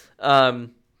whatever.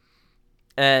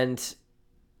 And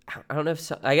I don't know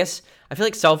if I guess I feel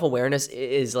like self-awareness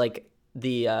is like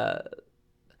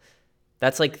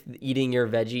that's like eating your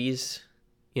veggies,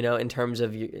 in terms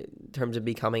of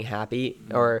becoming happy.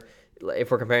 Or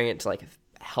if we're comparing it to like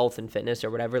health and fitness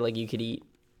or whatever, like you could eat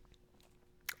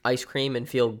ice cream and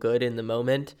feel good in the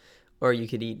moment, or you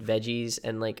could eat veggies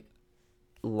and like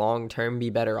long term be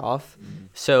better off.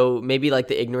 So maybe like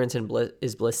the ignorance and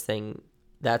bliss thing,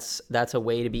 that's a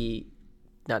way to be,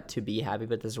 not to be happy,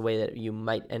 but there's a way that you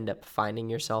might end up finding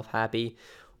yourself happy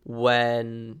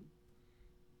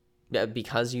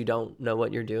because you don't know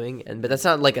what you're doing. But that's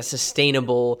not like a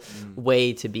sustainable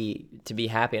way to be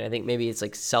happy. And I think maybe it's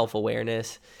like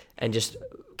self-awareness and just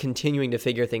continuing to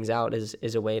figure things out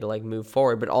is a way to like move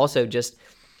forward, but also just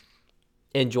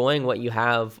enjoying what you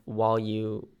have while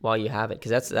you have it. Because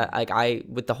that's like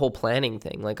with the whole planning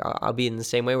thing, like I'll be in the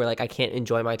same way where like I can't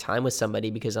enjoy my time with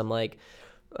somebody because I'm like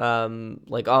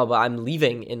but I'm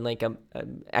leaving in like a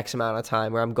X amount of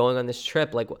time, where I'm going on this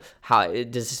trip. Like, how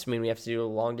does this mean we have to do a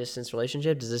long distance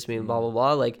relationship? Does this mean blah blah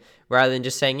blah? Like, rather than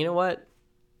just saying, you know what,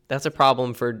 that's a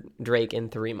problem for Drake in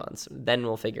 3 months, then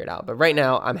we'll figure it out. But right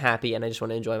now I'm happy and I just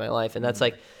want to enjoy my life. And that's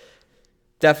like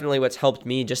definitely what's helped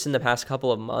me just in the past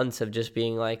couple of months of just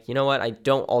being like, you know what, I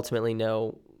don't ultimately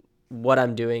know what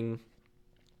I'm doing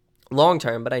long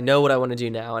term, but I know what I want to do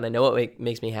now, and I know what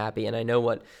makes me happy, and I know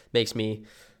what makes me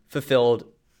fulfilled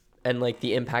and like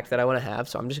the impact that I want to have.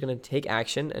 So I'm just going to take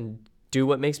action and do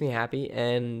what makes me happy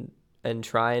and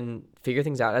try and figure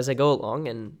things out as I go along.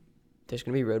 And there's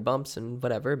going to be road bumps and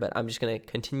whatever, but I'm just going to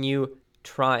continue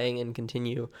trying and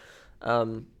continue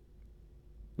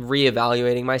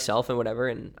reevaluating myself and whatever.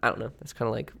 And I don't know, that's kind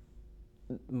of like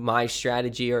my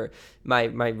strategy, or my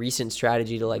recent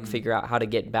strategy to like figure out how to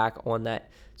get back on that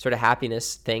sort of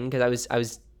happiness thing. Because I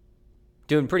was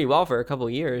doing pretty well for a couple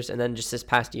of years, and then just this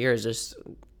past year has just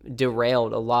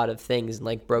derailed a lot of things and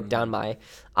like broke down my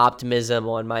optimism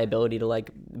on my ability to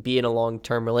like be in a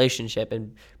long-term relationship,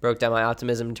 and broke down my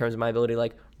optimism in terms of my ability to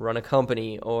like run a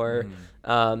company, or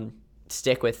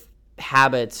stick with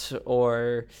habits,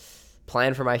 or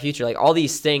plan for my future. Like all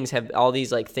these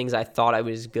like things I thought I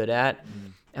was good at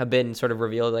have been sort of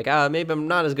revealed, like, maybe I'm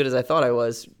not as good as I thought I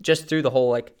was, just through the whole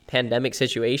like pandemic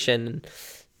situation.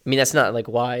 I mean, that's not like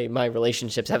why my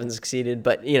relationships haven't succeeded,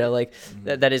 but like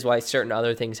that is why certain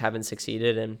other things haven't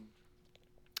succeeded. And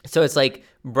so it's like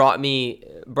brought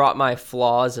my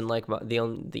flaws and like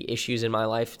the issues in my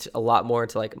life a lot more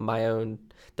to like my own,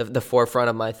 the forefront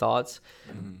of my thoughts.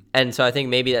 And so I think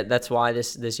maybe that's why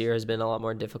this year has been a lot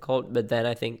more difficult. But then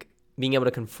I think being able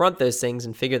to confront those things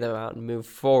and figure them out and move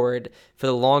forward for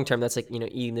the long term, that's like,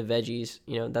 eating the veggies,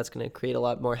 that's going to create a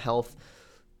lot more health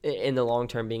in the long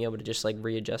term, being able to just like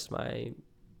readjust my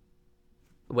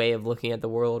way of looking at the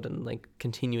world, and like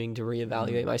continuing to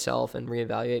reevaluate myself and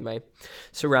reevaluate my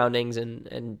surroundings,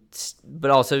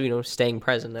 but also, staying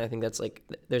present. And I think that's like,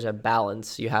 there's a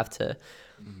balance. You have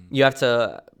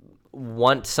to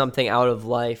want something out of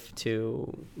life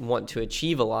to want to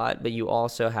achieve a lot, but you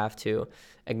also have to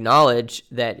acknowledge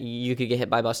that you could get hit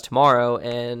by a bus tomorrow,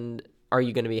 and are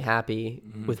you going to be happy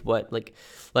with what, like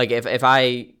if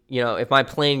I, if my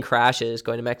plane crashes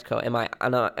going to Mexico, am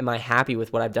I happy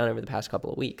with what I've done over the past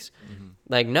couple of weeks?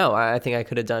 Like, no, I think I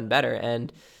could have done better.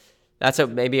 And that's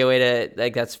maybe a way to,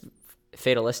 like, that's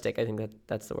fatalistic. I think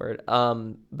that's the word.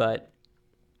 But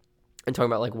I'm talking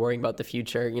about like worrying about the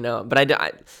future, but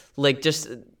I like just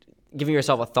giving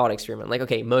yourself a thought experiment. Like,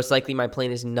 okay, most likely my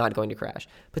plane is not going to crash,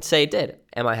 but say it did.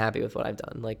 Am I happy with what I've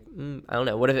done? Like, I don't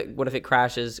know. What if it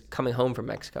crashes coming home from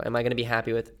Mexico? Am I going to be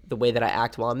happy with the way that I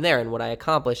act while I'm there and what I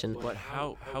accomplish? But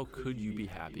how could you be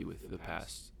happy with the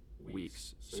past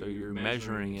weeks? So you're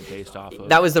measuring it based off of...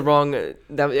 That was the wrong...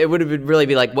 it would have really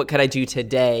be like, what could I do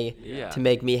today to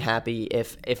make me happy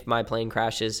if my plane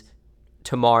crashes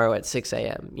tomorrow at 6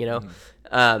 a.m.,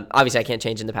 Obviously, I can't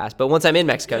change in the past, but once I'm in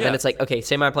Mexico, then it's like, okay,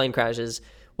 say my plane crashes.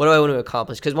 What do I want to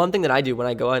accomplish? Because one thing that I do when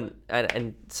I go on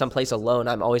and someplace alone,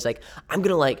 I'm always like, I'm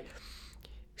going to like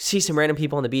see some random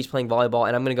people on the beach playing volleyball,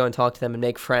 and I'm going to go and talk to them and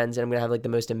make friends, and I'm going to have like the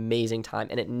most amazing time.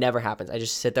 And it never happens. I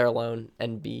just sit there alone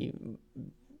and be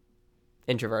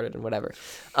introverted and whatever.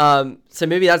 So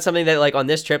maybe that's something that like on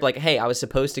this trip, like, hey, I was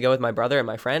supposed to go with my brother and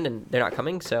my friend, and they're not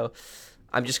coming. So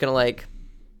I'm just going to like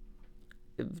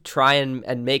try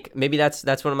and make, maybe that's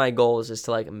one of my goals, is to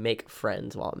like make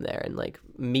friends while I'm there and like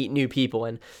meet new people.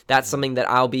 And that's something that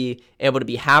I'll be able to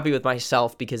be happy with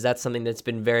myself, because that's something that's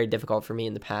been very difficult for me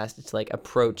in the past. It's like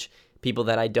approach people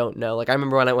that I don't know. Like I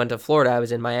remember when I went to Florida, I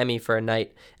was in Miami for a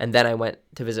night, and then I went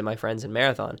to visit my friends in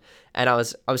Marathon. And I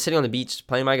was sitting on the beach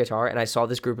playing my guitar, and I saw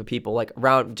this group of people like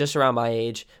just around my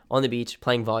age on the beach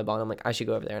playing volleyball. And I'm like, I should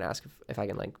go over there and ask if I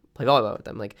can like play volleyball with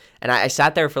them. Like, and I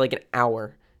sat there for like an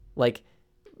hour, like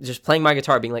just playing my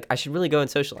guitar, being like, I should really go and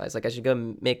socialize. Like I should go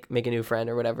make a new friend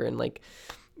or whatever, and like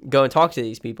go and talk to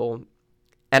these people.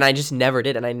 And I just never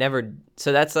did.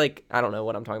 So that's like, I don't know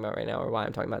what I'm talking about right now or why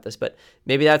I'm talking about this, but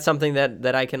maybe that's something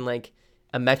that I can like,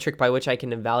 a metric by which I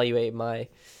can evaluate my,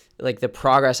 like the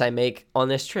progress I make on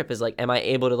this trip is like, am I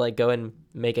able to like go and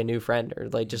make a new friend or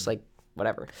like, just like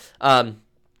whatever. I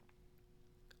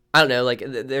don't know, like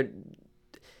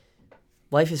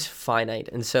life is finite.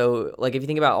 And so like, if you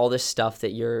think about all this stuff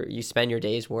that you spend your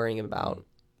days worrying about,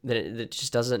 then it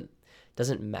just doesn't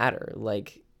matter.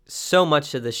 Like, so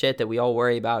much of the shit that we all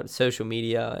worry about, social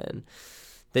media and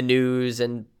the news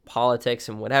and politics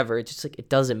and whatever, it's just like, it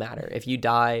doesn't matter. If you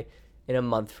die in a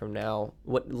month from now,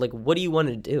 what do you want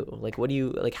to do? Like, what do you,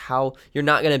 like, how, you're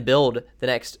not going to build the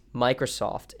next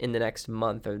Microsoft in the next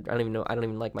month, or I don't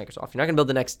even like Microsoft. You're not going to build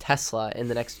the next Tesla in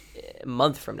the next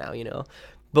month from now,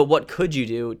 But what could you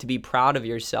do to be proud of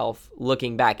yourself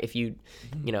looking back if you,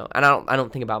 and I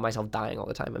don't think about myself dying all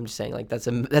the time. I'm just saying like that's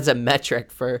a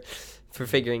metric for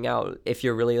figuring out if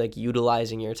you're really like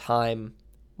utilizing your time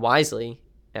wisely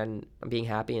and being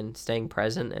happy and staying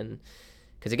present. And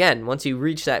because again, once you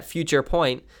reach that future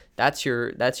point, that's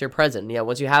your present. Yeah.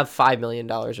 Once you have $5 million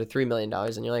or $3 million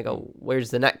and you're like, oh,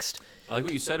 where's the next? I like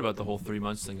what you said about the whole 3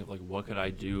 months thing of like, what could I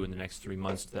do in the next 3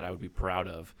 months that I would be proud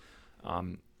of?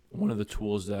 One of the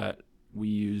tools that we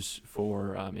use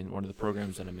for in one of the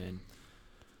programs that I'm in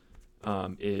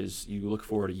is you look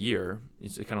forward a year.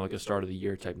 It's kind of like a start of the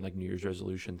year type, like New Year's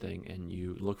resolution thing, and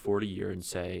you look forward a year and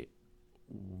say,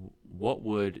 what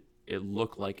would it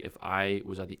look like if I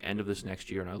was at the end of this next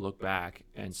year and I look back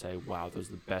and say, wow, that was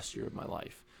the best year of my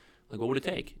life. Like, what would it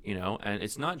take, And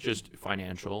it's not just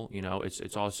financial,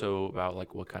 it's also about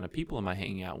like, what kind of people am I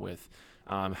hanging out with?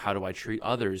 How do I treat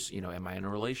others? Am I in a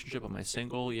relationship? Am I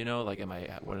single? Like,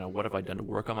 what have I done to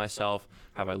work on myself?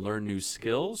 Have I learned new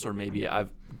skills? Or maybe I've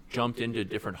jumped into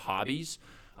different hobbies.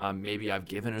 Maybe I've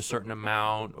given a certain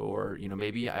amount, or,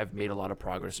 maybe I've made a lot of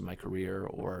progress in my career,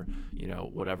 or,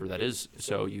 whatever that is.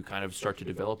 So you kind of start to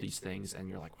develop these things and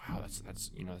you're like, wow,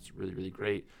 that's really, really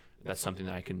great. That's something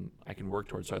that I can work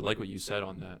towards. So I like what you said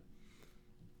on that.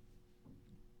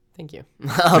 Thank you.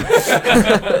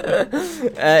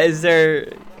 Is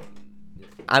there?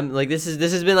 I'm like this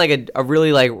has been like a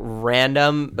really like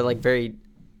random but like very.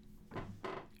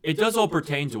 It does all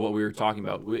pertain to what we were talking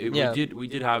about. We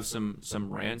did have some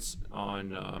rants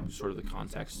on sort of the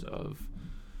context of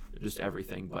just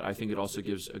everything, but I think it also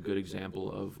gives a good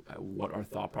example of what our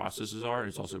thought processes are, and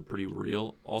it's also pretty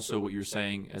real. Also, what you're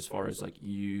saying as far as like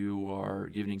you are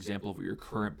giving an example of what your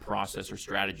current process or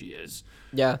strategy is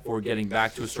for getting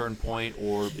back to a certain point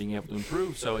or being able to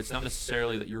improve. So it's not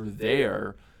necessarily that you're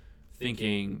there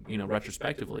thinking,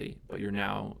 retrospectively, but you're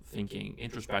now thinking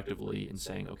introspectively and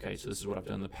saying, okay, so this is what I've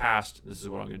done in the past. This is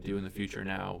what I'm going to do in the future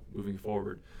now, moving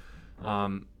forward.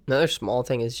 Another small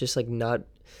thing is just like not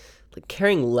like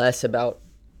caring less about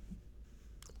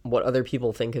what other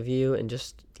people think of you and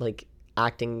just like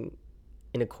acting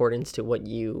in accordance to what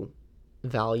you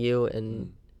value.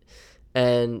 And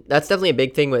that's definitely a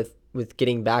big thing with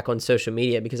getting back on social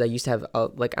media, because I used to have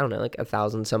like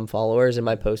 1,000 some followers, and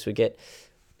my posts would get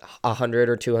 100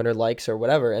 or 200 likes or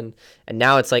whatever. And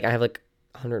now it's like I have like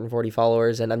 140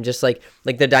 followers, and I'm just like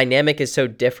the dynamic is so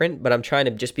different, but I'm trying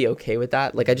to just be okay with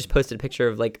that. Like I just posted a picture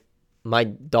of like my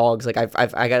dogs. Like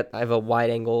I have a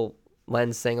wide angle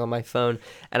lens thing on my phone,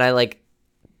 and I like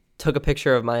took a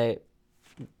picture of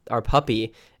our puppy,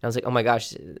 and I was like, oh my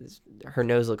gosh, her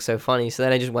nose looks so funny. So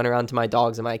then I just went around to my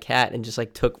dogs and my cat and just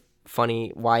like took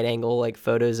funny wide angle like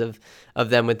photos of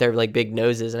them with their like big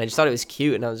noses, and I just thought it was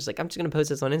cute, and I was just like, I'm just gonna post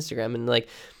this on Instagram, and like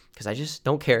because I just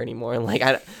don't care anymore. And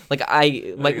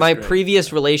my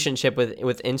previous relationship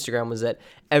with Instagram was that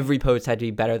every post had to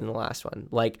be better than the last one.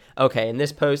 Like, okay, in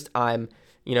this post I'm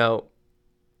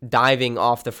diving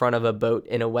off the front of a boat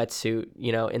in a wetsuit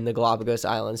in the Galapagos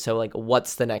Islands, so like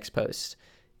what's the next post?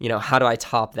 How do I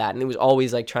top that? And it was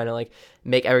always like trying to like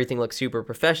make everything look super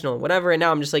professional and whatever. And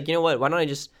now I'm just like, what, why don't I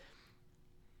just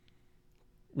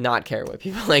not care what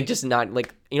people like, just not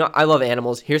like, I love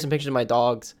animals. Here's some pictures of my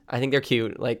dogs. I think they're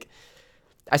cute. Like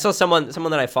I saw someone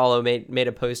that I follow made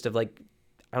a post of like,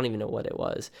 I don't even know what it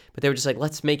was, but they were just like,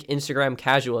 let's make Instagram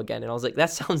casual again. And I was like, that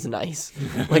sounds nice.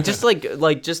 Like just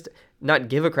like just not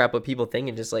give a crap what people think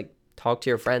and just like talk to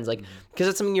your friends, like, because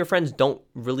it's something your friends don't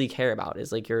really care about,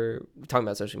 is like you're talking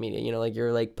about social media, you know, like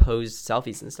your like posed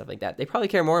selfies and stuff like that. They probably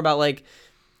care more about like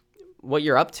what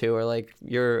you're up to, or like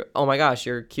your, oh my gosh,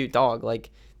 your cute dog.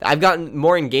 Like I've gotten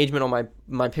more engagement on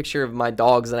my picture of my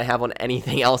dogs than I have on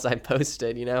anything else I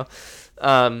posted, you know.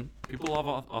 People love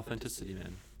authenticity,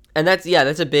 man. And that's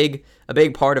a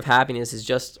big part of happiness, is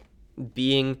just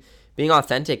being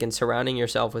authentic and surrounding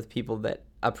yourself with people that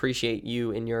appreciate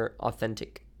you in your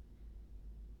authentic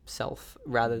self,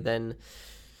 rather than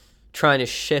trying to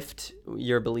shift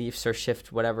your beliefs or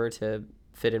shift whatever to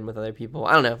fit in with other people.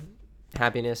 I don't know.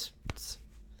 Happiness, it's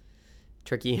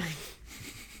tricky.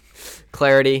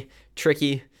 Clarity,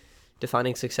 tricky.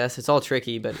 Defining success, it's all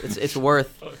tricky, but it's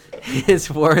worth it's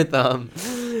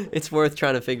worth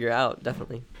trying to figure out,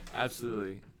 definitely.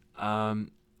 Absolutely.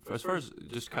 As far as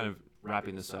just kind of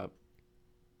wrapping this up,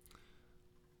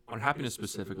 on happiness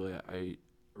specifically, I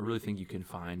really think you can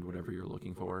find whatever you're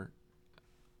looking for.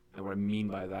 And what I mean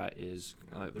by that is,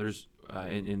 there's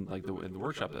in the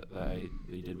workshop that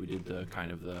we did the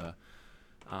kind of the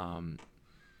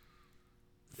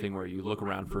thing where you look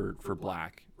around for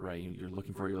black, right? You're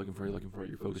looking for it,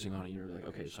 you're focusing on it, you're like,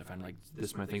 okay, so I find like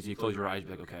this many things. You close your eyes,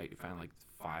 you're like, okay, you find like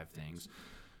 5 things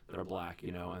that are black,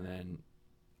 you know, and then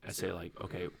I say like,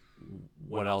 okay,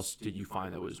 what else did you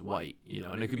find that was white, you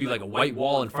know? And it could be like a white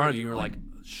wall in front of you, and you're like,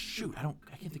 shoot, I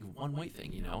can't think of one white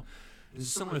thing, you know? It's a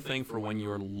similar thing for when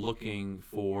you're looking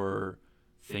for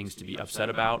things to be upset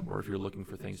about, or if you're looking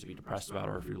for things to be depressed about,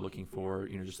 or if you're looking for,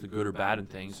 you know, just the good or bad in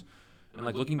things. And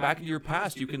like looking back into your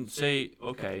past, you can say,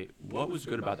 okay, what was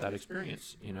good about that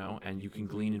experience, you know? And you can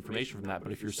glean information from that.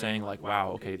 But if you're saying like,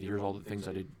 wow, okay, here's all the things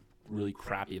I did really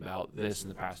crappy about this in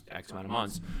the past X amount of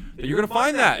months, then you're going to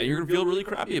find that and you're going to feel really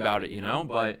crappy about it, you know?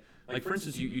 But like, for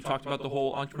instance, you talked about the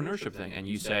whole entrepreneurship thing, and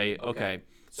you say, okay,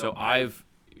 so I've,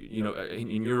 you know,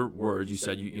 in your words, you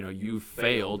said, you know, you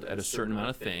failed at a certain amount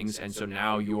of things. And so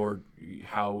now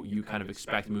how you kind of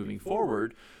expect moving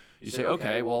forward, you say,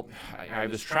 okay, well, I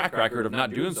have this track record of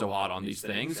not doing so hot on these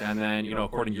things. And then, you know,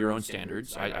 according to your own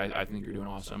standards, I think you're doing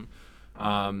awesome.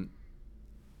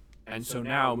 And so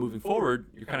now moving forward,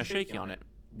 you're kind of shaky on it.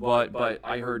 But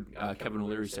I heard Kevin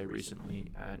O'Leary say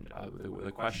recently, and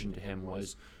the question to him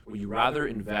was, would you rather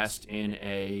invest in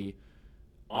a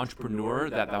entrepreneur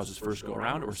that was his first go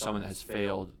around, or someone that has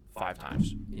failed 5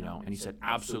 times, you know? And he said,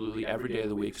 absolutely, every day of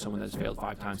the week, someone that's failed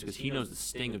 5 times, because he knows the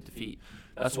sting of defeat.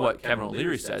 That's what Kevin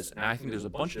O'Leary says, and I think there's a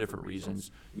bunch of different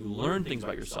reasons. You learn things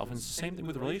about yourself, and it's the same thing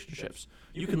with relationships.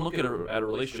 You can look at a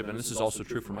relationship, and this is also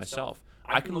true for myself.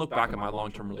 I can look back at my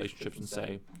long-term relationships and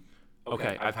say,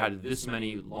 okay, I've had this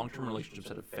many long-term relationships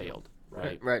that have failed,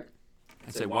 right? Right.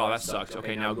 And say, wow, that sucks.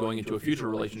 Okay, now going into a future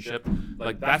relationship,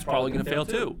 like that's probably going to fail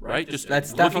too, right?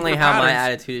 That's definitely how my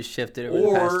attitude has shifted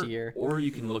over the past year. Or you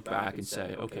can look back and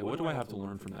say, okay, what do I have to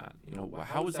learn from that? You know,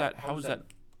 how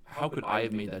could I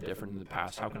have made that different in the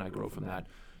past? How can I grow from that?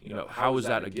 You know, how is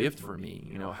that a gift for me?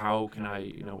 You know, how can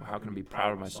I be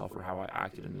proud of myself for how I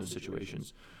acted in those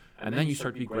situations? And then you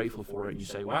start to be grateful for it, and you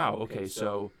say, wow, okay,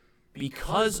 so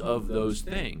because of those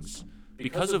things,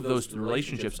 because of those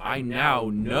relationships, I now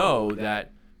know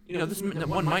that, you know, this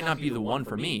one might not be the one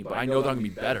for me, but I know that I'm going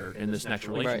to be better in this next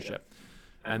relationship.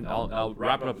 Right. And I'll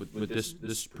wrap it up with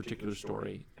this particular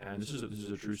story. And this is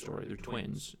a true story. They're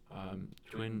twins,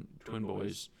 twin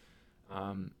boys,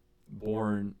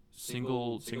 born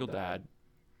single dad,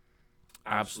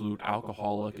 absolute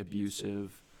alcoholic,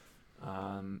 abusive,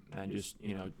 and just,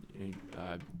 you know,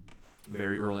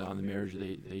 very early on in the marriage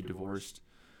they divorced.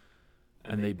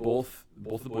 And they both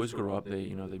the boys grow up. They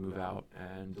move out,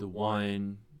 and the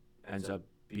one ends up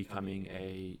becoming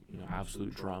a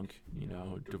absolute drunk.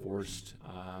 Divorced.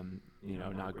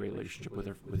 Not a great relationship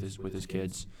with his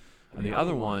kids, and the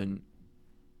other one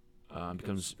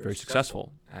becomes very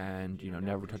successful and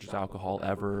never touches alcohol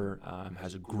ever.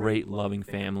 Has a great loving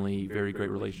family, very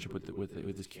great relationship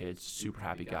with his kids. Super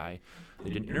happy guy. They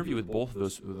did an interview with both of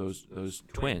those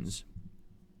twins.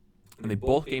 And they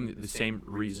both gave the same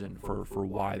reason for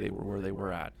why they were where they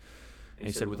were at. And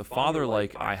he said, with a father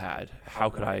like I had,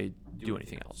 how could I do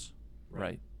anything else,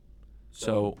 right?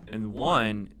 So in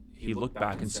one, he looked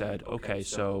back and said, okay,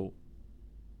 so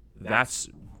that's,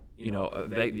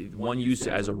 one used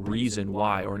it as a reason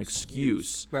why, or an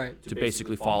excuse, right, to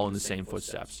basically follow in the same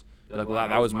footsteps. Like, well,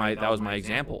 that was my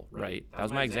example, right? That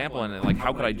was my example, and like,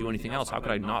 how could I do anything else? How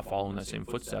could I not follow in that same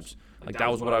footsteps? Like,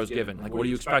 that was what I was given. Like, what do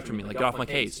you expect from me? Like, get off my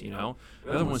case, The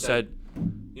other one said,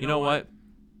 you know what?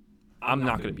 I'm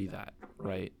not going to be that,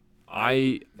 right?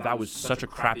 That was such a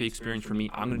crappy experience for me.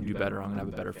 I'm going to do better. I'm going to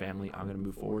have a better family. I'm going to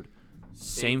move forward.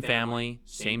 Same family,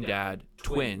 same dad,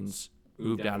 twins,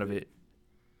 moved out of it.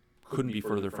 couldn't be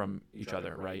further from each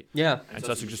other, right? Yeah. And so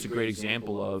that's just a great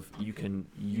example of you can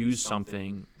use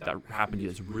something that happened to you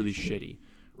that's really shitty,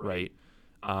 right?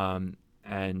 And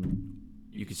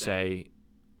you could say,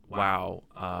 wow,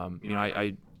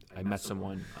 I met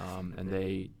someone and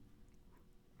they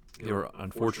were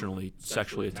unfortunately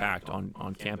sexually attacked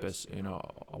on campus,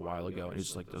 a while ago. And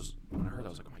it's like when I heard that, I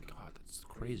was like, oh my God, that's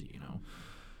crazy,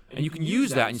 And you can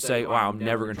use that and say, wow, I'm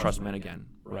never going to trust men again,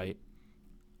 right?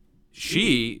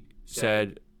 She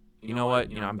said, you know what,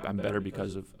 I'm better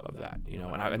because of that,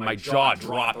 and my jaw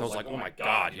dropped. I was like, oh my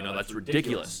God, that's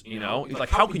ridiculous, It's like,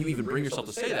 how could you even bring yourself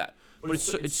to say that? But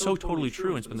it's so totally true,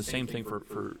 and it's been the same thing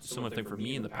for similar thing for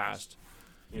me in the past,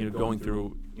 going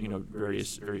through,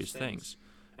 various things.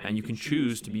 And you can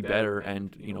choose to be better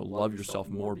and, love yourself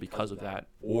more because of that.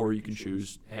 Or you can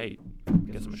choose, hey, I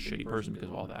guess I'm a shitty person because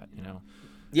of all that,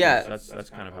 Yeah. So that's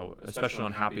kind of how, especially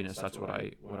on happiness, that's what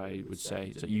I would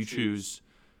say. So you choose,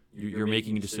 you're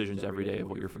making decisions every day of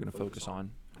what you're going to focus on.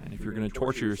 And if you're going to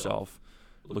torture yourself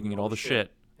looking at all the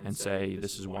shit and say,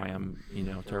 this is why I'm,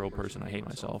 a terrible person, I hate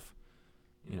myself,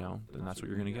 then that's what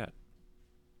you're going to get.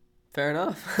 Fair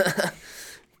enough.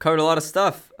 Covered a lot of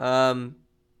stuff.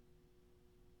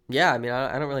 Yeah, I mean,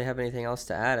 I don't really have anything else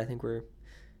to add. I think we're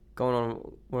going on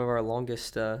one of our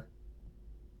longest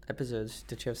episodes.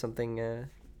 Did you have something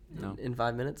No. in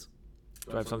 5 minutes?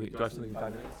 Do I have something in 5 minutes?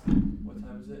 What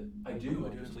time is it? I do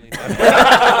have something in 5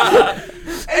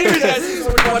 minutes. Anyway, guys, thank you so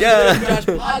much for watching the Josh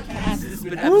podcast. This has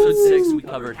been episode 6. We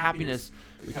covered happiness.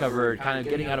 We covered kind of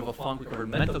getting out of a funk. We covered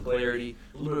mental clarity,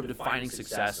 a little bit of defining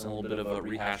success, and a little bit of a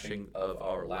rehashing of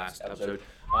our last episode.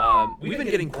 We've been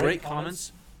getting great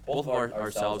comments, both of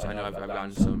ourselves. I know I've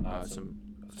gotten some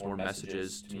more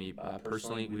messages to me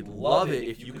personally. We'd love it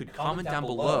if you could comment down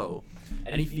below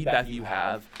any feedback you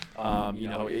have.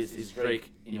 Is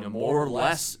Drake, more or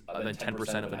less than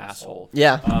 10% of an asshole?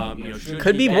 Yeah.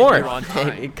 Could be more.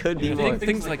 It could be more.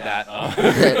 Things like that.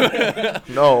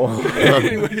 No.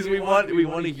 Anyways, we want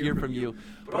to hear from you,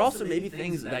 but also maybe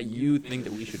things that you think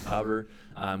that we should cover.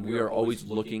 We are always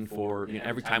looking for,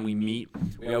 every time we meet,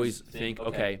 we always think,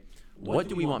 okay, what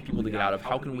do we want people to get out of?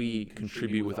 How can we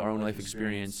contribute with our own life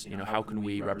experience? How can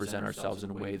we represent ourselves in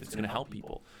a way that's going to help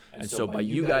people? And so by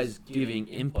you guys giving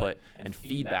input and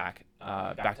feedback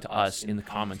back to us in the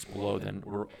comments below, then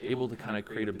we're able to kind of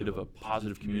create a bit of a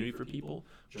positive community for people,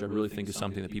 which I really think is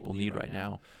something that people need right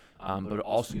now. But it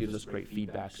also gives us great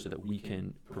feedback so that we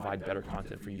can provide better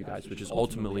content for you guys, which is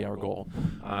ultimately our goal.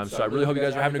 So I really hope you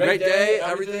guys are having a great day,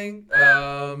 everything.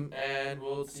 And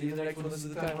we'll see you in the next one. This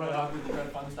is the time right off. We're trying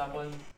to find the stop button.